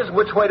 ways.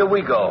 Which way do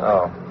we go?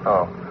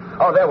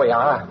 Oh, there we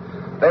are.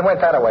 They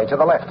went that way, to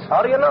the left.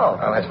 How do you know?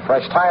 Well, there's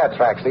fresh tire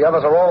tracks. The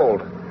others are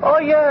old. Oh,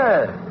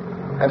 yeah.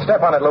 And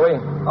step on it, Louie.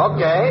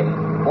 Okay.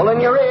 Well,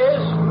 in your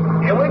ears.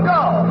 Here we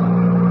go.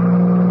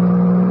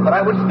 But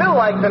I would still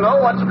like to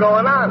know what's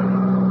going on.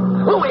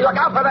 Louie, look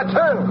out for that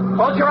turn.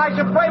 Hold your eyes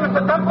and pray,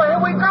 Mr. Templar. Here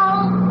we go.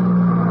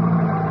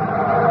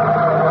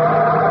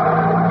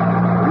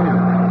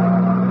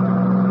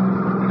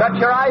 Got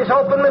your eyes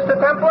open, Mr.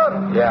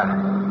 Templar?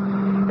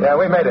 Yeah,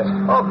 we made it.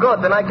 Oh,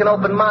 good. Then I can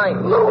open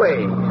mine.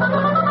 Louie.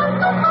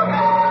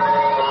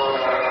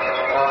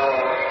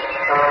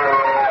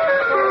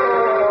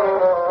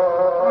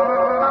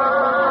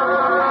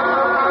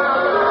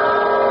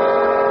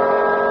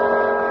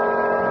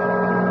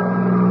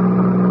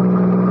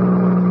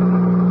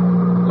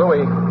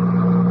 Louie,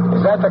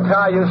 is that the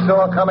car you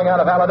saw coming out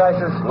of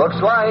Allardyce's?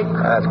 Looks like.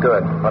 That's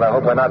good, but I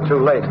hope we're not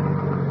too late.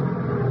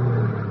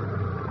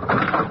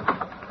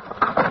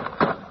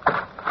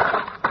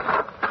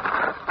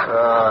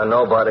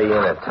 Nobody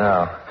in it.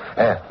 Oh.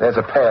 Yeah, there's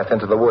a path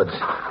into the woods.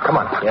 Come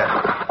on. Yeah.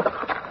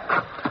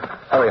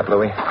 Hurry up,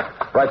 Louie.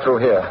 Right through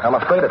here. I'm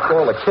afraid to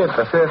call the kids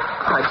for fear.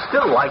 I'd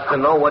still like to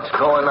know what's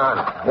going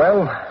on.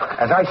 Well,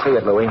 as I see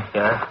it, Louie,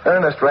 Yeah?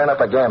 Ernest ran up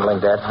a gambling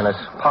debt, and his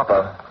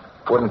papa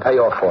wouldn't pay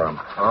off for him.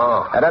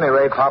 Oh. At any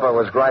rate, Papa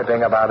was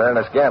griping about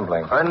Ernest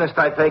gambling. Ernest,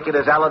 I take it,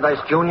 is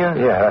Allardyce Jr.?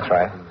 Yeah, that's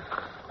right.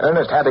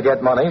 Ernest had to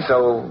get money,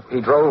 so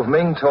he drove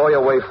Ming Toy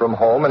away from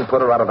home and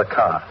put her out of the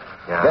car.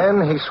 Yeah.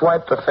 Then he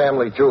swiped the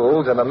family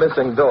jewels, and a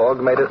missing dog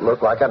made it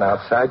look like an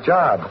outside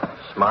job.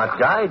 Smart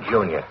guy,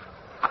 Junior.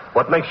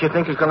 What makes you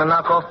think he's going to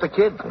knock off the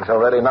kid? He's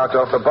already knocked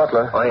off the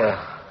butler. Oh, yeah.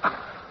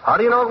 How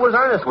do you know it was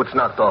Ernest which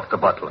knocked off the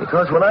butler?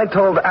 Because when I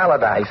told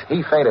Allardyce,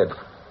 he fainted.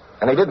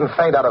 And he didn't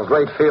faint out of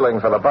great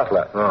feeling for the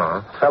butler.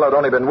 Uh-huh. The fellow'd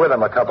only been with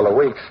him a couple of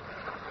weeks.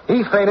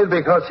 He fainted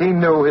because he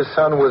knew his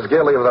son was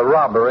guilty of the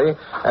robbery,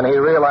 and he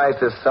realized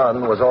his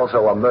son was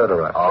also a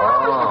murderer.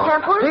 Mr.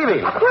 Temple.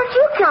 Stevie. Where'd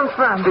you come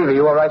from? Stevie,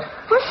 you all right?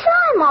 Well,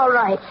 sure, I'm all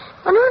right.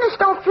 But Ernest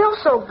don't feel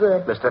so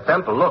good. Mr.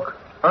 Temple, look.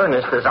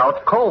 Ernest is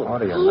out cold.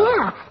 What do you know?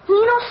 Yeah.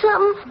 You know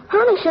something?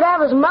 Ernest should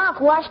have his mouth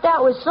washed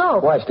out with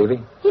soap. Why,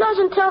 Stevie? He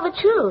doesn't tell the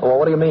truth. Well,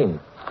 what do you mean?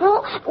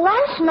 Well,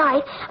 last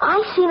night,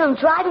 I seen him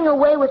driving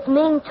away with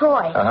Ming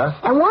Toy. Uh-huh.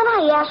 And when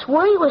I asked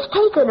where he was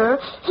taking her,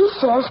 he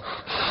says,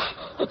 shh,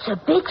 it's a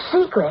big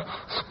secret.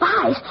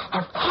 Spies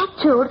have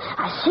tattooed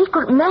a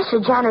secret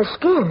message on her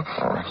skin.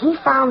 But he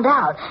found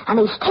out, and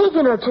he's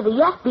taking her to the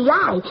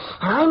FBI.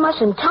 And I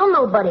mustn't tell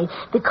nobody,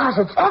 because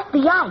it's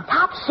FBI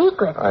top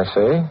secret. I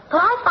see. But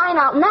I find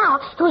out now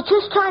he was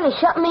just trying to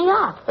shut me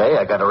up. Hey,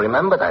 I got to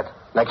remember that.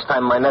 Next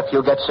time my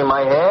nephew gets in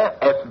my hair,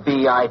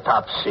 FBI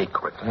top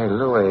secret. Hey,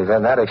 Louie,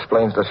 then that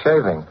explains the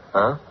shaving.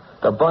 Huh?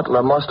 The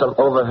butler must have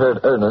overheard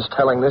Ernest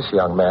telling this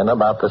young man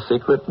about the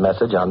secret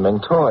message on Ming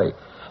Toy.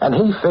 And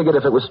he figured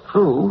if it was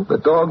true, the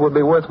dog would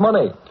be worth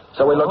money.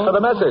 So he looked for the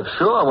message.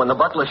 Sure, when the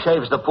butler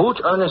shaves the pooch,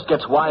 Ernest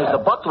gets wise.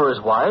 The butler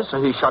is wise, so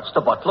he shuts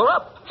the butler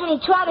up. And he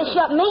tried to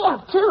shut me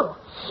up, too.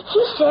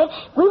 He said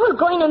we were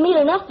going to meet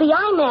an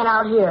FBI man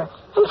out here.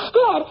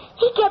 Instead,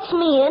 he gets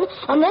me in,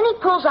 and then he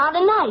pulls out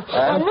a knife.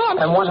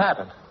 And what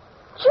happened?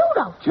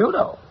 Judo.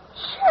 Judo?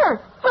 Sure.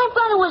 My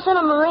brother was in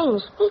the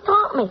Marines. He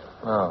taught me.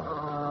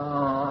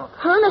 Oh.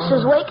 Ernest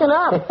is waking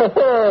up.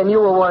 And you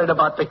were worried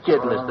about the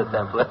kid, Mr.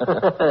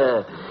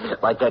 Templar.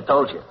 Like I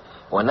told you,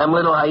 when them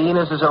little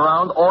hyenas is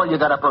around, all you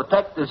gotta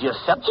protect is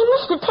yourself. Hey,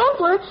 Mr.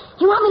 Templar,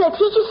 you want me to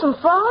teach you some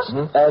falls?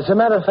 Mm-hmm. As a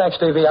matter of fact,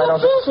 Stevie, I don't...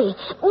 It's easy.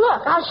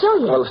 Look, I'll show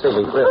you. Well,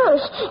 Stevie, really.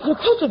 First, you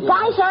take a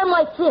guy's arm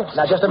like this.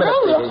 Now, just a minute,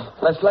 Then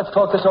Stevie. Let's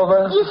talk this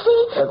over. You see,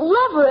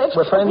 leverage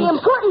is the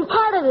important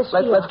part of this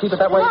deal. Let's keep it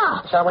that way,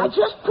 Now, shall we? I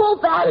just pull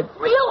back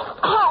real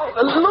hard.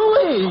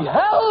 Louie,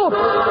 help!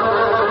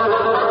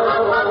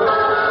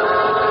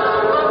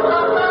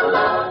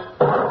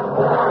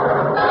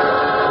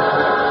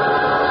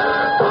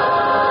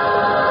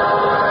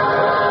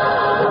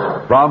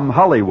 From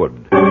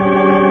Hollywood,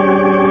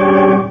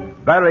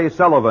 Barry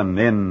Sullivan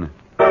in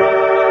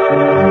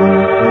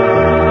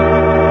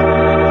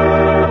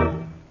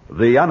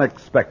The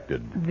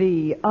Unexpected.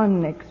 The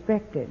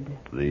Unexpected.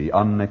 The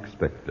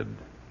Unexpected.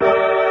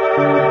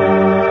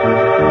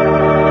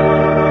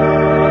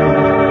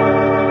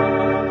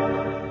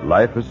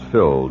 Life is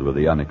filled with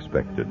the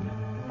unexpected.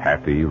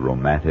 Happy,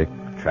 romantic,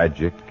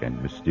 tragic,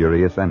 and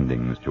mysterious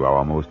endings to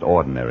our most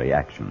ordinary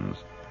actions.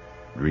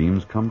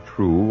 Dreams come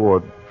true,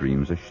 or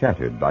dreams are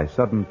shattered by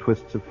sudden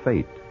twists of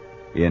fate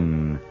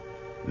in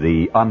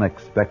The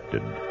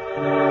Unexpected.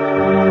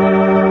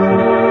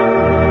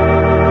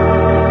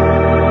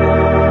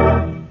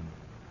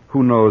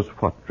 Who knows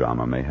what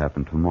drama may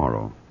happen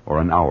tomorrow, or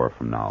an hour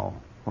from now,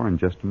 or in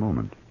just a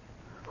moment?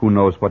 Who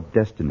knows what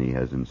destiny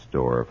has in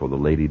store for the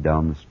lady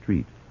down the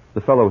street,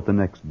 the fellow at the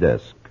next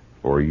desk,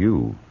 or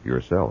you,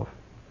 yourself?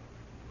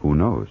 Who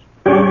knows?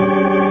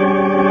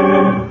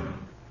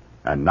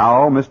 And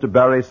now, Mr.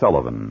 Barry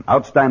Sullivan,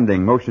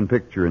 outstanding motion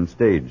picture and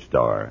stage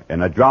star,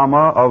 in a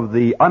drama of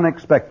the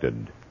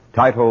unexpected,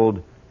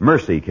 titled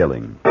Mercy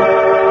Killing.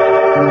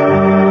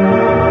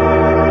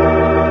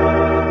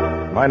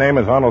 My name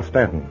is Arnold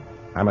Stanton.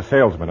 I'm a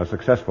salesman, a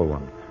successful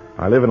one.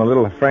 I live in a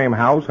little frame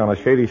house on a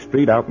shady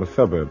street out in the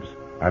suburbs.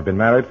 I've been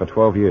married for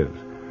 12 years.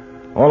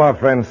 All our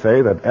friends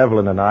say that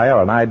Evelyn and I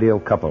are an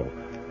ideal couple,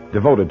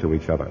 devoted to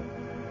each other.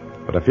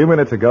 But a few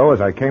minutes ago,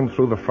 as I came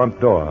through the front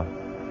door,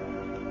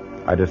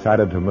 I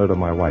decided to murder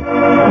my wife.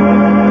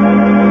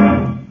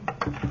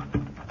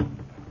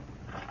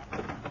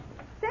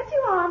 That's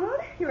you, Arnold.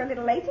 You're a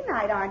little late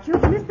tonight, aren't you?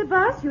 You missed the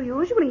bus. You're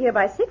usually here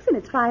by 6, and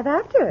it's 5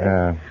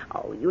 after.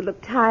 Oh, you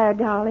look tired,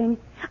 darling.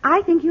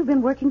 I think you've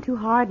been working too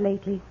hard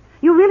lately.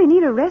 You really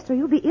need a rest, or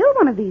you'll be ill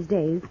one of these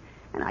days.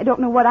 And I don't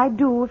know what I'd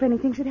do if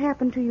anything should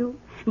happen to you.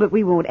 But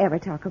we won't ever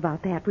talk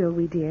about that, will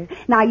we, dear?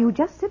 Now, you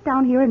just sit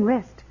down here and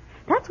rest.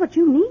 That's what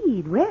you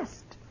need,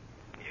 rest.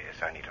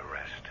 Yes, I need a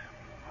rest.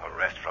 A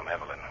rest from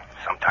Evelyn.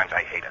 Sometimes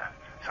I hate her.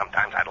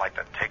 Sometimes I'd like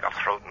to take her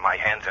throat in my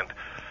hands and...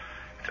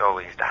 It's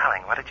always,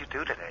 darling, what did you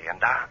do today?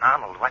 And,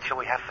 Arnold, what shall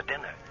we have for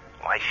dinner?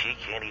 Why, she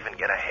can't even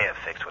get her hair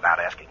fixed without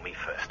asking me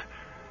first.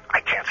 I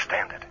can't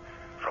stand it.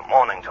 From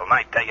morning till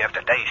night, day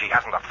after day, she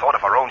hasn't a thought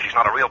of her own. She's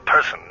not a real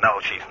person. No,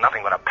 she's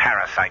nothing but a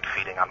parasite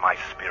feeding on my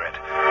spirit.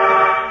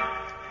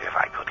 If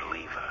I could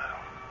leave her.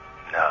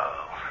 No.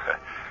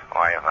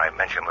 Why, if I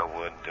mentioned the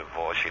word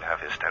divorce, she'd have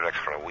hysterics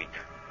for a week.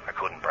 I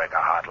couldn't break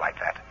her heart like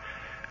that.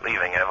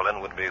 Leaving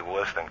Evelyn would be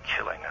worse than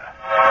killing her.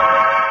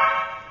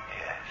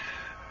 Yes,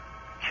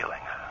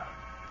 killing her.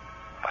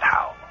 But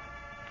how?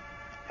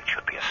 It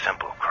should be a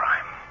simple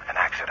crime. An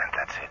accident,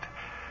 that's it.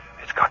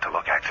 It's got to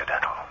look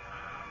accidental.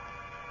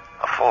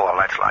 A fall,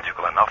 that's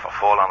logical enough. A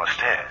fall on the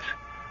stairs.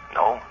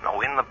 No,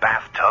 in the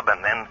bathtub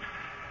and then...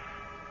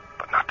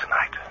 But not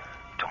tonight.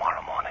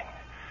 Tomorrow morning.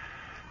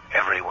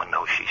 Everyone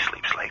knows she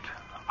sleeps late.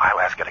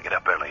 I'll ask her to get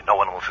up early. No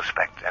one will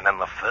suspect. And then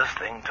the first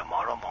thing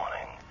tomorrow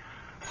morning...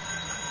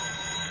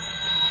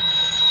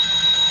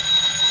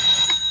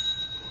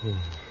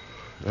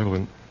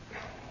 Evelyn.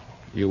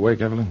 You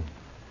awake, Evelyn?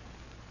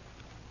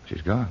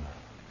 She's gone.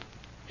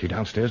 She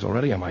downstairs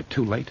already? Am I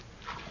too late?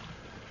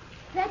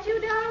 That you,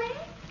 darling?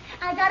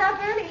 I got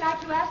up early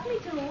like you asked me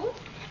to.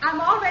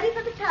 I'm all ready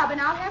for the tub, and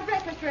I'll have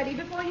breakfast ready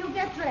before you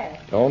get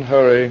dressed. Don't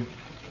hurry.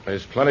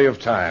 There's plenty of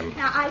time.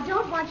 Now, I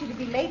don't want you to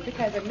be late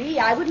because of me.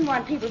 I wouldn't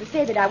want people to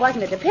say that I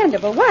wasn't a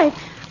dependable wife.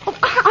 Oh,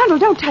 Arnold,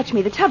 don't touch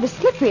me. The tub is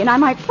slippery, and I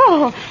might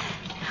fall.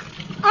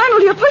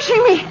 Arnold, you're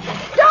pushing me.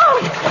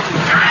 Don't!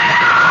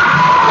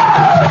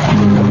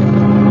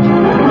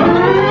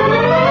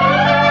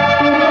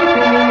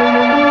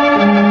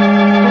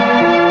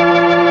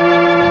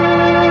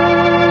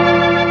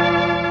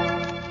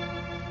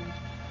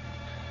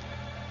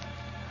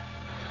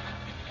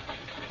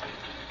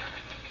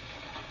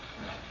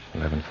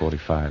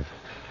 11:45.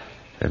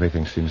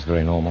 Everything seems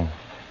very normal.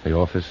 The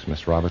office,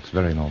 Miss Roberts,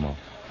 very normal.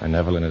 And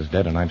Evelyn is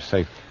dead, and I'm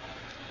safe.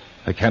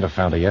 They can't have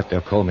found her yet.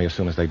 They'll call me as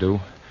soon as they do.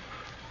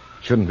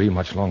 Shouldn't be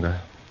much longer.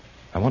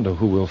 I wonder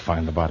who will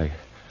find the body.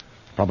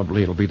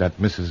 Probably it'll be that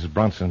Mrs.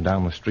 Bronson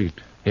down the street.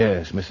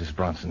 Yes, Mrs.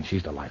 Bronson.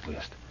 She's the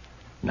likeliest.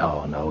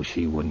 No,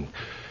 she wouldn't.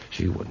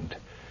 She wouldn't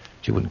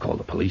call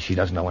the police. She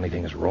doesn't know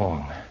anything is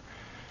wrong.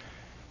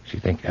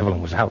 She'd think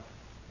Evelyn was out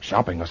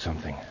shopping or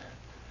something.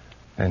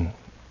 Then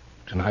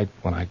tonight,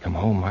 when I come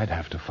home, I'd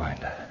have to find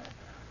her.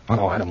 Oh,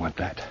 no, I don't want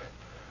that.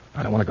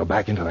 I don't want to go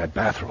back into that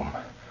bathroom.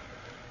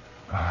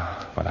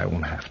 But I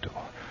won't have to.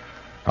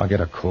 I'll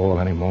get a call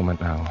any moment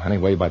now.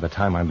 Anyway, by the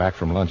time I'm back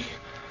from lunch,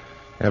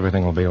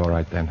 everything will be all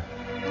right then.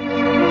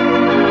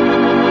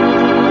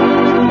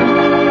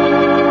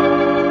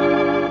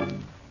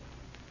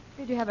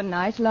 Did you have a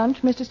nice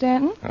lunch, Mr.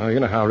 Stanton? Oh, you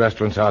know how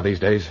restaurants are these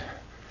days.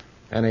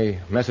 Any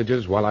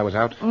messages while I was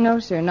out? No,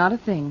 sir, not a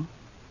thing.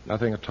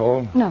 Nothing at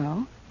all?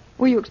 No.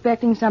 Were you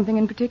expecting something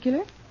in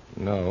particular?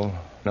 No,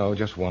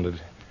 just wondered.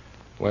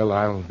 Well,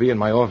 I'll be in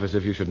my office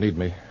if you should need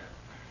me.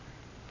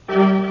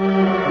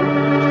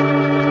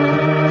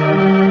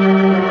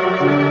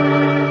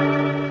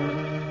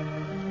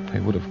 They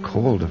would have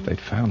called if they'd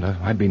found her.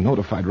 I'd be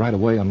notified right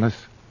away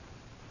unless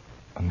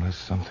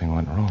something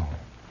went wrong.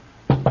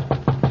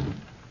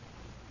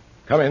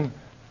 Come in.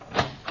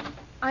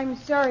 I'm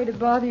sorry to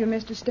bother you,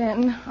 Mr.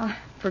 Stanton. I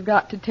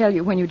forgot to tell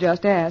you when you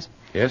just asked.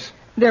 Yes?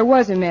 There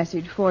was a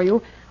message for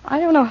you. I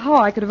don't know how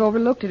I could have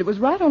overlooked it. It was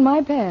right on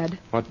my pad.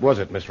 What was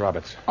it, Miss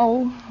Roberts?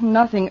 Oh,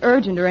 nothing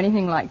urgent or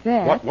anything like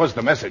that. What was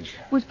the message?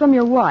 It was from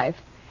your wife.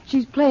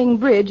 She's playing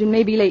bridge and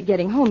may be late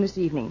getting home this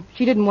evening.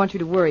 She didn't want you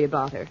to worry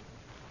about her.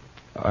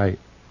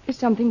 Is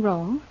something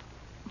wrong?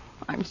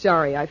 I'm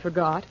sorry, I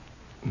forgot.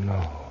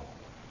 No.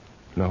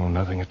 No,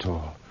 nothing at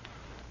all.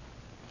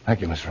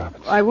 Thank you, Miss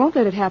Roberts. I won't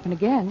let it happen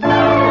again.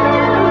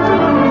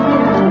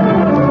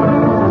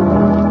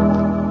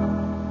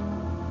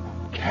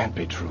 Can't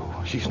be true.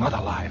 She's not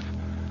alive.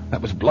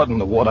 That was blood in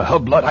the water. Her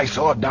blood. I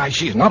saw her die.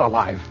 She's not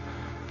alive.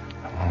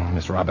 Oh,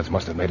 Miss Roberts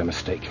must have made a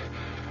mistake.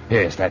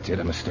 Yes, that's it,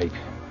 a mistake.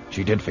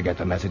 She did forget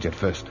the message at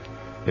first.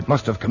 It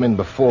must have come in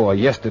before,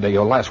 yesterday,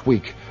 or last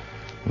week.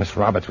 Miss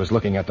Roberts was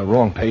looking at the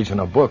wrong page in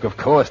her book. Of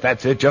course,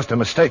 that's it. Just a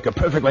mistake. A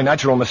perfectly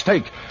natural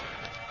mistake.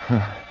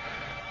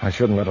 I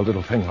shouldn't let a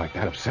little thing like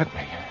that upset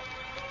me.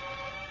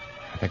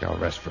 I think I'll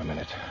rest for a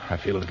minute. I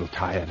feel a little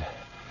tired.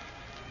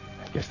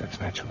 I guess that's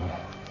natural.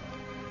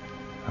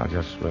 I'll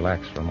just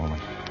relax for a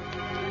moment.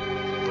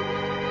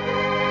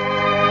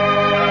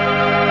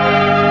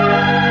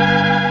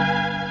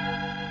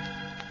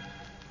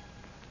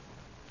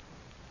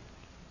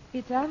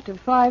 It's after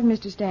 5,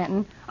 Mr.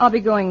 Stanton. I'll be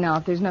going now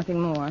if there's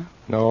nothing more.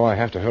 No, I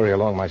have to hurry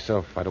along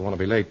myself. I don't want to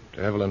be late.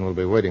 Evelyn will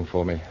be waiting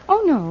for me.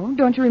 Oh, no.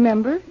 Don't you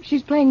remember?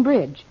 She's playing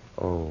bridge.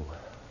 Oh,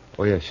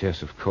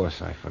 yes, of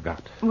course. I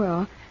forgot.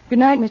 Well, good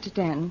night, Mr.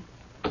 Stanton.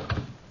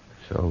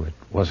 So it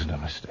wasn't a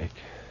mistake.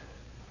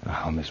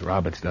 Now, Miss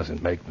Roberts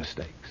doesn't make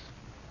mistakes.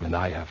 And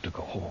I have to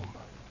go home.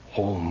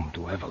 Home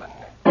to Evelyn.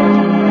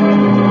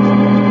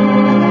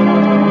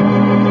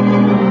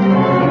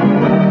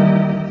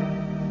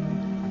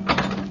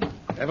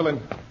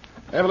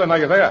 Evelyn, are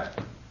you there?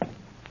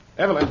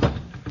 Evelyn!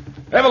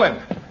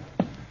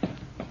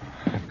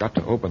 I've got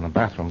to open the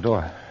bathroom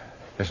door.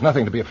 There's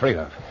nothing to be afraid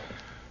of.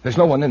 There's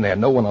no one in there,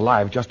 no one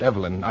alive, just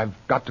Evelyn. I've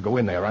got to go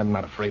in there. I'm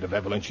not afraid of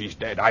Evelyn. She's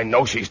dead. I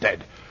know she's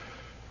dead.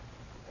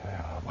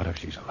 What if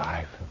she's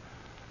alive?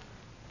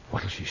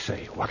 What'll she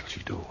say? What'll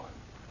she do?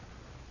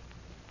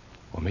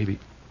 Or maybe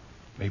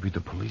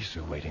the police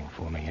are waiting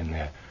for me in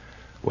there,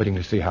 waiting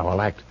to see how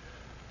I'll act.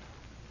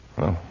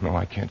 Oh, no,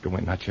 I can't go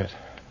in, not yet.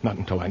 Not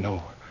until I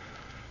know.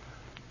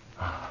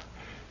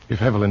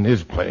 If Evelyn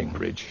is playing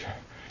bridge,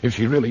 if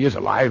she really is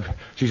alive,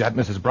 she's at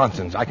Mrs.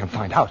 Bronson's. I can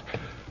find out.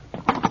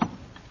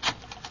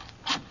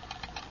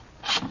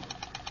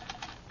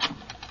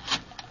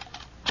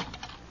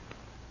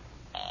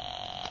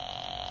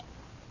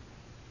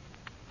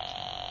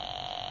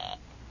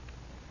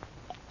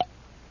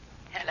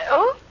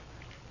 Hello?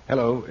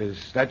 Hello,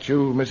 is that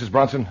you, Mrs.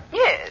 Bronson?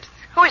 Yes.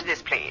 Who is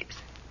this, please?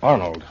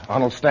 Arnold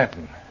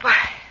Stanton.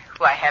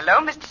 Why, hello,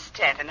 Mr.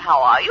 Stanton.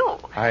 How are you?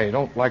 I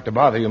don't like to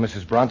bother you,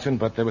 Mrs. Bronson,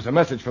 but there was a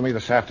message for me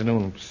this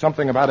afternoon.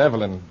 Something about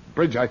Evelyn.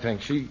 Bridge, I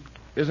think. She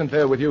isn't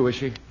there with you, is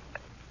she?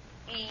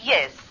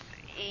 Yes.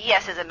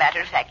 Yes, as a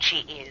matter of fact, she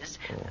is.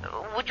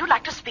 Oh. Would you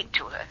like to speak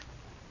to her?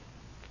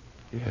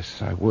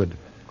 Yes, I would.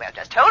 Well,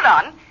 just hold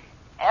on.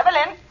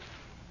 Evelyn.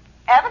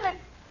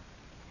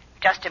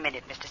 Just a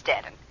minute, Mr.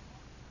 Stanton.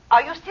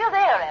 Are you still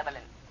there,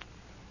 Evelyn?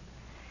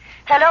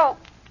 Hello?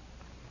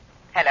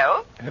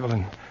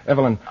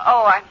 Evelyn.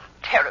 Oh, I'm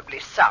terribly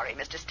sorry,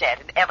 Mr.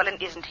 Stanton. Evelyn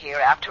isn't here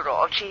after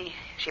all. She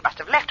must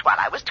have left while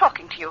I was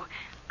talking to you.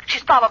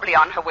 She's probably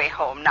on her way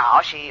home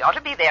now. She ought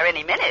to be there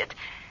any minute.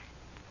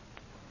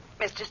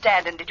 Mr.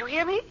 Stanton, did you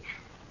hear me?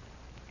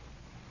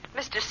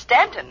 Mr.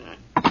 Stanton.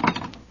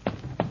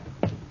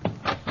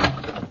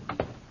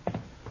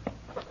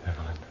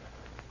 Evelyn.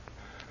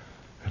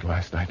 At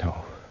last I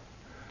know.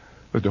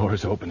 The door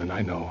is open and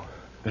I know.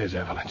 There's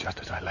Evelyn just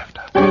as I left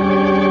her.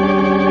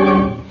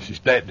 She's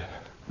dead.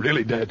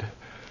 Really dead.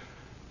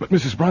 But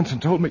Mrs.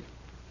 Bronson told me.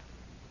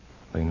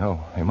 They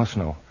know. They must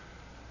know.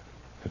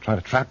 They're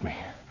trying to trap me.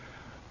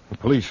 The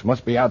police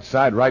must be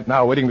outside right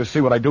now waiting to see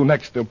what I do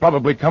next. They'll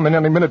probably come in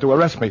any minute to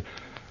arrest me.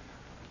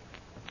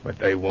 But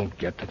they won't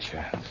get the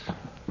chance.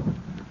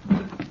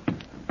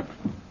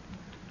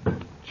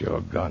 It's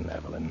your gun,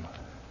 Evelyn.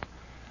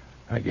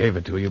 I gave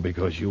it to you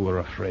because you were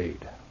afraid.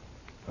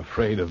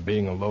 Afraid of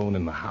being alone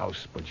in the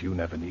house, but you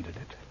never needed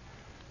it.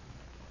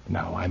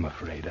 Now I'm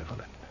afraid,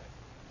 Evelyn.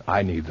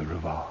 I need the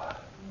revolver.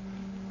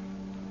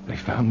 They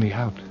found me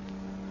out.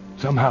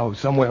 Somehow,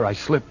 somewhere I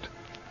slipped.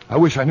 I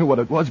wish I knew what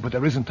it was, but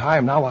there isn't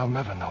time. Now I'll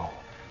never know.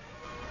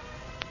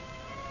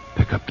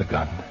 Pick up the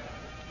gun.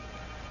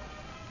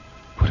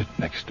 Put it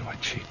next to my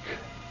cheek.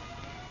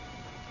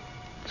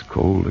 It's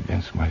cold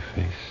against my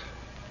face.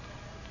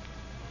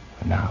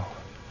 And now,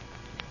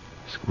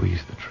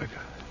 squeeze the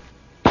trigger.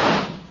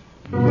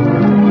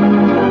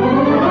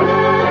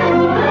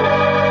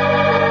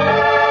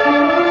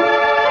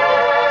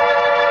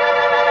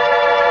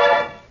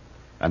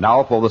 And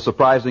now for the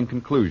surprising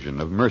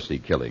conclusion of Mercy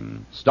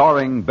Killing,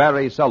 starring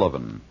Barry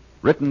Sullivan,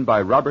 written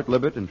by Robert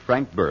Libet and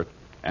Frank Burt,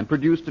 and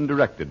produced and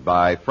directed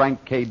by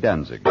Frank K.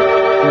 Danzig.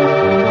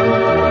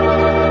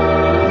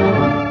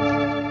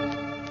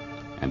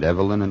 And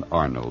Evelyn and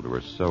Arnold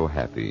were so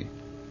happy.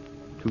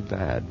 Too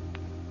bad.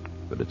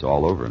 But it's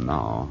all over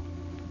now.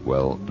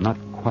 Well, not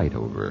quite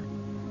over.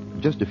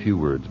 Just a few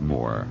words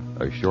more.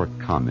 A short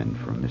comment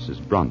from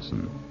Mrs.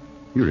 Bronson.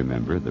 You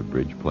remember the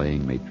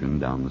bridge-playing matron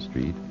down the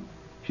street?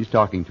 She's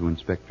talking to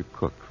Inspector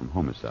Cook from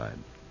Homicide.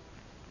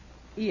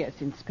 Yes,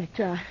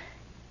 Inspector.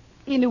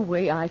 In a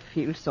way, I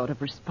feel sort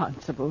of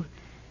responsible.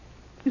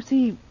 You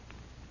see,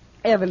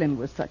 Evelyn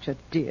was such a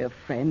dear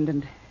friend,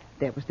 and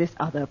there was this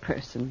other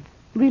person.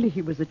 Really,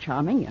 he was a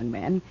charming young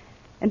man,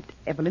 and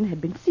Evelyn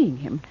had been seeing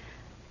him.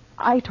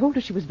 I told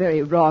her she was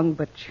very wrong,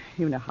 but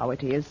you know how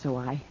it is, so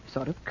I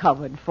sort of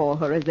covered for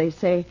her, as they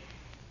say.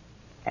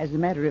 As a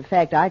matter of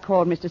fact, I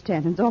called Mr.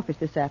 Stanton's office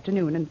this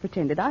afternoon and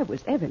pretended I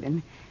was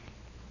Evelyn.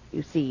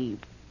 You see,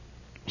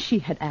 she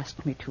had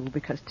asked me to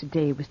because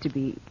today was to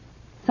be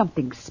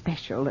something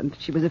special, and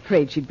she was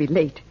afraid she'd be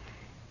late.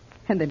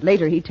 And then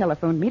later he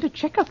telephoned me to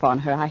check up on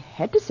her. I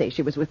had to say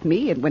she was with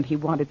me, and when he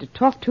wanted to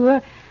talk to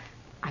her,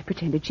 I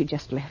pretended she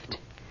just left.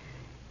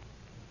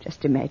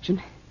 Just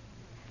imagine.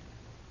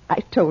 I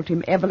told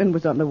him Evelyn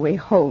was on the way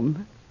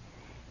home,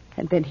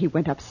 and then he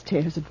went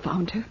upstairs and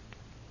found her.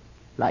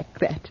 Like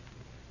that.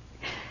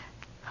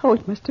 Oh,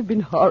 it must have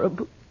been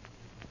horrible.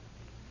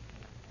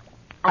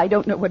 I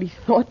don't know what he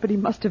thought, but he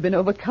must have been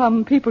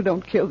overcome. People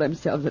don't kill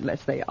themselves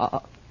unless they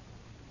are.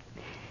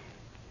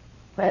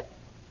 But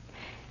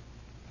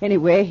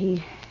anyway,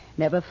 he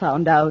never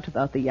found out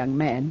about the young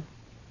man.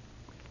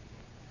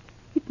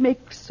 It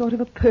makes sort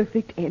of a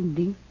perfect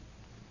ending.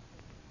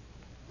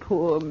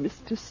 Poor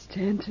Mr.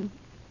 Stanton.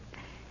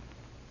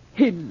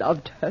 He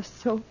loved her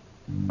so.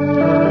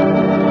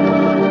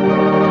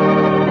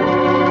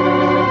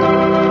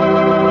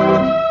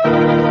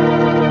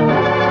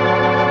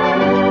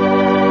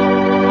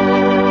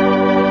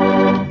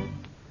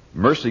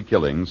 Mercy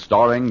Killing,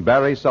 starring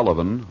Barry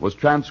Sullivan, was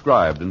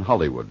transcribed in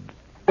Hollywood.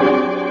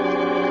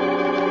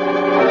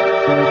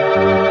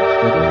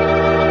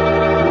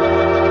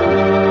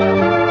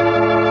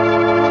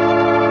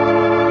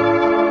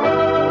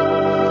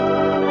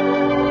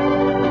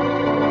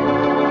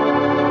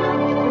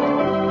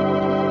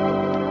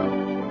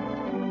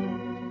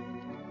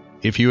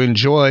 If you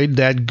enjoyed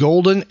that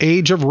golden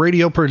age of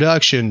radio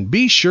production,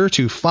 be sure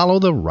to follow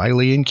the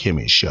Riley and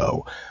Kimmy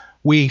Show.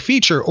 We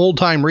feature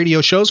old-time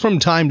radio shows from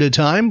time to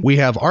time. We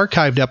have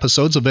archived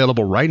episodes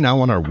available right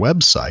now on our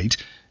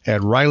website at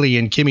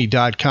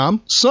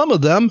rileyandkimmy.com. Some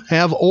of them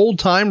have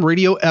old-time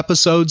radio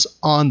episodes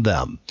on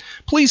them.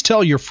 Please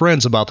tell your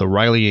friends about the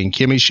Riley and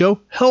Kimmy Show.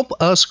 Help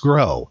us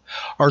grow.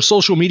 Our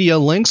social media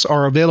links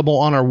are available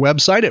on our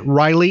website at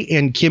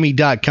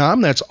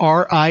rileyandkimmy.com. That's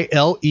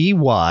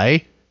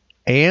R-I-L-E-Y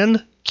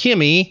and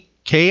Kimmy,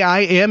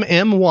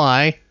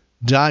 KIMMY.com.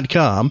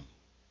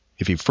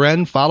 If you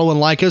friend, follow, and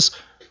like us,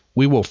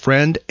 we will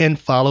friend and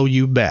follow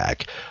you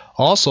back.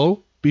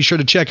 Also, be sure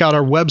to check out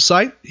our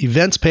website,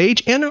 events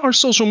page, and our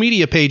social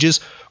media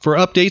pages for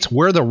updates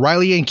where the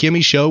Riley and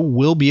Kimmy Show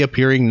will be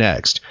appearing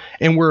next.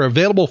 And we're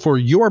available for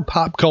your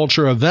pop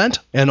culture event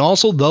and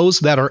also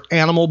those that are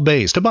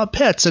animal-based, about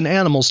pets and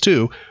animals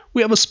too.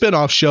 We have a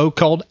spin-off show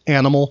called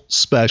Animal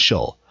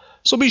Special.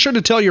 So be sure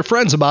to tell your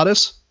friends about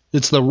us.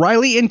 It's the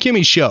Riley and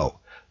Kimmy Show,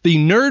 the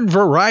nerd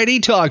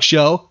variety talk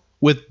show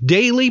with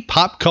daily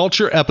pop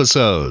culture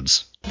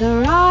episodes. The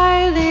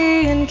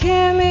Riley and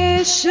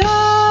Kimmy Show.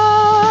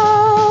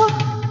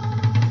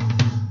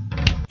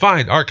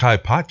 Find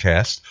archive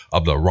podcasts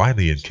of The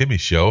Riley and Kimmy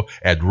Show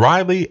at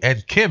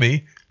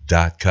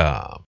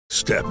rileyandkimmy.com.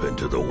 Step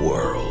into the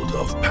world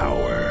of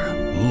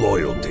power,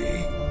 loyalty,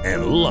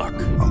 and luck.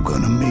 I'm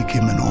going to make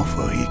him an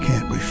offer he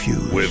can't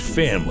refuse. With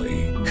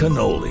family,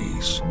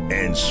 cannolis,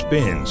 and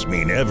spins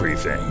mean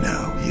everything.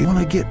 Now, you want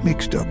to get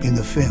mixed up in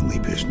the family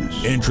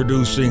business.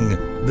 Introducing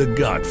The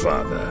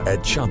Godfather at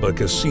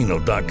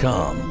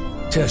ChumbaCasino.com.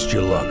 Test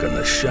your luck in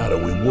the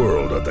shadowy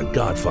world of The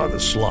Godfather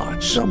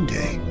slot.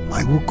 Someday,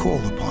 I will call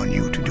upon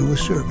you to do a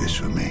service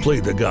for me. Play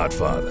The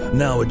Godfather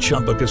now at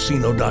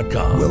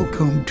ChumbaCasino.com.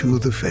 Welcome to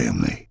the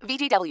family.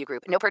 VGW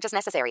Group. No purchase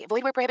necessary.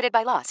 Void where prohibited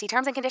by law. See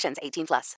terms and conditions. 18+.